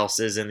everybody else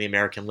is in the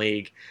American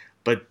League.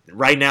 But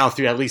right now,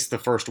 through at least the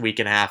first week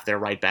and a half, they're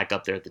right back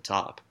up there at the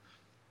top.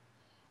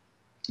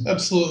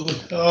 Absolutely.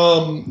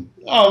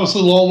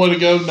 Obviously, a long way to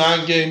go.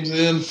 9 games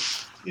in.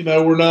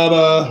 We're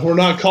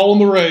not calling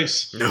the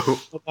race. No.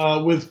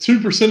 With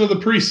 2% of the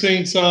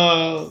precincts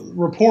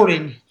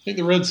reporting, I think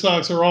the Red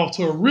Sox are off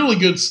to a really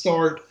good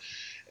start,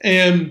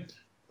 and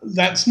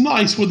that's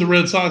nice with the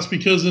Red Sox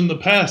because in the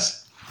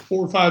past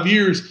 4 or 5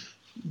 years,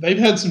 they've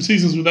had some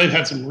seasons where they've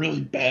had some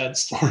really bad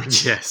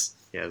starts.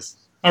 Yes.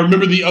 I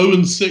remember the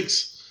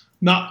 0-6,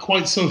 not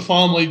quite so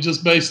fondly,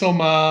 just based on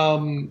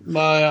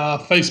my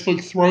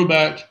Facebook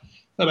throwback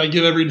that I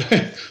get every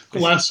day. The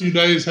last few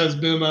days has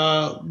been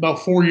about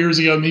 4 years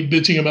ago, me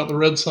bitching about the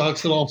Red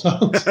Sox at all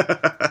times.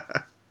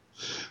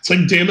 It's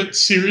like, damn it,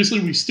 seriously,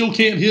 we still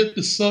can't hit.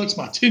 This sucks.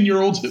 My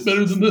 10-year-olds hit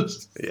better than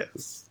this.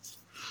 Yes.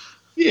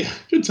 Yeah,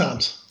 good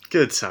times.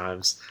 Good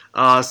times.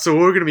 So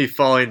we're going to be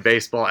following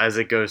baseball as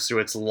it goes through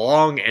its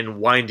long and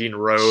winding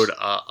road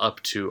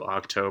up to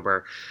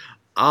October.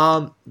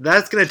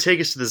 That's going to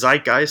take us to the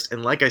Zeitgeist,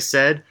 and like I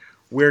said,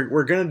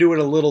 we're going to do it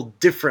a little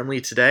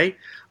differently today.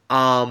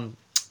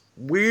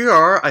 We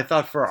are, I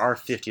thought, for our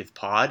 50th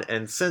pod,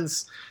 and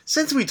since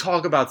we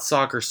talk about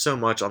soccer so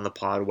much on the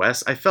pod,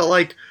 Wes, I felt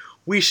like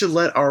we should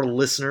let our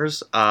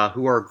listeners,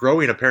 who are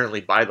growing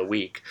apparently by the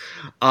week,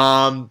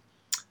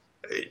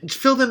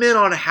 fill them in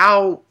on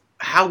how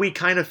we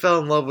kind of fell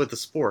in love with the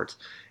sport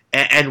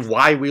and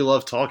why we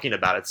love talking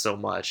about it so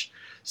much.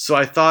 So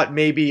I thought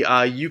maybe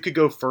you could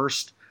go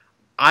first,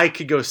 I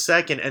could go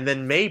second, and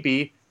then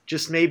maybe,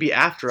 just maybe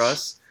after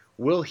us,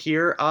 we'll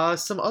hear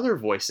some other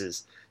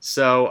voices.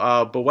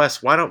 So, but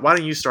Wes, why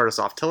don't you start us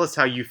off? Tell us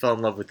how you fell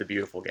in love with the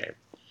beautiful game.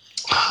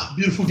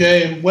 Beautiful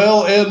game.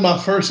 Well, Ed, my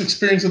first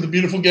experience of the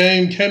beautiful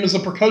game came as a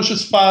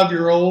precocious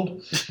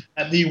 5-year-old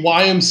at the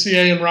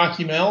YMCA in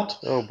Rocky Mount.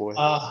 Oh, boy.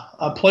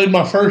 I played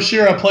my first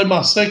year, I played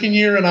my second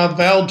year, and I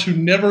vowed to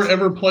never,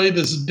 ever play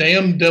this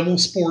damn devil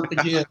sport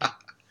again.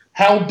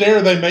 How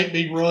dare they make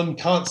me run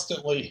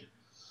constantly?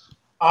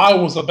 I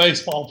was a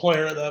baseball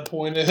player at that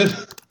point, Ed.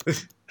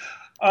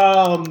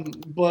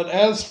 But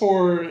as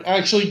for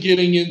actually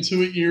getting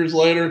into it years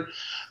later,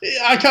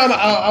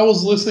 I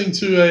was listening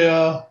to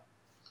a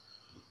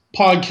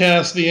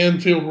podcast, the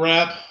Anfield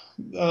Wrap,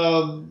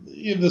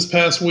 this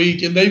past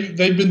week, and they've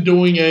been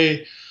doing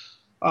they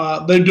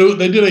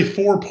did a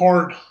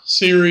 4-part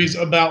series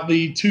about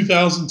the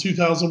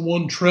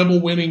 2000-2001 treble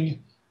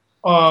winning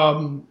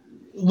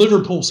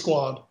Liverpool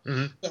squad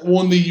that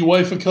won the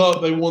UEFA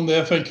Cup, they won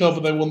the FA Cup,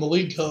 and they won the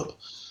League Cup.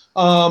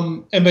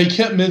 And they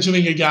kept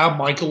mentioning a guy,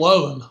 Michael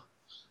Owen.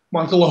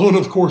 Michael Owen,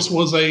 of course,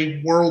 was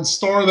a world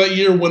star that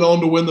year, went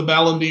on to win the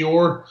Ballon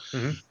d'Or.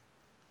 Mm-hmm.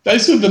 They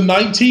said the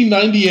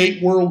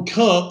 1998 World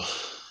Cup,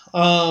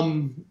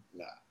 I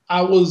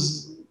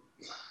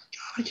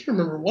can't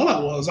remember what I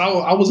was.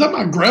 I was at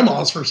my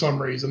grandma's for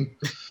some reason.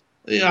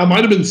 Yeah, I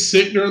might have been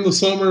sick during the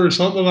summer or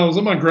something. I was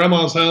at my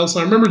grandma's house.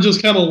 I remember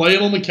just kind of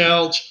laying on the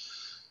couch.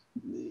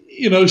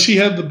 She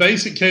had the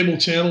basic cable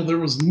channel. There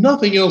was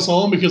nothing else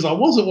on because I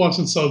wasn't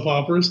watching soap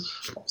operas.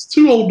 I was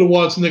too old to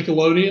watch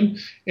Nickelodeon,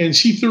 and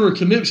she threw a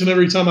conniption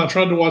every time I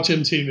tried to watch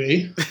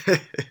MTV.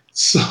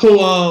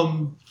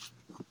 So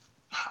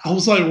I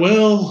was like,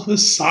 well,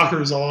 this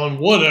soccer's on.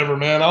 Whatever,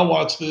 man. I'll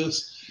watch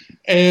this.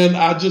 And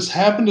I just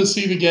happened to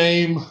see the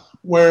game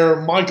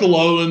where Michael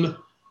Owen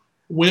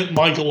went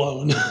Michael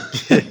Owen.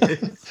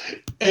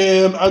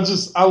 And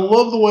I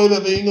love the way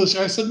that the English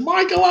guy said,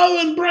 Michael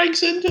Owen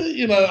breaks into,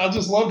 I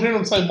just loved hearing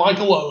him say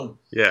Michael Owen.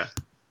 Yeah.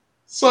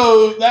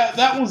 So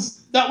that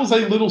was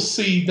a little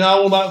seed. Now, I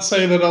will not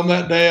say that on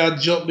that day I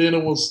jumped in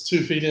and was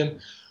 2 feet in.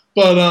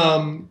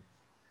 But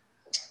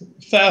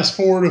fast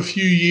forward a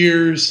few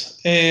years,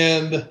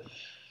 and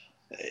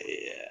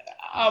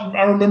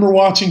I remember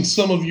watching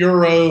some of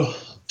Euro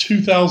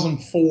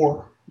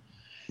 2004.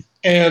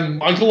 And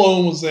Michael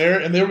Owen was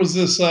there, and there was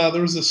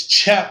this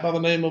chap by the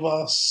name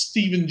of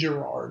Steven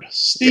Gerrard.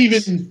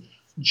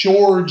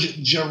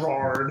 George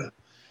Gerrard.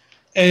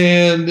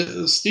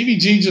 And Stevie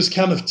G just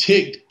kind of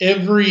ticked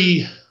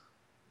everything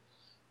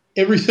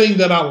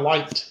that I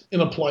liked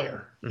in a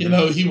player.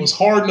 Mm-hmm. He was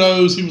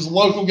hard-nosed. He was a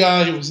local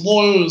guy. He was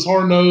loyal. He was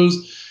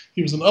hard-nosed.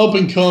 He was an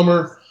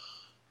up-and-comer.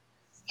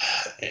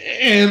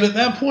 And at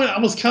that point, I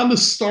was kind of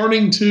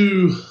starting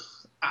to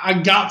 – I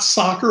got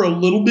soccer a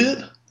little bit.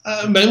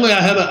 Mainly,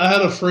 I had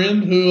a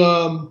friend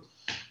who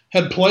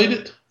had played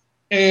it,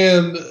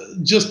 and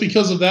just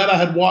because of that, I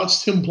had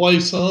watched him play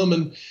some,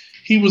 and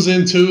he was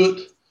into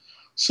it.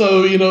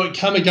 So, it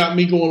kind of got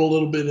me going a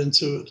little bit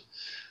into it.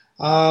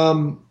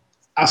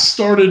 I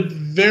started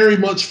very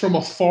much from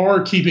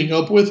afar keeping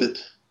up with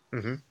it.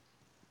 Mm-hmm.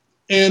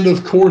 And,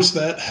 of course,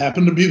 that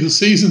happened to be the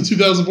season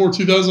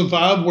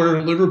 2004-2005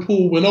 where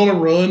Liverpool went on a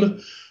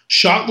run,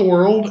 shocked the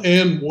world,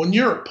 and won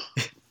Europe.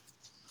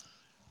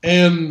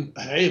 And,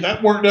 hey,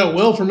 that worked out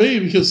well for me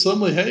because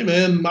suddenly, hey,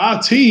 man, my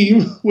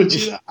team,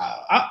 which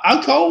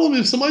I call them,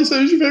 if somebody says,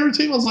 who's your favorite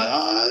team? I was like,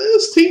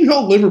 this team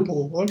called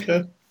Liverpool.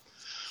 Okay.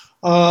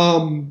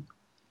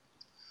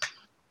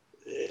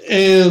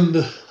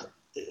 And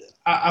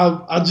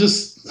I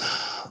just,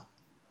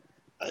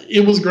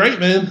 it was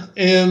great, man.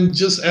 And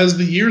just as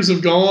the years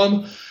have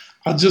gone,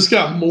 I just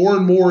got more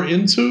and more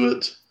into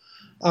it.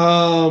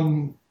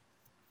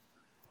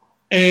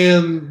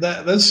 And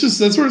that's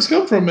where it's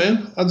come from,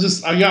 man.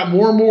 I got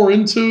more and more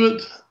into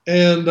it,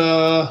 and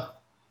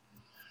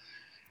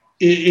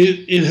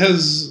it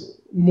has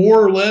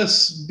more or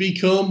less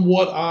become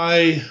what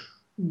I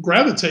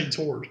gravitate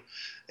toward.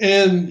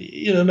 And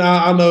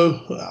now I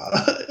know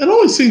it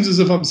always seems as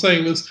if I'm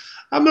saying this.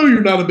 I know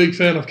you're not a big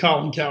fan of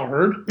Colin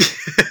Cowherd, but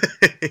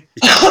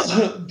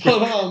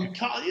I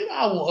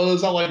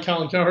like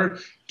Colin Cowherd.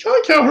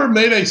 Colin Cowherd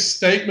made a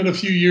statement a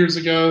few years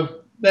ago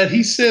that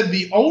he said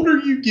the older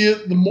you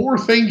get, the more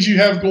things you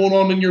have going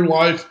on in your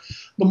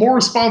life, the more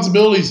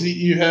responsibilities that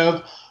you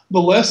have,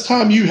 the less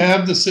time you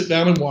have to sit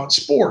down and watch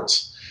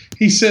sports.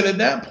 He said at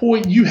that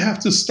point, you have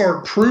to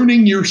start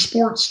pruning your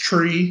sports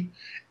tree,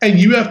 and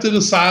you have to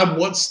decide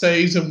what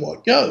stays and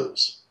what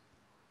goes.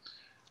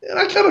 And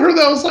I kind of heard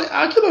that. I was like,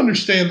 I can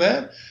understand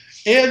that.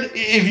 And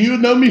if you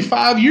had known me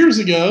 5 years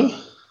ago,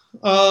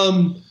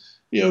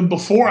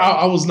 before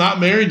I was not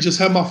married, just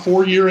had my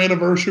 4-year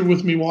anniversary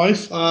with my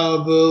wife,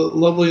 the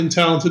lovely and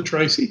talented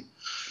Tracy.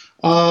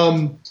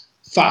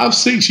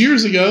 5-6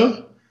 years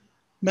ago,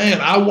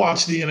 man, I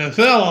watched the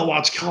NFL. I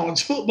watched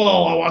college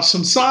football. I watched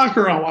some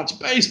soccer. I watched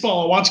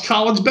baseball. I watched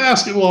college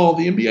basketball.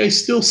 The NBA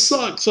still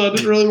sucks, so I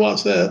didn't really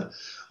watch that.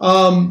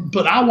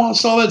 But I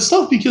watched all that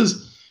stuff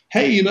because,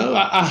 hey,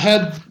 I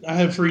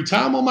had free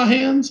time on my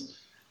hands,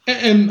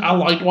 and I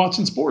liked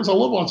watching sports. I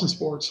love watching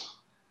sports.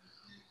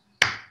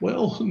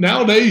 Well,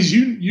 nowadays,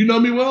 you know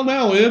me well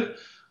now, Ed.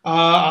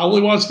 I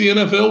only watch the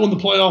NFL when the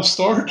playoffs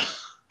start.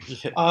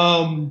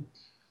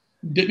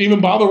 Didn't even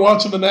bother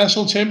watching the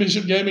national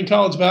championship game in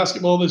college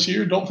basketball this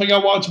year. Don't think I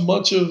watched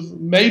much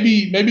of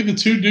maybe the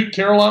 2 Duke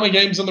Carolina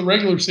games in the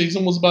regular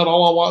season was about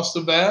all I watched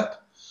of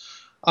that.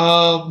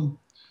 I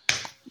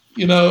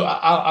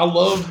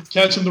love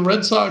catching the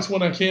Red Sox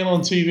when I can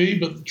on TV,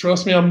 but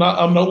trust me, I'm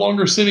no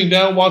longer sitting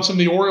down watching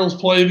the Orioles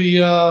play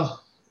the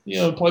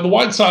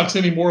White Sox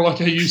anymore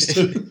like I used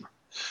to.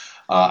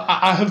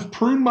 I have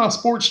pruned my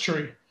sports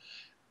tree,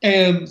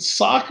 and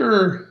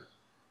soccer,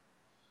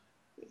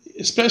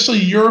 especially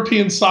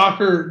European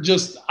soccer,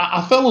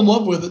 I fell in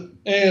love with it,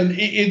 and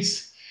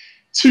it's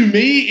to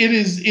me it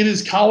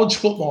is college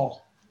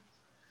football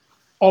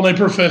on a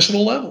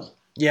professional level.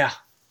 Yeah,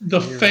 the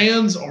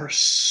fans are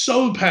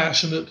so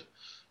passionate.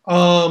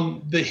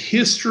 The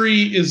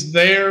history is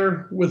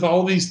there with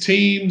all these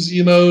teams.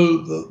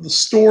 The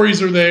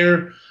stories are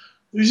there.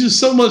 There's just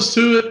so much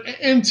to it.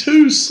 And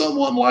two,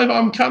 somewhat in life,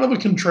 I'm kind of a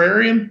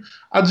contrarian.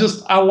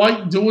 I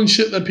like doing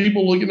shit that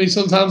people look at me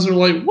sometimes and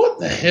they're like, what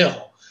the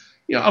hell?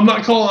 I'm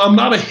not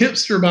a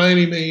hipster by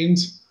any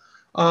means.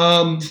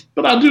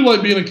 But I do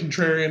like being a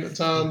contrarian at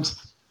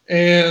times.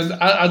 And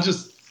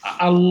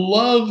I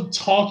love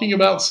talking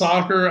about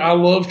soccer. I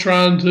love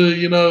trying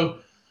to,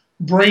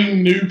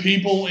 bring new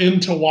people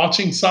into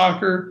watching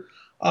soccer.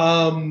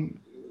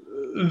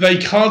 They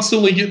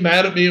constantly get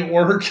mad at me at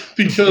work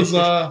because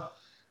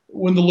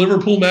when the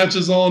Liverpool match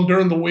is on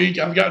during the week,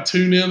 I've got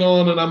TuneIn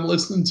on and I'm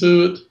listening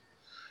to it.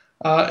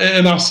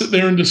 And I'll sit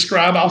there and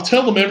describe. I'll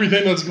tell them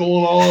everything that's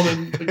going on,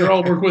 and the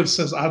girl I work with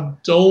says, "I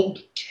don't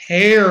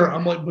care."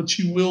 I'm like, "But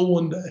you will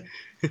one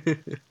day."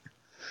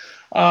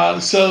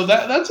 So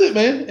that's it,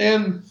 man.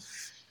 And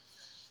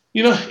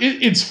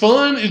it's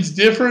fun. It's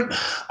different.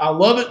 I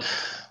love it.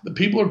 The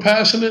people are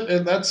passionate,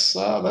 and that's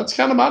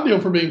kind of my deal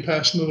for being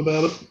passionate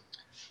about it.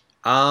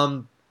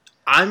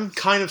 I'm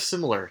kind of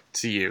similar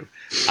to you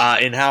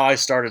in how I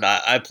started.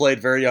 I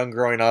played very young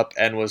growing up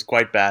and was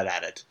quite bad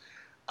at it.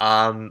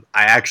 I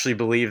actually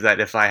believe that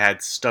if I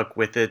had stuck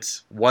with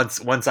it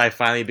once I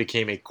finally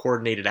became a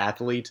coordinated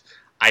athlete,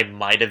 I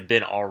might have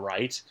been all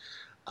right.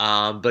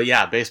 But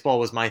yeah, baseball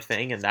was my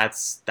thing, and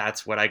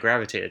that's what I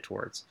gravitated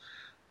towards.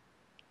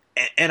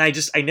 And I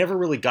never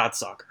really got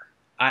soccer.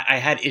 I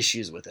had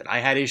issues with it. I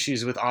had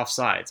issues with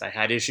offsides. I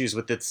had issues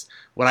with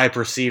what I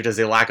perceived as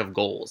a lack of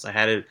goals. I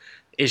had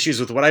issues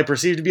with what I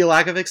perceived to be a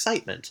lack of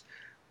excitement,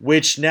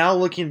 which now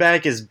looking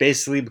back is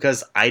basically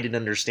because I didn't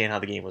understand how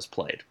the game was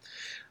played.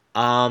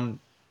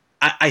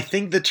 I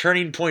think the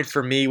turning point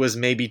for me was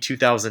maybe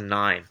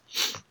 2009.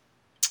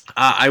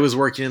 I was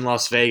working in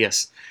Las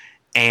Vegas,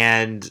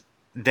 and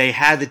they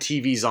had the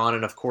TVs on,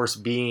 and of course,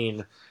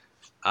 being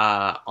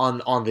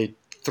on the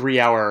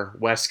 3-hour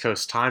West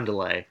Coast time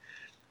delay,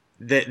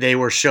 they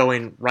were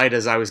showing, right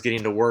as I was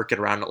getting to work at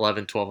around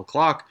 11, 12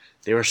 o'clock,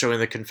 they were showing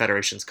the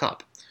Confederations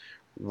Cup,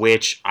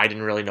 which I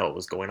didn't really know what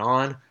was going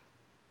on,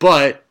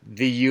 but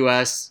the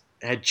U.S.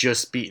 had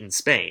just beaten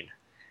Spain.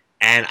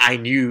 And I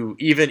knew,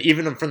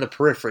 even from the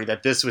periphery,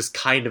 that this was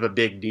kind of a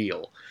big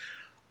deal.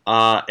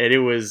 And it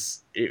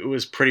was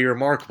pretty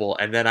remarkable.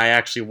 And then I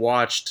actually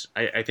watched,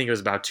 I think it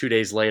was about 2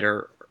 days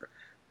later,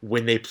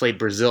 when they played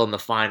Brazil in the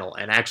final,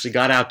 and actually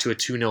got out to a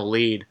 2-0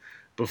 lead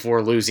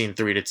before losing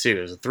 3-2.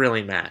 It was a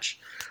thrilling match.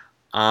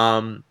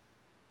 And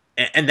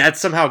that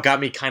somehow got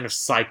me kind of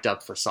psyched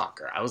up for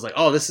soccer. I was like,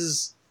 oh, this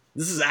is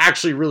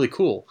actually really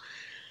cool.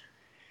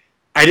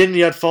 I didn't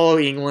yet follow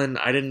England.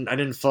 I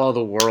didn't follow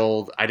the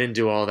world. I didn't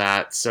do all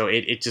that. So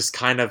it just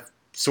kind of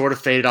sort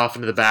of faded off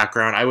into the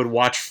background. I would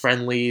watch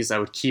friendlies. I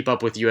would keep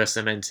up with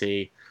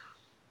USMNT.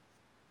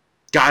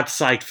 Got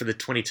psyched for the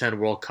 2010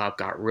 World Cup.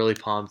 Got really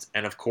pumped.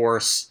 And of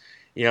course,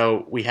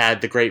 we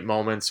had the great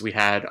moments. We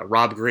had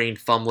Rob Green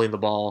fumbling the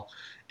ball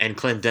and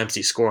Clint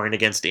Dempsey scoring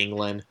against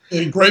England.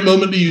 A great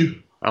moment to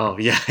you. Oh,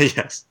 yeah,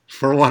 yes.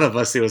 For one of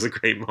us, it was a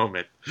great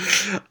moment.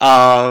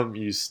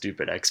 You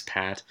stupid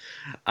expat.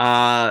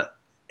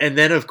 And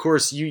then, of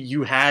course,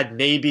 you had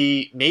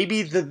maybe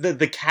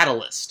the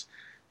catalyst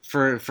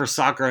for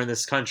soccer in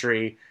this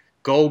country,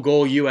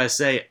 goal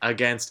USA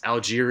against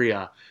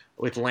Algeria,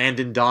 with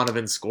Landon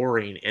Donovan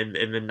scoring in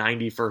the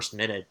 91st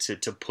minute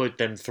to put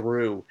them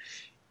through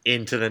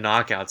into the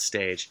knockout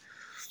stage.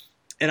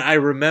 And I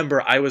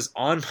remember I was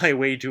on my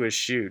way to a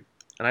shoot,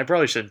 and I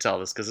probably shouldn't tell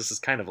this because this is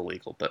kind of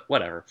illegal, but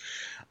whatever.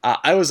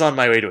 I was on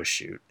my way to a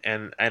shoot,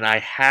 and I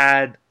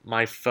had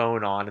my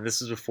phone on, and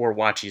this was before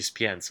Watch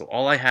ESPN, so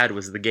all I had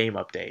was the game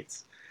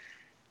updates.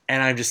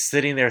 And I'm just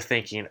sitting there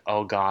thinking,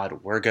 oh God,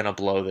 we're going to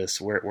blow this.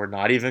 We're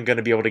not even going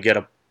to be able to get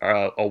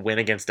a win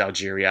against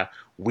Algeria.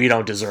 We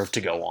don't deserve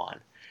to go on.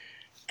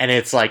 And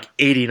it's like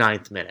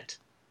 89th minute,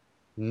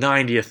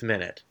 90th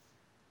minute,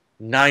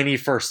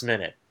 91st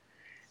minute.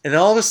 And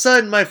then all of a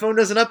sudden, my phone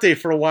doesn't update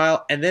for a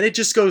while, and then it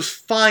just goes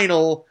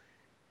final,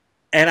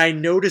 and I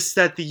noticed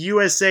that the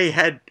USA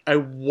had a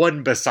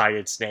 1 beside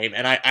its name,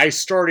 and I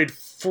started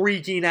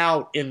freaking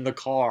out in the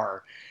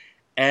car.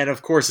 And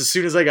of course, as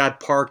soon as I got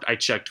parked, I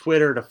checked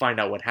Twitter to find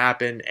out what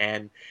happened,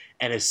 and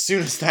as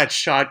soon as that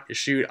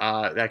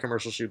that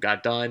commercial shoot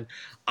got done,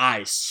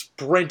 I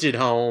sprinted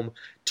home,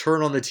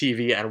 turned on the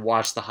TV, and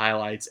watched the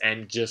highlights,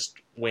 and just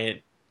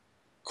went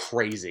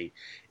crazy.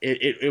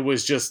 It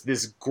was just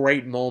this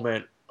great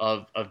moment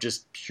of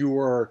just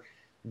pure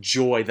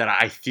joy that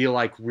I feel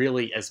like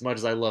really, as much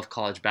as I love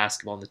college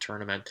basketball in the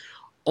tournament,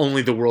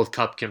 only the World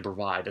Cup can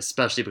provide,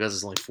 especially because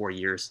it's only 4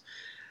 years.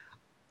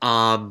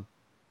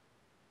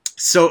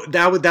 So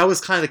that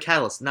was kind of the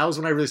catalyst, and that was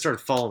when I really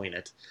started following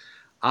it.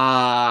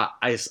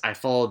 I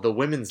followed the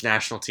women's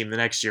national team the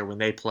next year when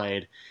they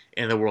played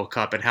in the World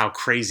Cup and how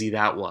crazy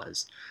that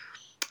was.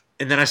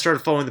 And then I started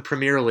following the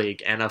Premier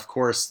League, and of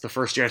course, the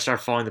first year I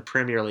started following the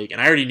Premier League,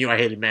 and I already knew I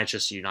hated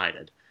Manchester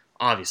United.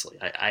 Obviously,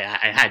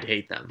 I had to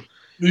hate them.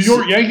 New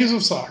York Yankees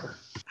of soccer.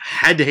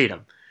 Had to hate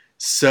them.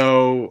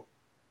 So,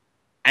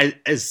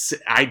 as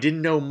I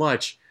didn't know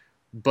much,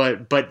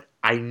 but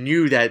I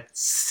knew that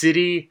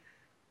City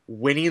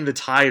winning the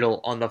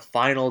title on the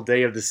final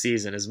day of the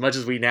season, as much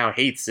as we now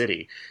hate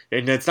City,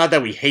 and it's not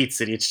that we hate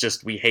City, it's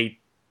just we hate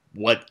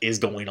what is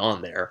going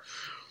on there.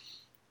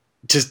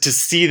 To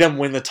see them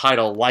win the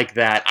title like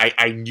that,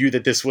 I knew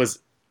that this was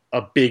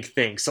a big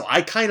thing. So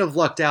I kind of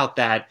lucked out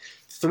that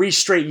 3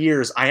 straight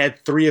years, I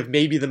had 3 of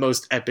maybe the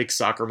most epic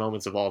soccer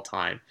moments of all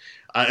time,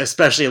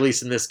 especially at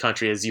least in this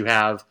country, as you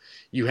have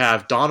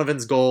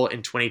Donovan's goal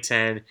in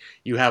 2010,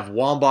 you have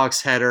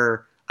Wambach's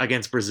header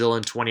against Brazil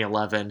in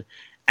 2011,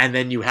 and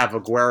then you have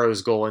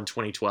Aguero's goal in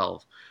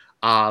 2012.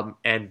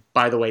 And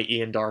by the way,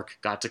 Ian Darke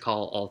got to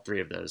call all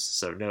 3 of those,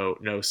 so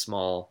no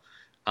small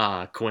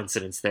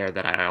coincidence there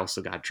that I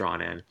also got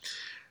drawn in.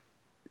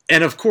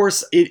 And of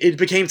course, it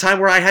became time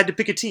where I had to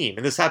pick a team,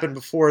 and this happened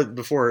before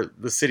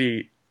the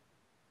city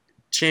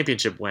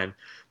championship win.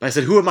 But I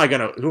said, who am I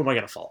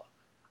gonna follow?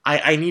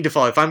 I need to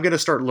follow. If I'm gonna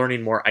start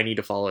learning more, I need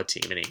to follow a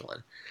team in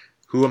England.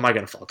 Who am I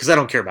gonna follow? Because I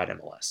don't care about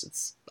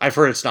MLS. I've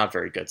heard it's not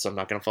very good, so I'm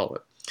not gonna follow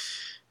it.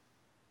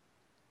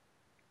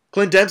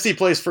 Clint Dempsey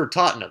plays for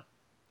Tottenham.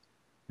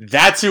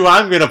 That's who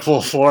I'm gonna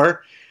pull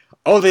for.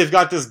 Oh, they've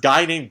got this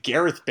guy named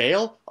Gareth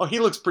Bale. Oh, he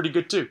looks pretty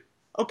good too.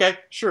 Okay,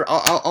 sure,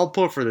 I'll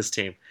pull for this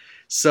team.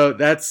 So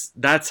that's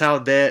how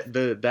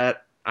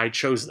that I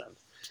chose them,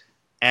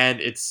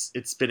 and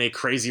it's been a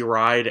crazy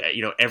ride.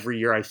 Every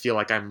year I feel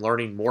like I'm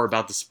learning more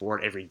about the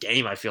sport. Every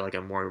game I feel like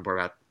I'm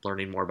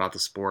learning more about the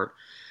sport.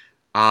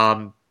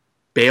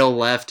 Bale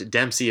left,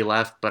 Dempsey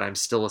left, but I'm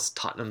still a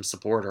Tottenham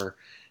supporter.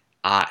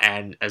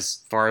 And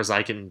as far as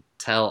I can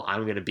tell,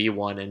 I'm going to be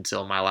one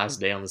until my last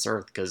day on this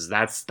earth, because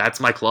that's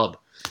my club.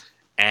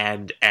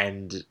 And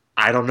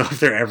I don't know if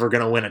they're ever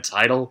going to win a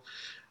title.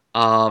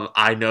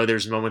 I know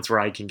there's moments where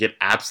I can get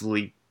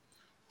absolutely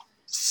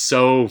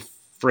so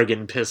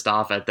friggin' pissed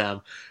off at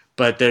them.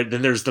 But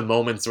then there's the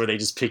moments where they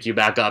just pick you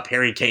back up.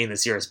 Harry Kane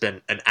this year has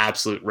been an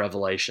absolute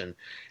revelation.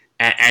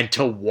 And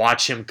to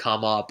watch him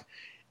come up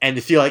and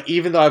to feel like,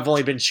 even though I've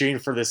only been cheering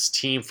for this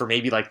team for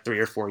maybe like 3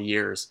 or 4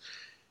 years,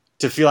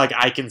 to feel like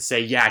I can say,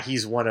 yeah,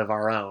 he's one of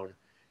our own,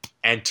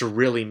 and to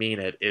really mean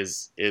it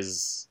is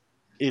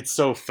it's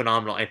so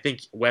phenomenal. I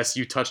think, Wes,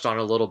 you touched on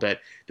it a little bit,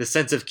 the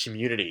sense of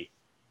community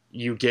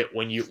you get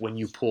when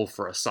you pull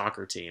for a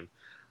soccer team.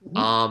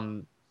 Mm-hmm.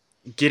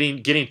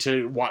 Getting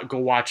to go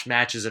watch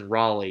matches in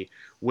Raleigh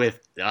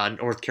with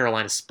North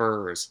Carolina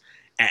Spurs,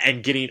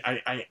 and getting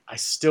I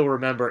still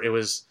remember it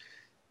was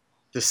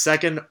the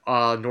second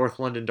North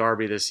London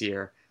derby this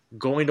year,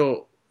 going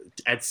to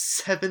at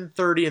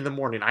 7:30 in the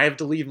morning. I have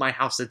to leave my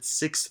house at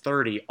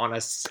 6:30 on a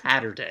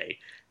Saturday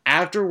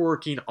after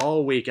working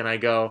all week, and I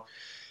go,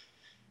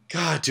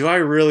 God, do I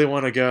really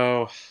want to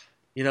go?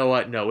 You know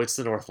what? No, it's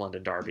the North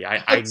London derby.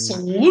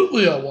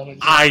 Absolutely, I want to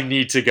go. I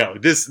need to go.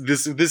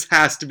 This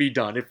has to be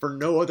done. If for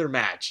no other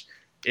match,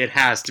 it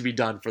has to be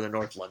done for the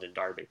North London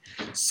derby.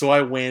 So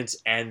I went,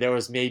 and there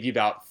was maybe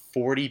about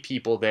 40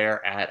 people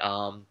there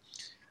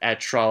at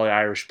Trolley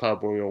Irish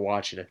Pub where we were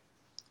watching it,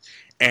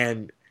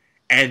 and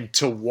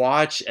to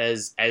watch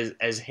as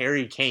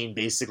Harry Kane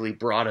basically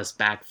brought us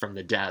back from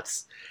the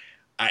depths.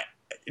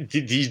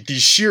 The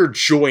sheer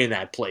joy in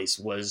that place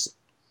was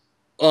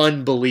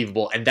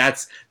unbelievable, and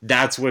that's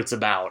what it's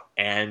about.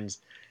 And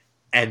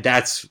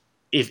that's,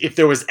 if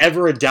there was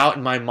ever a doubt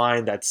in my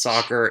mind that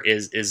soccer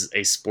is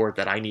a sport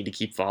that I need to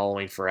keep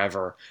following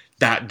forever,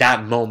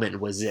 that moment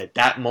was it.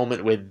 That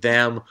moment with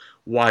them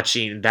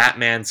watching that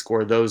man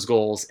score those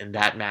goals in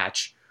that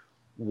match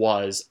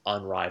was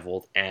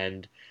unrivaled.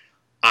 And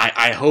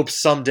I hope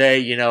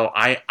someday,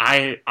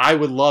 I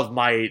would love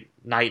my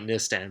night in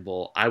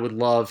Istanbul. I would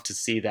love to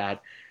see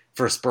that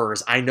for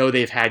Spurs. I know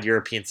they've had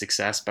European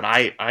success, but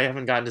I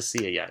haven't gotten to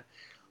see it yet.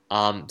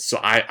 So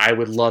I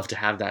would love to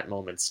have that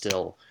moment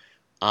still.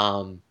 So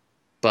I'm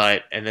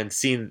a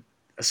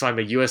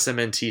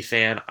USMNT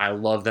fan. I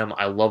love them.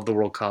 I love the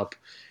World Cup,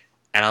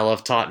 and I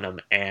love Tottenham.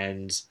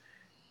 And,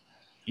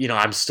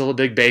 I'm still a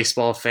big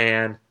baseball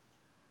fan.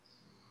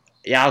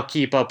 Yeah, I'll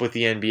keep up with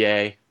the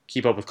NBA,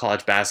 keep up with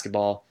college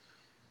basketball.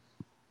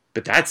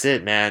 But that's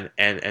it, man.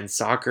 And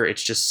soccer,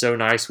 it's just so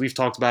nice. We've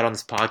talked about it on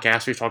this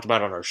podcast. We've talked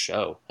about it on our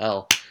show.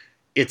 Hell,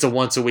 it's a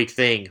once-a-week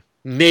thing.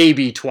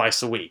 Maybe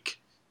twice a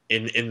week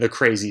in the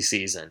crazy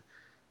season.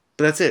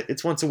 But that's it.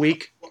 It's once a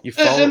week. You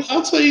follow. And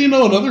I'll tell you,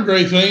 another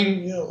great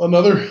thing,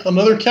 another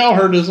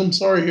Cowherdism,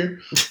 sorry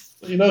here.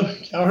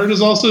 Cowherd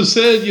has also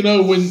said,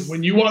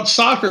 when you watch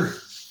soccer,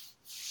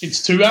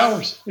 it's 2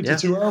 hours.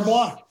 It's a 2-hour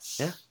block.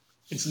 Yeah.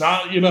 It's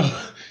not,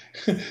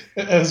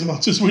 as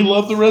much as we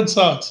love the Red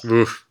Sox.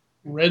 Oof.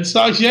 Red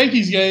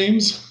Sox-Yankees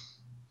games,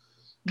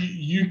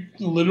 you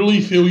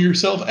literally feel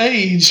yourself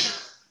age.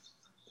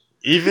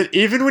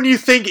 Even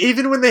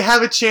when they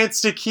have a chance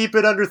to keep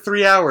it under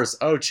 3 hours.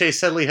 Oh, Chase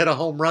Headley hit a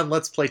home run.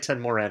 Let's play 10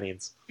 more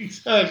innings.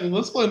 Exactly.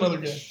 Let's play another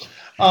game.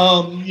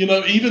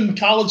 Even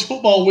college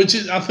football, which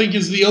I think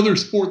is the other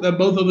sport that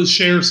both of us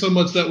share so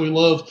much that we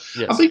love.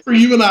 Yes. I think for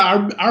you and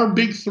I, our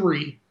big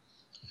three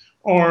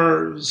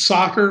are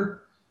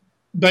soccer,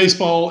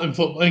 baseball, and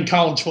football, and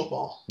college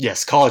football.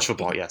 Yes, college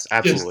football. Yes,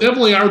 absolutely. It's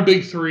definitely our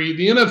big three.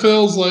 The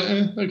NFL's like,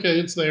 okay,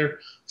 it's there.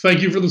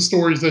 Thank you for the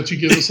stories that you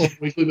give us on a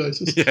weekly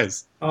basis.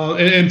 Yes.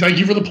 And thank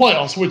you for the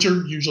playoffs, which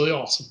are usually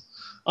awesome.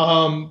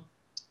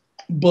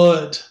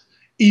 But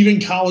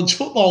even college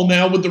football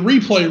now with the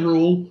replay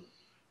rule,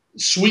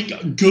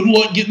 good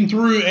luck getting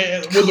through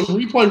with the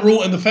replay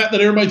rule and the fact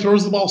that everybody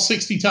throws the ball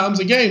 60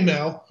 times a game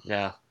now.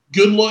 Yeah.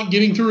 Good luck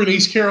getting through an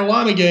East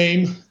Carolina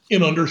game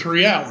in under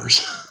 3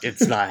 hours.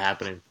 It's not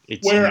happening.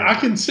 I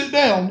can sit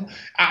down,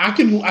 I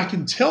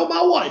can tell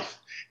my wife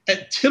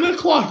at 10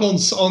 o'clock on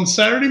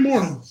Saturday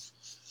morning,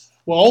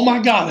 well, oh my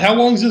God, how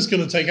long is this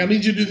going to take? I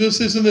need you to do this,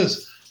 this, and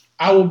this.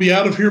 I will be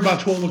out of here by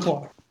 12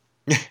 o'clock.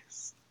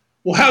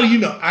 Well, how do you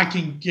know? I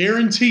can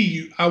guarantee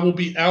you I will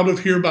be out of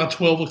here by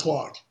 12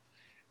 o'clock.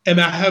 And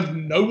I have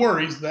no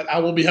worries that I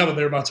will be out of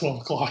there by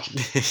 12 o'clock.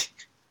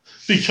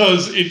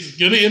 Because it's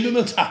going to end in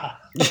a tie.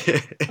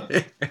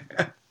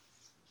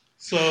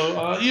 So,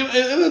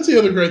 and that's the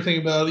other great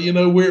thing about it.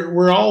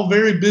 We're all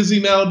very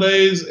busy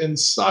nowadays, and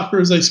soccer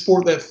is a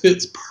sport that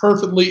fits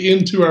perfectly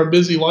into our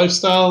busy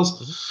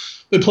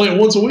lifestyles. They play it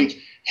once a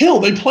week. Hell,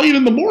 they play it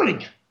in the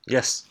morning.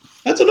 Yes.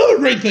 That's another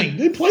great thing.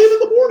 They play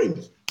it in the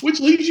morning, which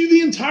leaves you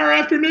the entire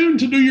afternoon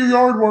to do your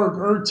yard work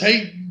or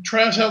take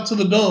trash out to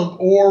the dump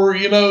or,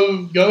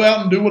 go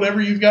out and do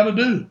whatever you've got to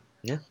do.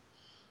 Yeah.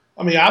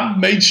 I mean, I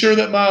made sure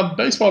that my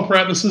baseball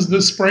practices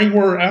this spring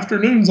were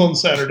afternoons on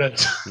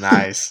Saturdays.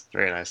 Nice.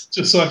 Very nice.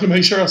 Just so I can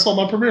make sure I saw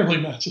my Premier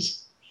League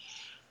matches.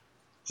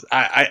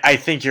 I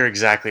think you're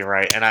exactly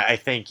right. And I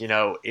think,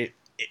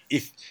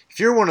 if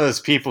you're one of those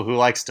people who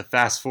likes to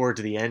fast forward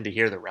to the end to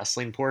hear the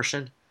wrestling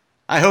portion,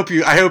 I hope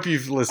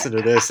you've listened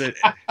to this.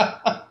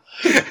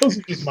 Those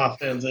are just my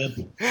fans,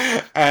 Ed.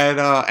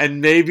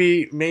 And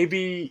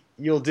maybe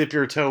you'll dip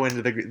your toe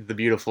into the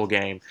beautiful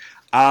game.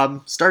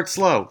 Start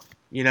slow.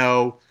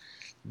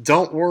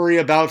 Don't worry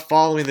about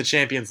following the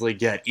Champions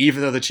League yet,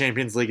 even though the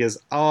Champions League is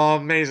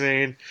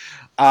amazing.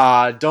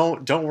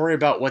 Don't worry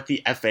about what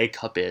the FA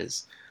Cup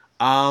is.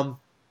 Go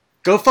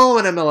follow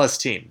an MLS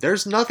team.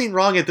 There's nothing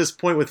wrong at this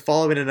point with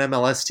following an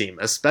MLS team,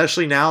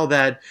 especially now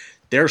that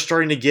they're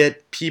starting to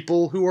get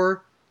people who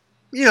are,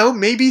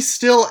 maybe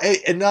still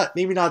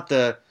maybe not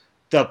the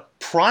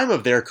prime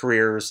of their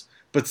careers,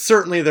 but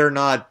certainly they're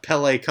not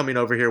Pele coming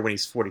over here when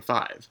he's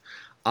 45.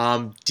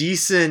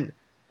 Decent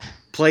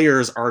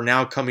players are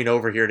now coming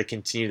over here to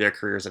continue their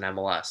careers in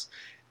MLS.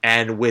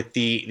 And with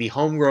the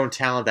homegrown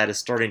talent that is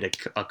starting to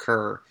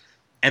occur,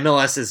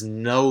 MLS is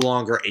no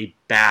longer a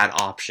bad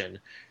option,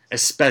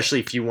 especially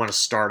if you want to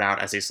start out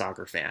as a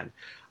soccer fan.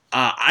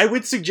 I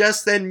would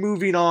suggest then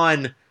moving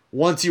on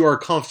once you are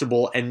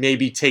comfortable and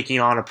maybe taking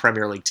on a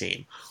Premier League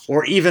team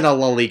or even a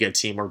La Liga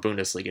team or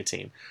Bundesliga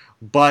team.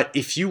 But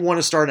if you want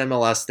to start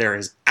MLS, there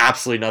is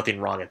absolutely nothing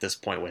wrong at this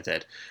point with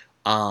it.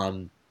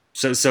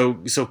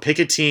 So pick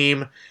a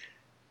team.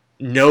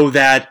 Know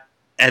that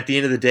at the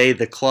end of the day,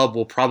 the club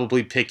will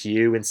probably pick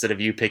you instead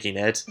of you picking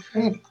it.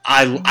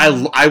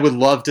 I would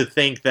love to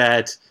think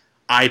that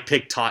I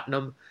picked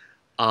Tottenham,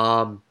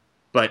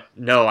 but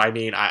no. I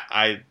mean,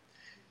 I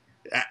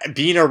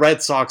being a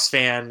Red Sox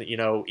fan,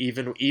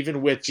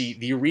 even with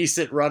the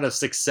recent run of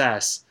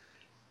success,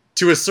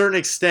 to a certain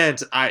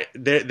extent,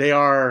 they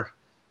are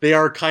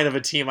kind of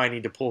a team I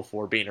need to pull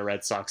for. Being a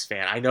Red Sox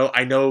fan, I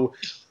know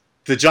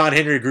the John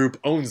Henry Group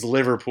owns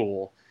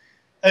Liverpool.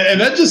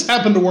 And that just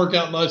happened to work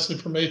out nicely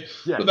for me.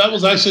 Yeah. But that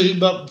was actually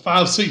about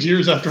 5-6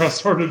 years after I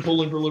started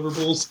pulling for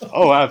Liverpool. So.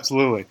 Oh,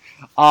 absolutely.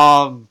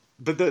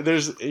 But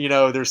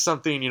there's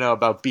something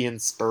about being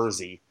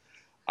Spursy,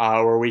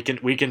 where we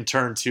can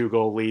turn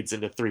 2-goal leads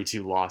into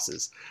 3-2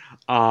 losses.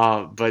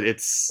 But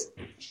it's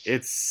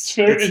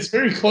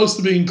very close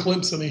to being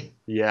Clemson-y.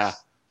 Yeah,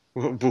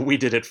 but we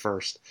did it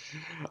first.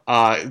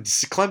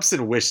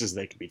 Clemson wishes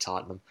they could be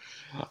Tottenham.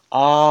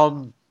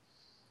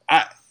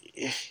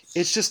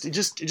 It's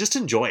just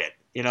enjoy it.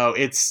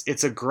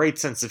 It's a great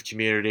sense of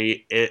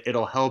community.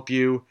 It'll help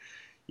you,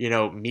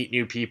 meet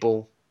new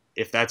people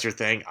if that's your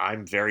thing.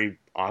 I'm very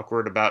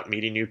awkward about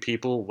meeting new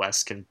people.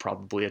 Wes can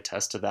probably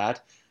attest to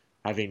that,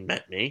 having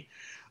met me.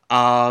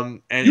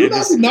 And you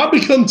have not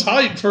become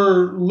tight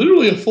for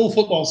literally a full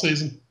football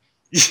season.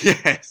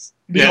 Yes.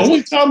 The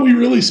only time we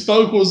really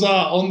spoke was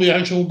on the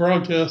actual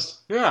broadcast.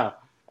 Yeah.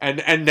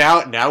 And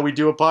now we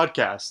do a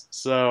podcast.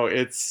 So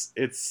this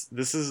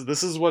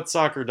is what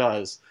soccer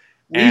does.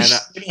 We should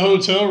get a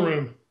hotel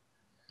room.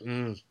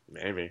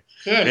 Maybe.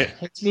 Yeah,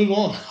 let's move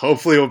on.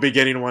 Hopefully we'll be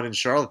getting one in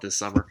Charlotte this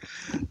summer.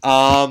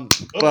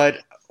 But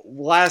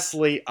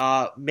lastly,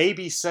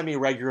 maybe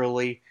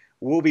semi-regularly,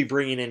 we'll be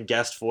bringing in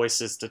guest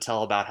voices to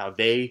tell about how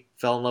they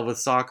fell in love with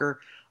soccer.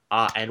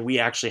 And we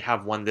actually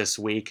have one this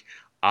week.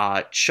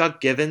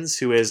 Chuck Givens,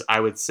 who is,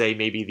 I would say,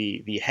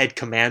 maybe the head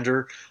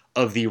commander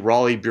of the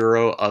Raleigh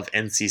Bureau of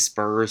NC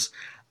Spurs,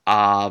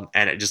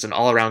 and just an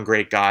all-around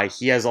great guy.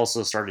 He has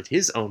also started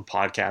his own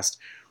podcast,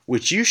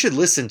 which you should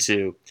listen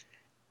to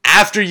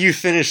after you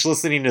finish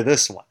listening to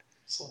this one.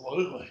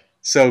 Absolutely.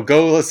 So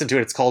go listen to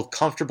it. It's called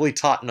Comfortably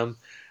Tottenham.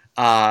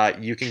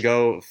 You can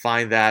go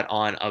find that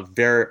on a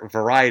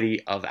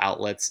variety of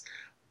outlets.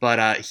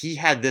 But he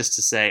had this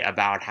to say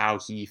about how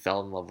he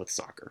fell in love with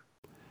soccer.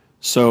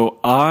 So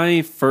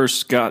I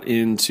first got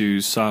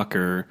into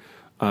soccer,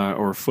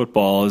 or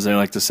football, as they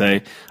like to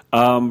say,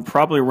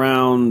 probably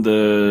around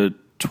the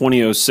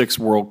 2006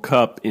 World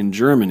Cup in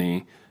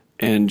Germany,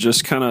 and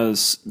just kind of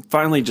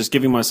finally just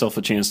giving myself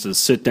a chance to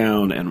sit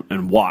down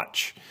and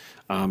watch.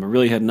 I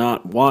really had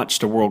not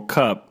watched a World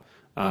Cup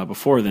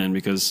before then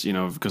because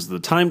of the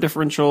time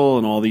differential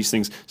and all these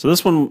things. So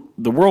this one,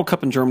 the World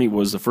Cup in Germany,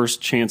 was the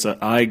first chance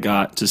that I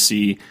got to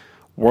see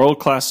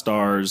world-class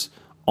stars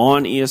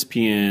on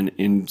ESPN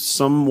in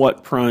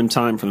somewhat prime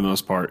time for the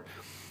most part,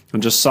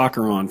 and just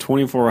soccer on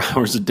 24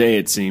 hours a day,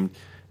 it seemed.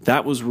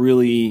 That was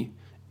really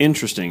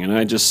interesting, and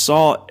I just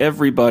saw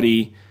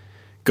everybody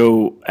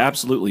go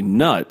absolutely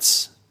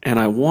nuts, and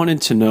I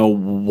wanted to know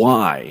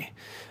why.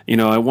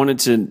 I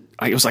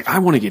was like, I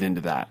want to get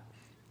into that.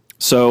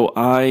 So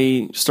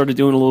I started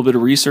doing a little bit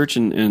of research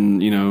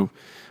and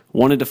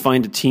wanted to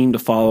find a team to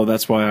follow.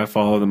 That's why I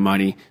follow the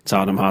mighty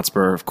Tottenham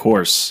Hotspur, of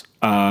course.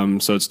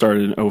 So it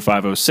started in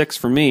 05-06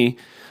 for me.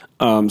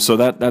 So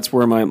that's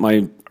where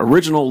my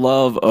original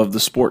love of the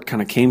sport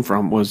kind of came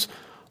from, was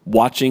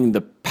watching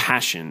the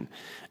passion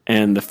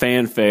and the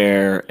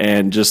fanfare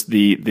and just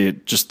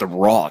the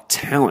raw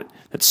talent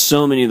that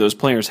so many of those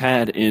players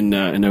had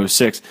in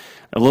 06.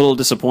 A little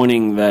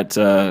disappointing that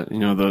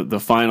the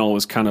final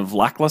was kind of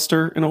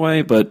lackluster in a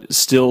way, but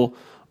still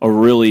a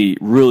really,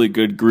 really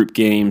good group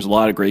games, a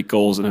lot of great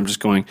goals, and I'm just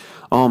going,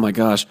 oh my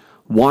gosh,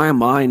 why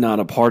am I not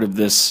a part of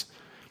this?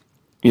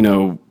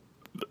 Why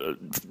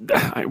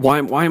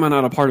am I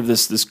not a part of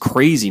this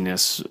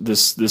craziness,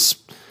 this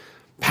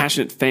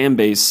passionate fan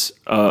base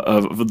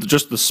of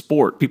just the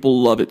sport?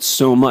 People love it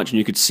so much, and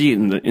you could see it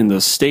in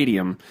the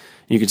stadium.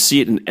 You could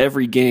see it in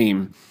every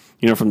game.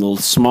 From the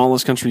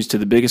smallest countries to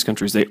the biggest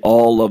countries, they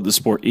all love the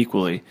sport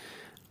equally.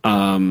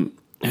 And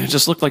it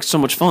just looked like so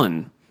much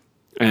fun.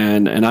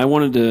 And I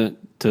wanted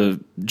to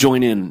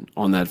join in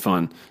on that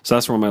fun. So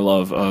that's where my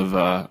love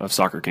of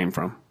soccer came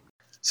from.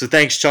 So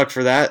thanks, Chuck,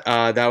 for that.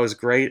 That was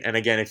great. And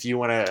again, if you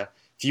want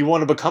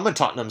to become a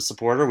Tottenham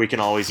supporter, we can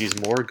always use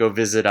more. Go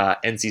visit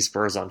NC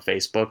Spurs on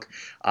Facebook.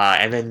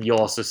 And then you'll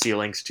also see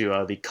links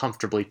to the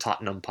Comfortably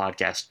Tottenham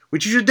podcast,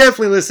 which you should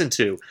definitely listen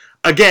to.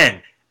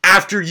 Again,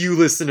 after you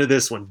listen to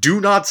this one, do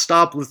not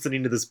stop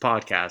listening to this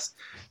podcast.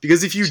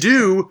 Because if you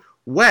do,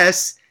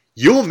 Wes,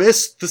 you'll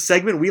miss the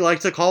segment we like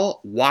to call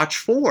Watch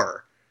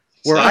 4.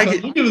 We'll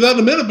get to that in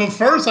a minute, but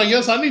first, I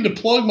guess I need to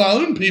plug my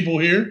own people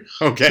here.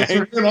 Okay.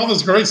 We're hearing all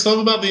this great stuff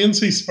about the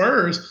NC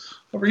Spurs.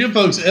 Don't forget,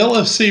 folks,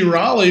 LFC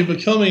Raleigh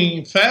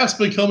fast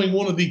becoming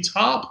one of the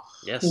top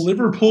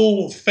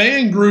Liverpool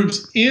fan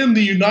groups in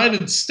the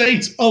United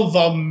States of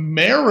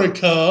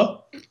America.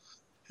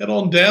 Head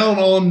on down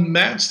on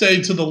match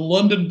day to the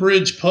London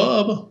Bridge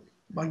Pub.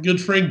 My good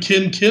friend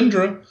Ken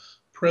Kendra,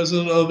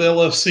 president of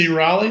LFC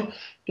Raleigh,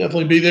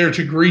 definitely be there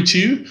to greet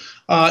you.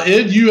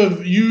 Ed,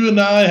 you and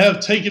I have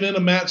taken in a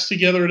match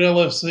together at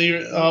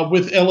LFC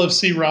with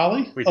LFC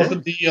Raleigh up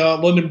at the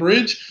London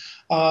Bridge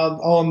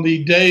on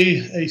the day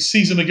a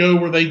season ago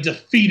where they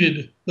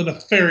defeated the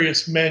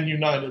nefarious Man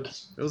United.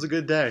 It was a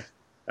good day.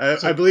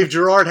 I believe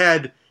Gerard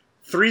had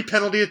 3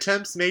 penalty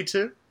attempts, made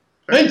 2.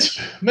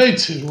 Made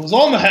 2. Was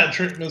on the hat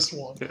trick, missed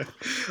 1.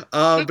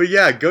 But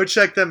yeah, go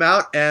check them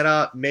out,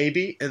 and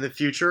maybe in the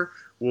future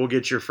we'll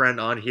get your friend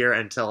on here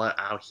and tell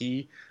how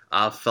he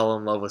fell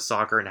in love with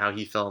soccer and how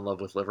he fell in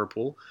love with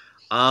Liverpool.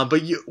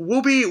 But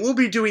we'll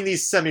be doing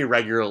these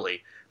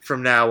semi-regularly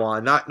from now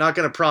on. Not going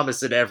to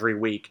promise it every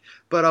week,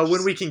 but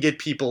when we can get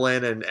people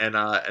in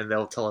and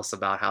they'll tell us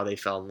about how they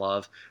fell in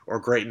love or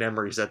great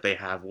memories that they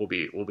have, we'll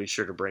be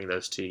sure to bring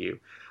those to you.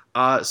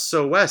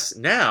 So Wes,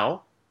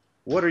 now,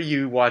 what are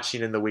you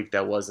watching in the week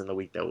that was and the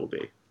week that will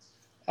be?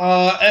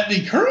 At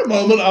the current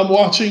moment, I'm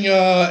watching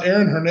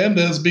Aaron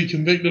Hernandez be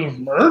convicted of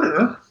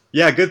murder.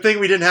 Yeah, good thing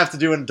we didn't have to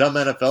do a dumb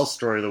NFL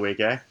story of the week,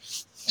 eh?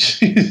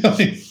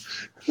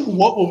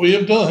 What would we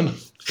have done?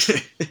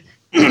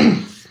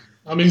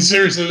 I mean,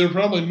 seriously, there are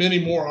probably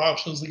many more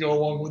options to go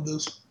along with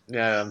this.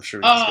 Yeah, I'm sure.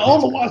 On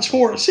the Watch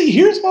 4. See,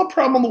 here's my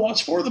problem on the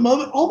Watch 4 at the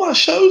moment. All my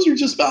shows are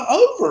just about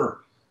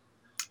over.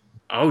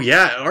 Oh,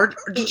 yeah.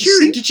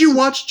 Did you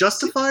watch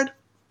Justified?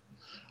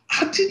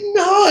 I did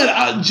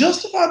not.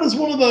 Justified is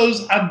one of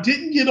those. I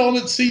didn't get on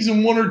it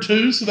season 1 or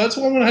 2, so that's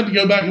why I'm going to have to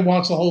go back and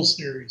watch the whole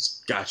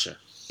series. Gotcha.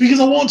 Because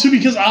I want to,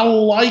 because I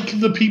like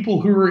the people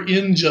who are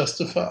in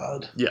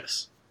Justified.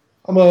 Yes.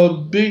 I'm a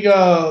big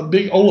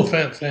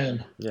Oliphant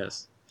fan.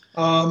 Yes.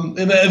 And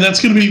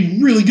that's going to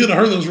be really good. I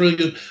heard that was really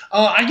good.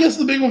 I guess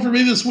the big one for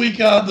me this week,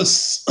 the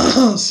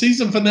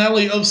season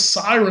finale of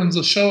Sirens,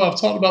 a show I've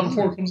talked about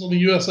before. It comes on the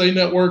USA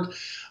Network.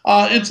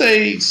 It's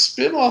a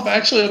spinoff,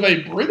 actually, of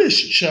a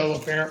British show,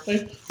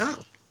 apparently.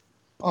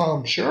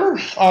 Oh. Sure.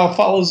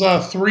 Follows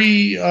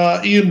 3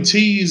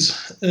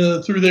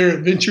 EMTs through their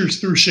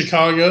adventures through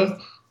Chicago.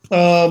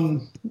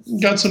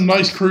 Got some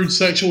nice crude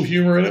sexual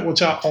humor in it,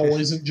 which I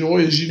always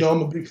enjoy. As you know,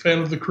 I'm a big fan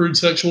of the crude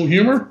sexual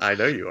humor. I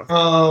know you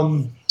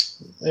are.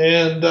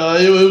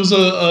 It was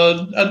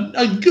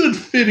a good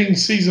fitting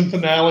season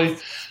finale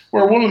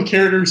where one of the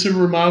characters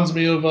who reminds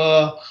me of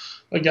a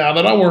guy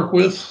that I work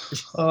with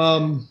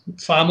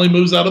finally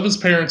moves out of his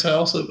parents'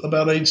 house at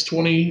about age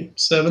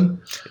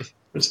 27,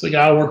 which the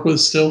guy I work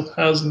with still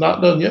has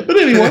not done yet. But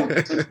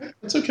anyway,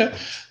 it's okay.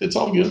 It's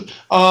all good.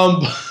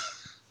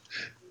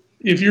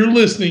 If you're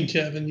listening,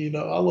 Kevin, you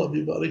know I love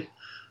you, buddy.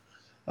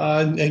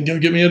 And go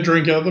get me a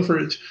drink out of the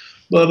fridge.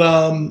 But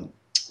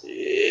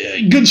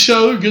good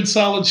show, good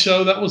solid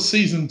show. That was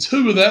season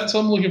 2 of that, so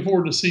I'm looking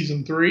forward to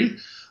season 3.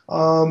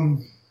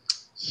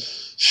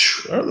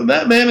 Other than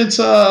that, man, it looks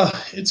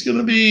like it's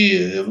gonna be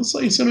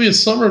a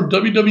summer of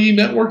WWE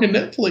Network and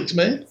Netflix,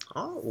 man.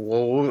 Oh,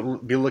 well, we'll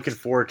be looking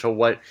forward to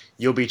what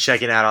you'll be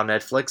checking out on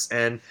Netflix.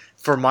 And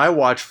for my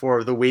watch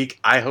for the week,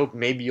 I hope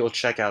maybe you'll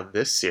check out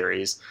this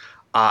series,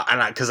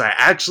 because I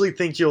actually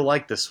think you'll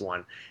like this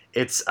one.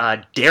 It's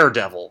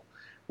Daredevil,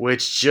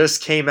 which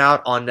just came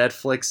out on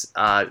Netflix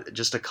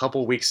just a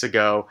couple weeks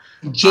ago.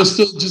 Just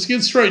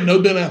get straight,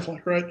 no Ben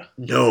Affleck, right?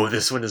 No,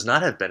 this one does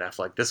not have Ben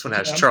Affleck. This one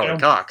has Okay, Charlie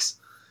Cox.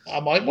 I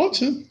might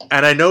watch it.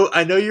 And I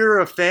know you're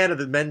a fan of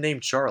the men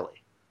named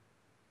Charlie.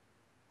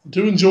 I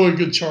do enjoy a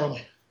good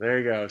Charlie. There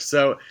you go.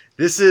 So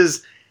this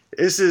is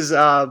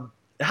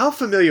how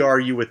familiar are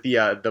you with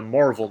the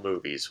Marvel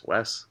movies,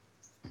 Wes?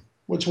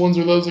 Which ones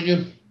are those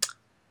again?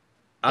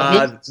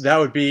 That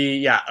would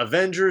be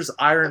Avengers,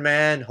 Iron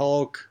Man,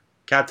 Hulk,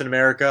 Captain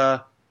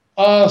America.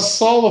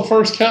 Saw the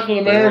first Captain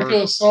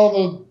America.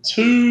 Saw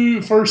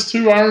the first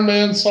two Iron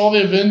Man. Saw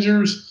the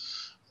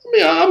Avengers. I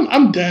mean,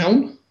 I'm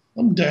down.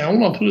 I'm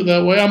down. I'll put it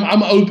that way.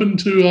 I'm open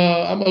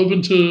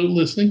to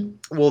listening.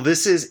 Well,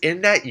 this is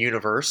in that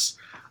universe.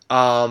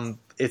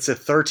 It's a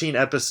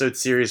 13-episode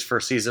series for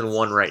season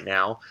 1 right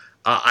now.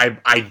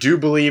 I do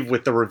believe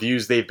with the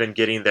reviews they've been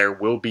getting, there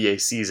will be a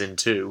season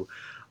 2.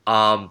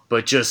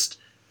 But just,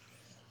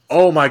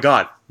 oh my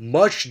god,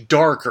 much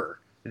darker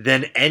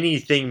than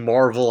anything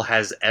Marvel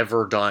has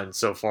ever done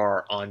so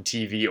far on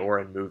TV or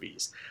in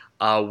movies.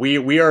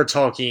 We are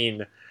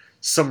talking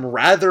some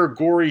rather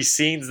gory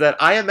scenes that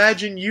I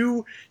imagine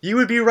you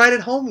would be right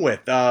at home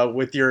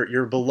with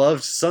your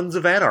beloved Sons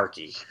of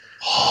Anarchy.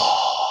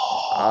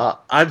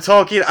 I'm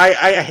talking.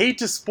 I hate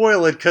to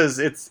spoil it because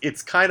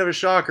it's kind of a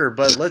shocker,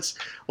 but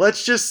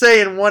let's just say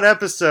in one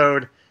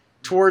episode,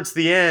 towards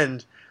the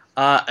end,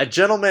 a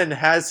gentleman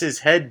has his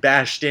head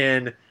bashed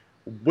in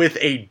with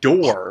a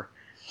door,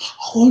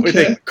 with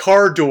a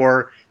car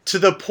door, to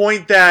the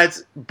point that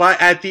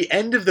at the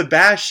end of the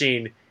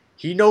bashing,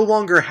 he no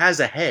longer has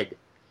a head.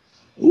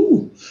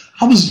 Ooh,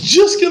 I was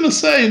just gonna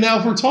say. Now,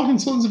 if we're talking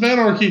Sons of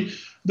Anarchy,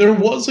 there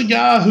was a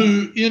guy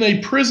who, in a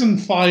prison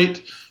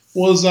fight,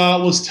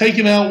 was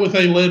taken out with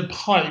a lead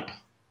pipe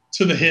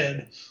to the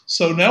head.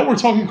 So now we're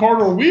talking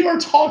corridor. We are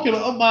talking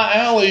up my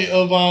alley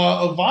of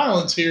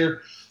violence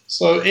here.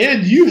 So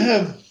Ed, you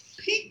have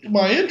piqued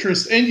my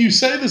interest, and you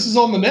say this is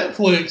on the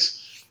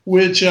Netflix,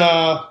 which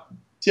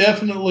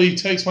definitely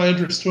takes my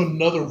interest to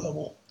another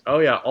level. Oh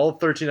yeah, all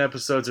 13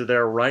 episodes are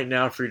there right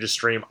now for you to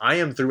stream. I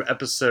am through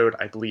episode,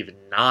 I believe,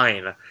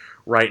 9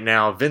 right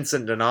now.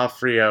 Vincent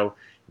D'Onofrio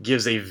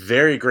gives a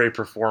very great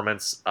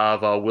performance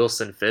of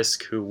Wilson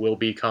Fisk, who will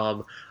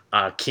become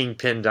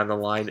Kingpin down the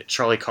line.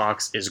 Charlie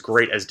Cox is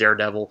great as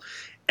Daredevil.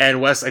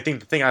 And Wes, I think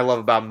the thing I love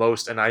about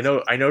most, and I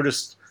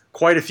noticed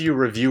quite a few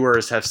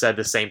reviewers have said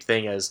the same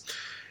thing, is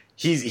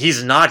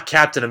he's not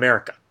Captain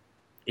America.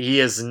 He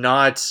is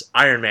not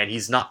Iron Man.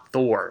 He's not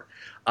Thor.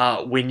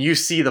 When you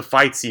see the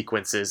fight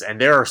sequences, and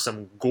there are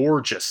some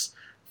gorgeous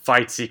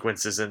fight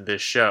sequences in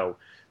this show,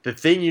 the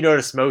thing you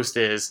notice most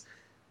is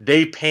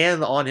they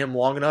pan on him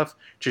long enough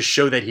to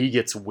show that he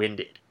gets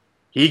winded.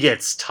 He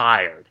gets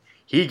tired.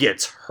 He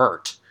gets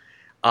hurt.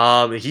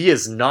 He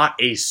is not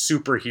a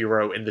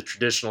superhero in the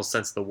traditional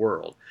sense of the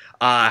word.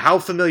 How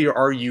familiar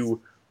are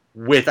you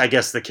with, I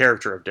guess, the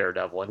character of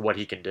Daredevil and what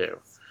he can do?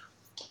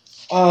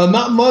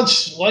 Not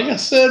much. Like I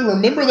said,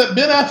 remember that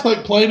Ben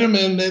Affleck played him,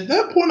 and at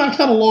that point, I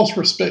kind of lost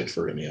respect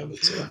for any of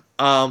it.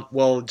 So.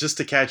 Well, just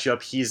to catch you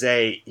up, he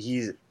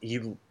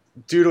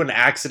due to an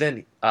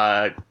accident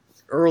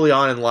early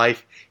on in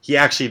life, he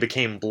actually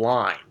became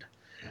blind.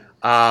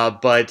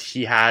 But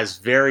he has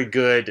very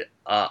good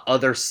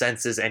other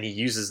senses, and he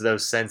uses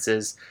those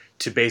senses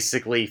to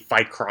basically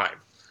fight crime.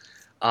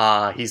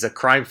 He's a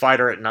crime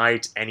fighter at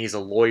night, and he's a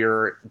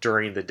lawyer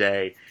during the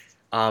day.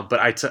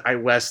 But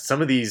Wes,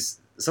 some of these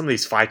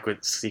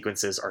fight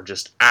sequences are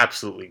just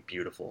absolutely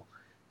beautiful.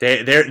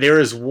 There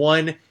is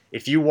one,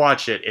 if you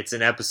watch it, it's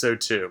in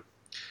episode 2.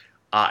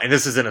 And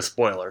this isn't a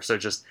spoiler, so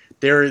just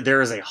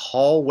there is a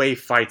hallway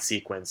fight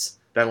sequence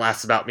that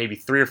lasts about maybe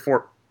 3 or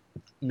 4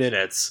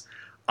 minutes.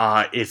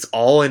 It's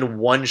all in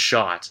one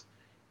shot,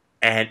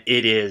 and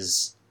it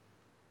is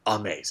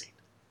amazing.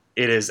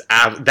 It is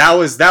that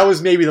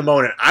was maybe the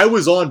moment I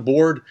was on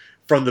board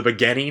from the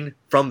beginning,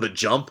 from the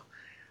jump.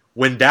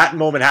 When that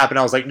moment happened,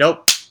 I was like,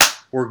 nope,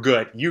 we're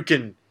good. You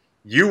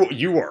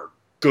are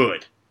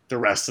good the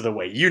rest of the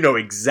way. You know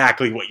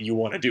exactly what you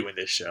want to do in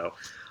this show.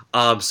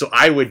 So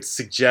I would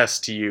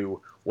suggest to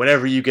you,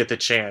 whenever you get the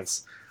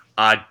chance,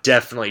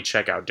 definitely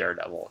check out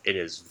Daredevil. It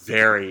is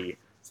very,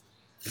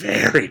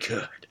 very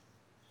good.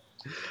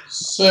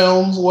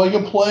 Sounds like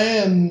a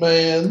plan,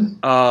 man.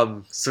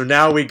 So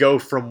now we go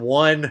from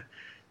one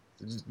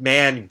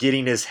man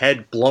getting his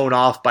head blown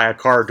off by a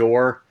car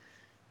door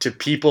to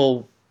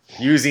people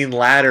using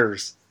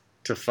ladders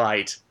to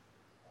fight.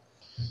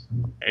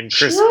 And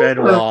Chris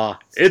Benoit.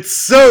 It's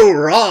so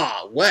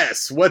raw.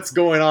 Wes, what's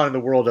going on in the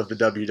world of the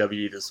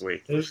WWE this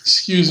week?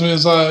 Excuse me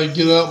as I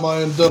get out my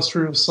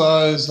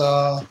industrial-sized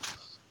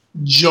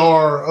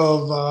jar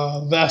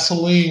of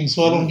Vaseline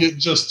so I don't get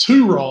just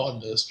too raw in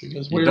this,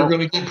 because we are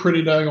going to get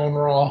pretty daggone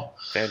raw.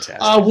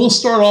 Fantastic. We'll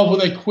start off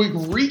with a quick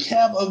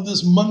recap of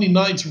this Monday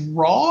night's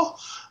Raw.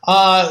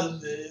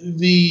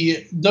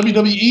 The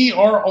WWE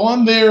are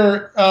on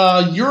their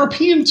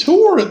European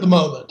tour at the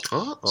moment.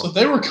 Oh. So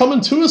they were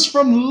coming to us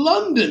from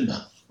London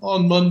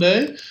on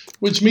Monday,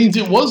 which means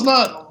it was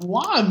not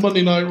live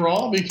Monday Night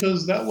Raw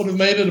because that would have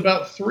made it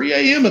about 3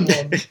 a.m. in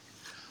London.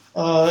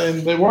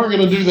 And they weren't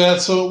going to do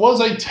that. So it was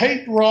a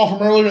taped Raw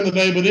from earlier in the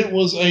day, but it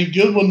was a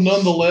good one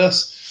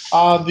nonetheless.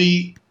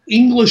 The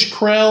English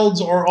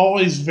crowds are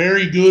always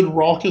very good,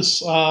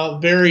 raucous,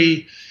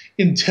 very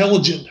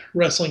intelligent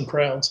wrestling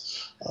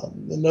crowds.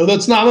 No,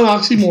 that's not an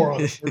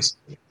oxymoron.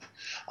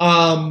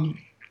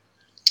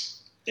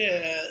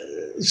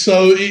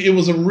 So it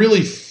was a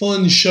really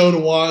fun show to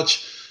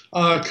watch.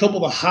 A couple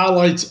of the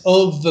highlights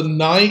of the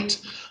night.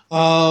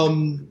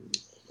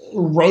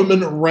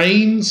 Roman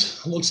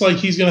Reigns looks like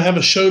he's going to have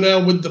a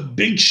showdown with the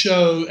Big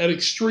Show at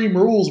Extreme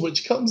Rules,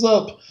 which comes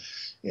up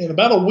in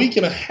about a week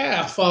and a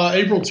half,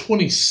 April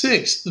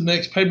 26th, the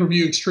next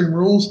pay-per-view Extreme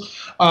Rules.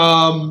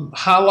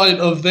 Highlight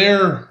of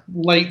their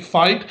late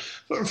fight.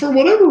 For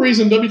whatever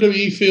reason,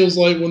 WWE feels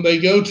like when they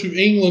go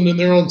to England and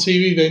they're on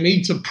TV, they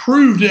need to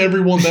prove to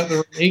everyone that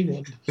they're in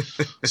England.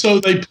 So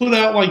they put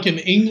out like an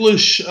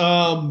English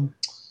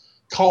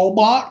call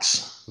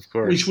box, Of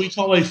course. which we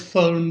call a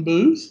phone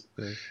booth.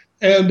 Okay.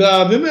 And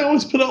then they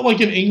always put out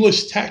like an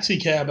English taxi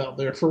cab out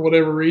there for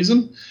whatever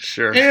reason.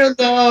 Sure. And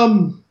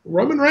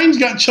Roman Reigns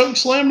got choke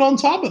slammed on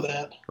top of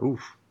that.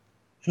 Oof.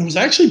 And it was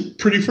actually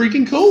pretty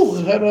freaking cool.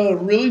 It had a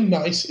really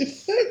nice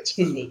effect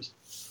to it.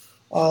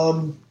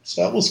 So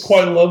that was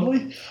quite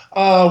lovely.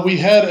 We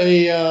had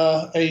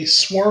a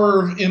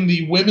swerve in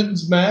the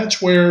women's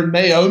match where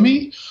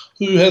Naomi,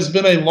 who has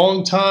been a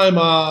long-time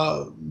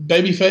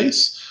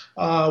babyface,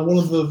 one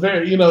of the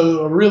very,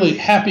 a really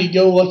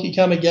happy-go-lucky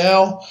kind of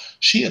gal,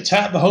 she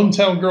attacked the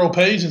hometown girl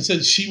Paige and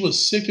said she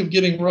was sick of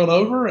getting run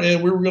over,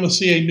 and we were going to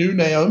see a new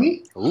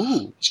Naomi.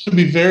 Ooh. It's going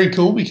to be very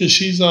cool because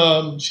she's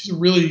a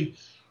really,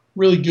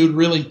 really good,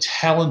 really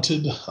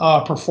talented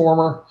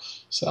performer.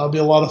 So that'll be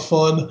a lot of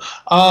fun.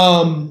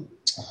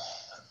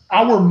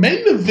 Our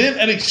main event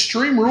at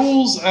Extreme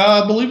Rules,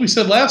 I believe we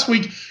said last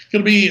week,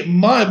 going to be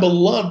my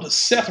beloved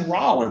Seth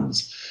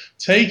Rollins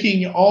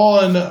taking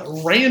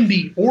on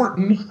Randy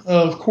Orton.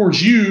 Of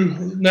course, you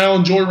now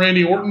enjoy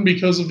Randy Orton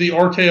because of the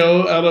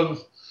RKO out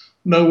of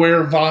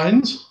nowhere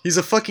vines. He's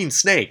a fucking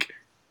snake.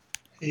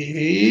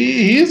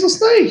 He is a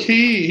snake.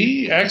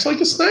 He acts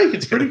like a snake.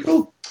 It's pretty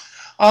cool.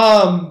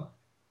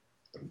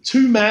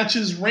 2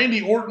 matches.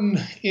 Randy Orton,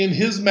 in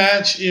his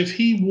match, if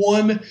he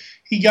won,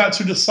 he got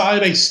to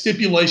decide a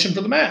stipulation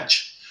for the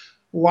match.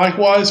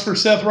 Likewise, for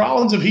Seth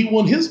Rollins, if he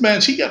won his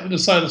match, he got to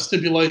decide a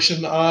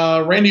stipulation.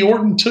 Randy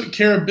Orton took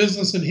care of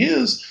business in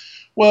his.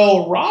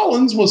 Well,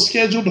 Rollins was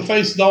scheduled to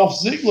face Dolph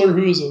Ziggler,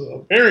 who is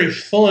a very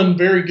fun,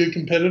 very good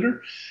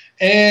competitor.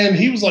 And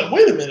he was like,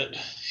 wait a minute.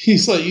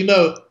 He's like,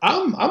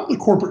 I'm the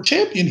corporate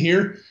champion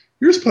here.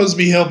 You're supposed to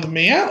be helping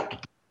me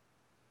out.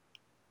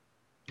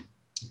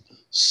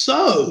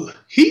 So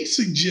he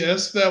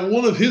suggests that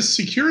one of his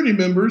security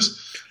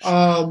members,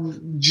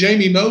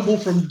 Jamie Noble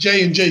from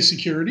J&J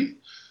Security,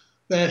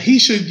 that he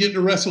should get to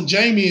wrestle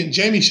Jamie and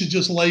Jamie should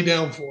just lay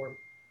down for him.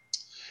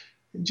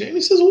 And Jamie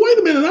says, well, wait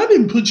a minute, I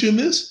didn't put you in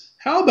this.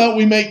 How about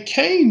we make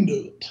Kane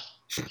do it?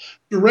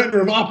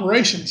 Director of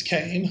Operations,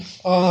 Kane.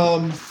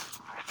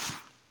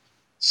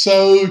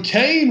 So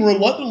Kane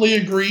reluctantly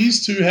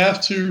agrees to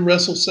have to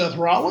wrestle Seth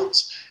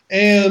Rollins.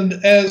 And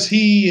as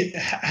he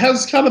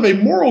has kind of a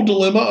moral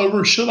dilemma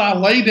over should I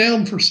lay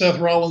down for Seth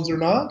Rollins or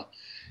not,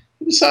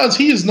 he decides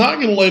he is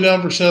not going to lay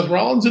down for Seth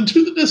Rollins. And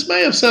to the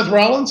dismay of Seth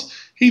Rollins,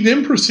 he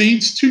then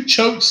proceeds to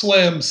choke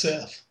slam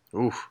Seth.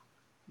 Oof.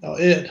 Now,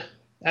 Ed,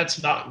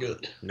 that's not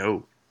good.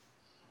 No.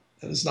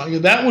 That is not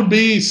good. That would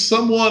be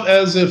somewhat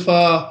as if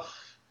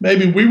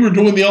maybe we were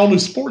doing the all-new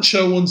sports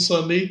show one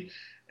Sunday,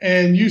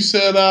 and you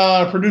said,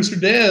 Producer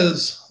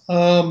Dez,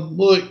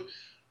 look,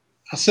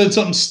 I said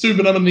something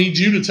stupid. I'm going to need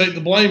you to take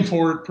the blame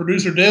for it.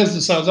 Producer Dez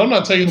decides I'm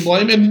not taking the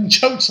blame and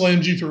choke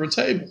slams you through a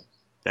table.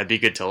 That'd be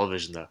good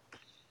television, though.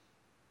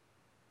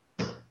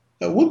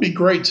 That would be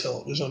great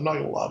television. I'm not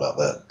going to lie about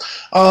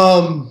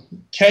that.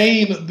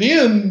 Kane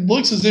then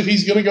looks as if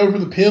he's going to go for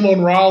the pin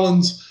on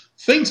Rollins.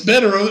 Thinks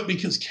better of it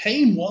because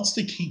Kane wants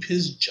to keep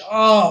his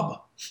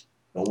job.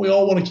 Don't we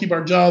all want to keep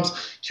our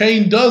jobs?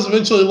 Kane does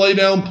eventually lay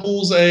down,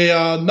 pulls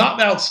a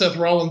knocked out Seth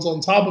Rollins on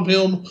top of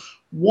him.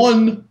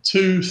 1,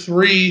 2,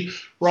 3.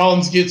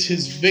 Rollins gets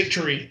his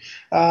victory.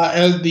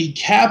 As the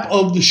cap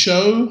of the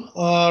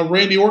show,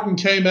 Randy Orton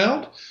came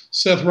out.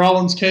 Seth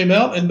Rollins came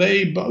out, and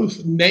they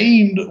both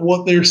named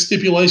what their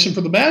stipulation for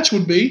the match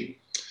would be.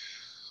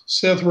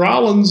 Seth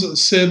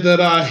Rollins said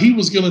that he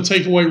was going to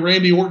take away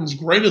Randy Orton's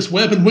greatest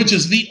weapon, which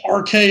is the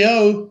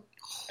RKO,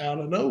 out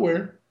of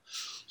nowhere.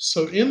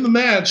 So in the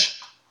match,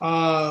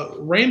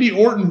 Randy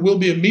Orton will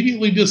be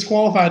immediately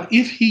disqualified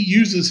if he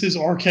uses his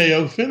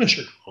RKO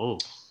finisher. Oh.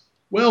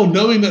 Well,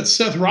 knowing that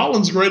Seth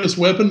Rollins' greatest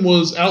weapon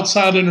was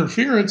outside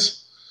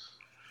interference,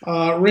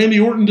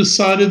 Randy Orton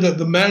decided that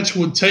the match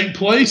would take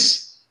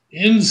place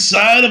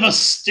inside of a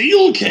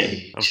steel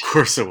cage. Of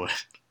course it would.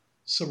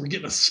 So we're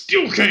getting a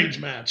steel cage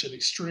match at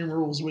Extreme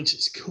Rules, which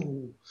is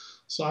cool.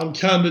 So I'm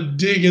kind of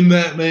digging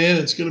that, man.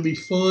 It's going to be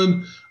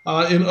fun.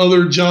 In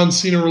other John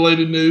Cena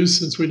related news,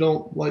 since we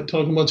don't like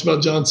talking much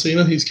about John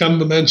Cena, he's kind of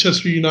the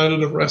Manchester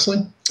United of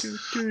wrestling.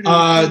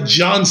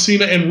 John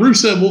Cena and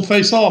Rusev will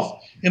face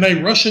off in a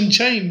Russian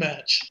chain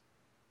match.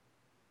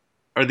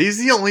 Are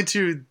these the only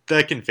two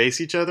that can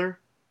face each other?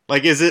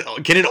 Like,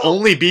 can it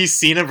only be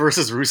Cena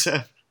versus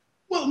Rusev?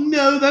 Well,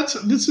 no,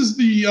 this is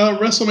the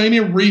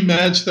WrestleMania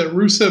rematch that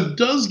Rusev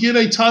does get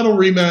a title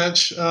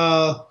rematch.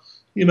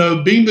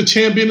 Being the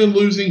champion and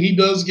losing, he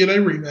does get a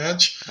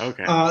rematch.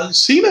 Okay.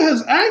 Cena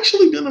has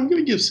actually been, I'm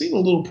going to give Cena a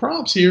little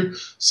props here.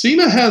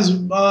 Cena has,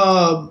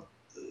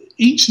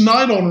 each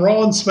night on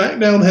Raw and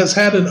SmackDown, has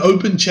had an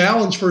open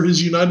challenge for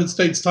his United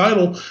States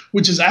title,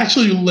 which has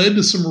actually led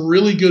to some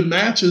really good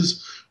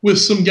matches with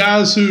some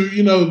guys who,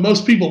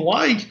 most people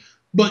like,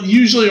 but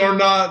usually are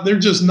not, they're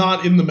just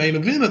not in the main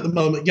event at the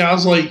moment.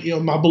 Guys like,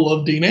 my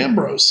beloved Dean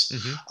Ambrose.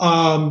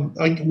 Mm-hmm.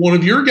 Like one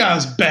of your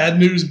guys, Bad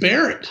News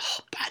Barrett.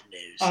 Oh, Bad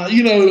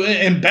News.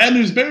 And Bad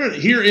News Barrett,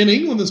 here in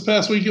England this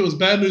past week, it was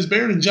Bad News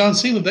Barrett and John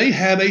Cena. They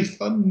had a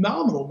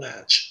phenomenal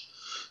match.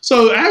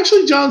 So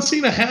actually, John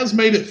Cena has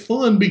made it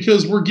fun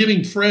because we're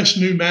getting fresh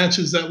new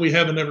matches that we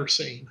haven't ever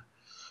seen.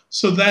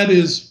 So that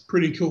is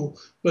pretty cool.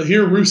 But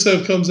here,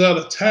 Rusev comes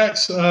out,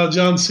 attacks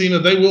John Cena.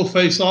 They will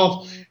face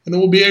off, and it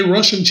will be a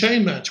Russian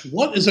chain match.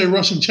 What is a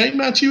Russian chain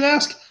match, you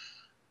ask?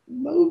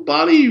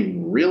 Nobody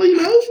really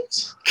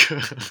knows.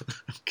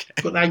 Okay.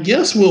 But I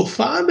guess we'll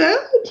find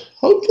out,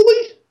 hopefully.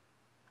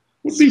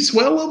 Would be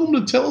swell of them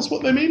to tell us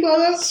what they mean by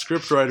that.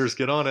 Script writers,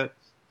 get on it.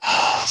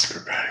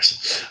 Script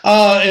writers.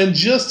 And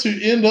just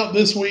to end up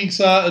this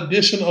week's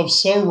edition of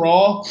So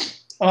Raw,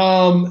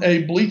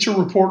 a Bleacher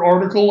Report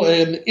article,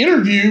 an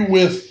interview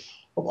with,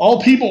 of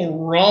all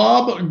people,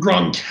 Rob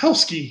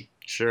Gronkowski.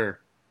 Sure.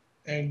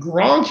 And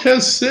Gronk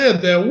has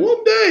said that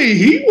one day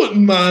he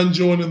wouldn't mind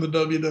joining the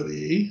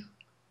WWE.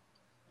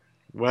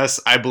 Wes,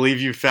 I believe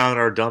you found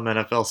our dumb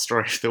NFL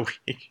story of the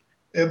week.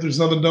 And there's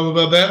nothing dumb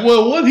about that.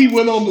 Well, what he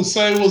went on to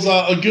say was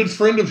a good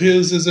friend of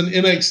his is an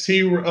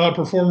NXT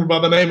performer by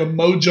the name of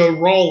Mojo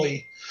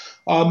Rawley.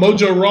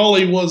 Mojo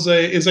Rawley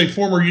is a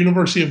former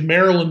University of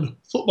Maryland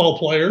football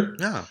player.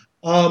 Yeah.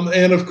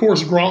 And, of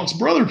course, Gronk's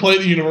brother played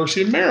at the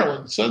University of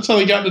Maryland. So that's how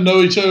they got to know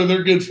each other.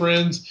 They're good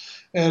friends.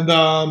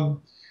 And,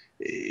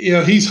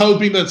 he's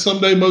hoping that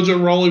someday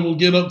Mojo Rawley will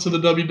get up to the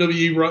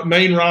WWE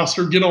main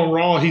roster, get on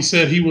Raw. He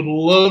said he would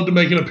love to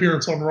make an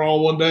appearance on Raw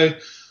one day.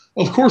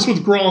 Of course,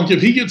 with Gronk,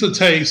 if he gets a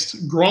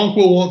taste, Gronk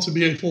will want to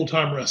be a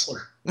full-time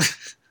wrestler.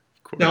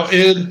 Now,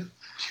 Ed,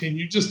 can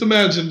you just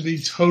imagine the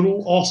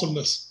total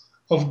awesomeness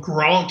of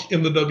Gronk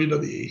in the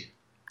WWE?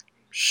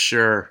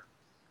 Sure.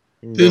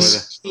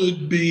 This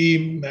could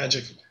be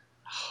magical.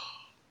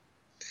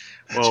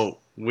 Well,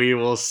 we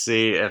will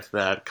see if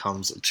that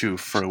comes to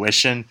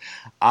fruition.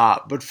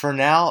 But for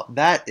now,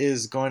 that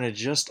is going to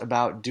just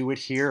about do it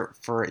here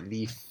for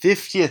the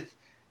 50th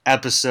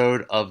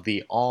episode of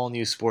the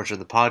all-new Sports of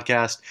the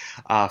podcast.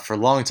 For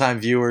longtime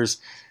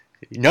viewers,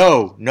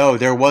 no,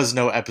 there was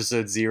no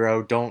episode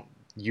 0.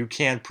 You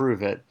can't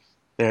prove it.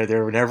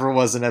 There never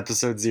was an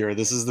episode 0.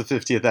 This is the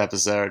 50th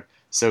episode.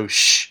 So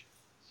shh,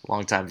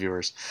 longtime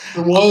viewers.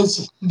 There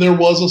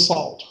was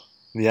assault.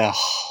 Yeah.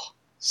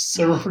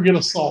 Never forget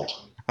assault.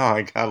 Oh,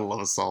 I gotta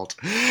love assault.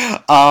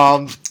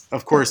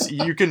 Of course,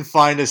 you can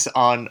find us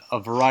on a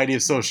variety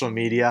of social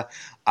media.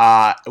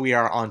 We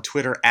are on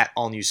Twitter at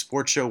All New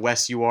Sports Show.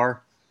 Wes, you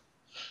are?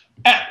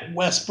 At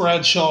Wes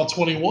Bradshaw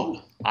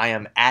 21. I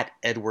am at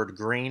Edward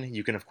Green.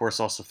 You can, of course,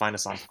 also find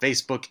us on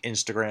Facebook,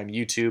 Instagram,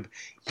 YouTube.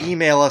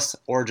 Email us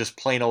or just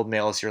plain old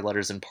mail us your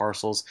letters and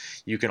parcels.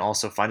 You can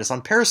also find us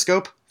on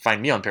Periscope.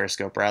 Find me on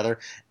Periscope, rather,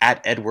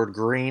 at Edward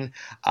Green.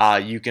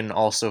 You can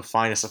also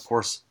find us, of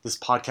course, this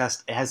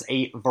podcast has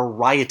a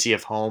variety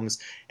of homes,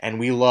 and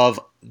we love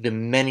the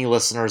many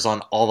listeners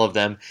on all of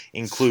them,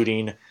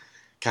 including,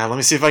 God, let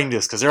me see if I can do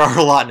this, because there are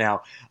a lot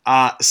now.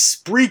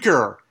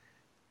 Spreaker,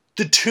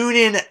 the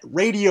TuneIn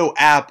radio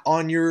app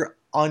on your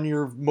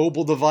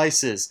mobile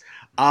devices,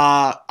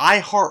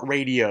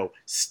 iHeartRadio,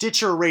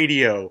 Stitcher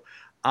Radio,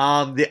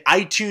 the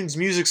iTunes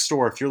Music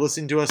Store if you're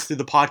listening to us through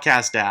the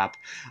podcast app,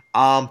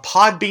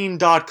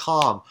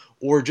 Podbean.com,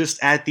 or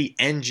just at the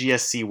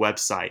NGSC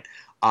website.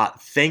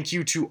 Thank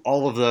you to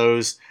all of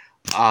those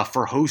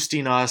for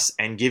hosting us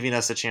and giving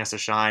us a chance to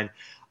shine.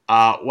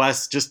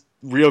 Wes, just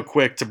real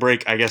quick to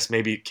break, I guess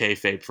maybe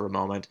kayfabe for a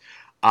moment.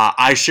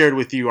 I shared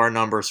with you our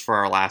numbers for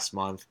our last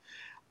month.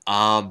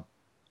 To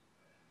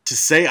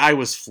say I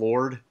was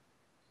floored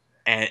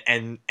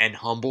and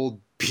humbled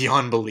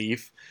beyond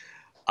belief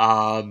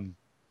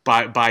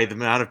by the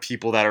amount of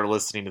people that are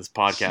listening to this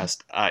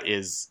podcast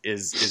is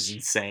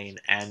insane.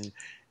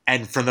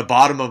 And from the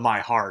bottom of my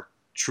heart,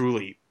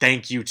 truly,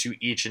 thank you to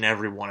each and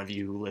every one of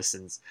you who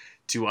listens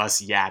to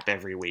us yap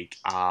every week.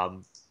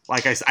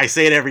 Like I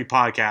say it every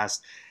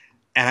podcast,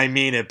 and I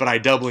mean it, but I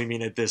doubly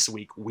mean it this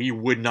week. We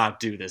would not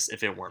do this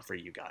if it weren't for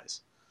you guys.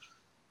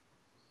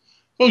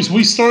 Folks,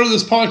 we started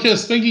this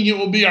podcast thinking it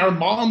would be our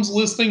moms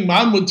listening.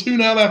 Mine would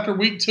tune out after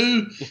week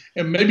 2,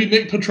 and maybe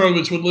Nick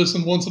Petrovich would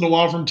listen once in a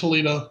while from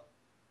Toledo.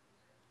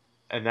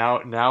 And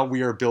now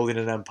we are building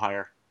an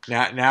empire.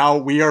 Now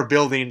we are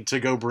building to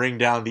go bring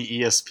down the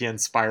ESPN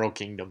Spiral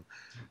Kingdom.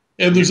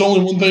 And there's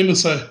only one thing to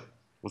say.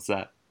 What's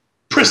that?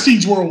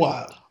 Prestige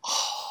Worldwide.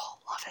 Oh,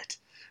 love it.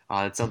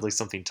 It sounds like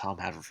something Tom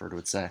Haverford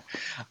would say.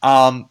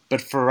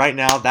 But for right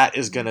now, that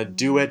is going to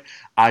do it.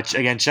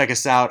 Again, check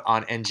us out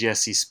on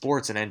NGSC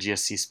Sports and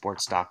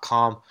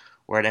ngscsports.com.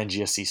 We're at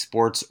NGSC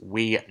Sports.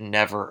 We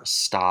never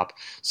stop.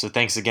 So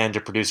thanks again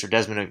to producer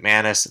Desmond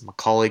McManus, my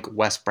colleague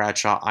Wes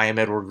Bradshaw. I am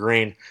Edward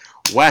Green.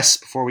 Wes,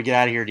 before we get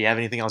out of here, do you have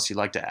anything else you'd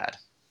like to add?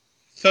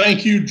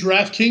 Thank you,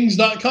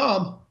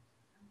 DraftKings.com.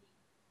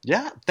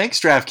 Yeah,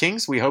 thanks,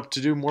 DraftKings. We hope to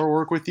do more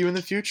work with you in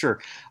the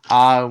future.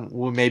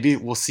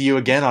 We'll see you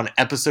again on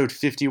episode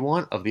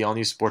 51 of the All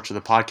New Sports of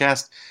the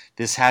podcast.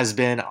 This has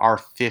been our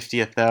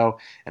 50th, though,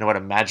 and what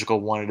a magical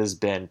one it has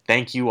been.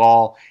 Thank you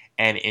all,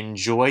 and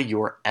enjoy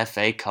your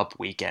FA Cup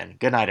weekend.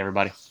 Good night,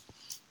 everybody.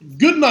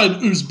 Good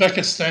night,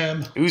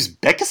 Uzbekistan.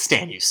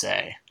 Uzbekistan, you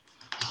say?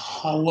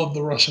 I love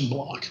the Russian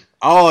bloc.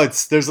 Oh,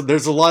 there's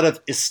a lot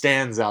of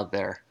Istans out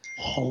there.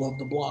 I love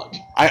the block.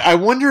 I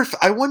wonder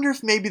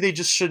if maybe they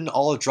just shouldn't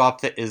all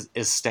drop the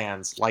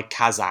Istans like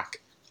Kazakh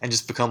and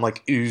just become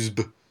like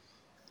Uzb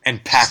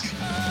and Pak.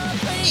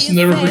 Just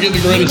never forget the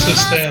greatest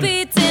Istan.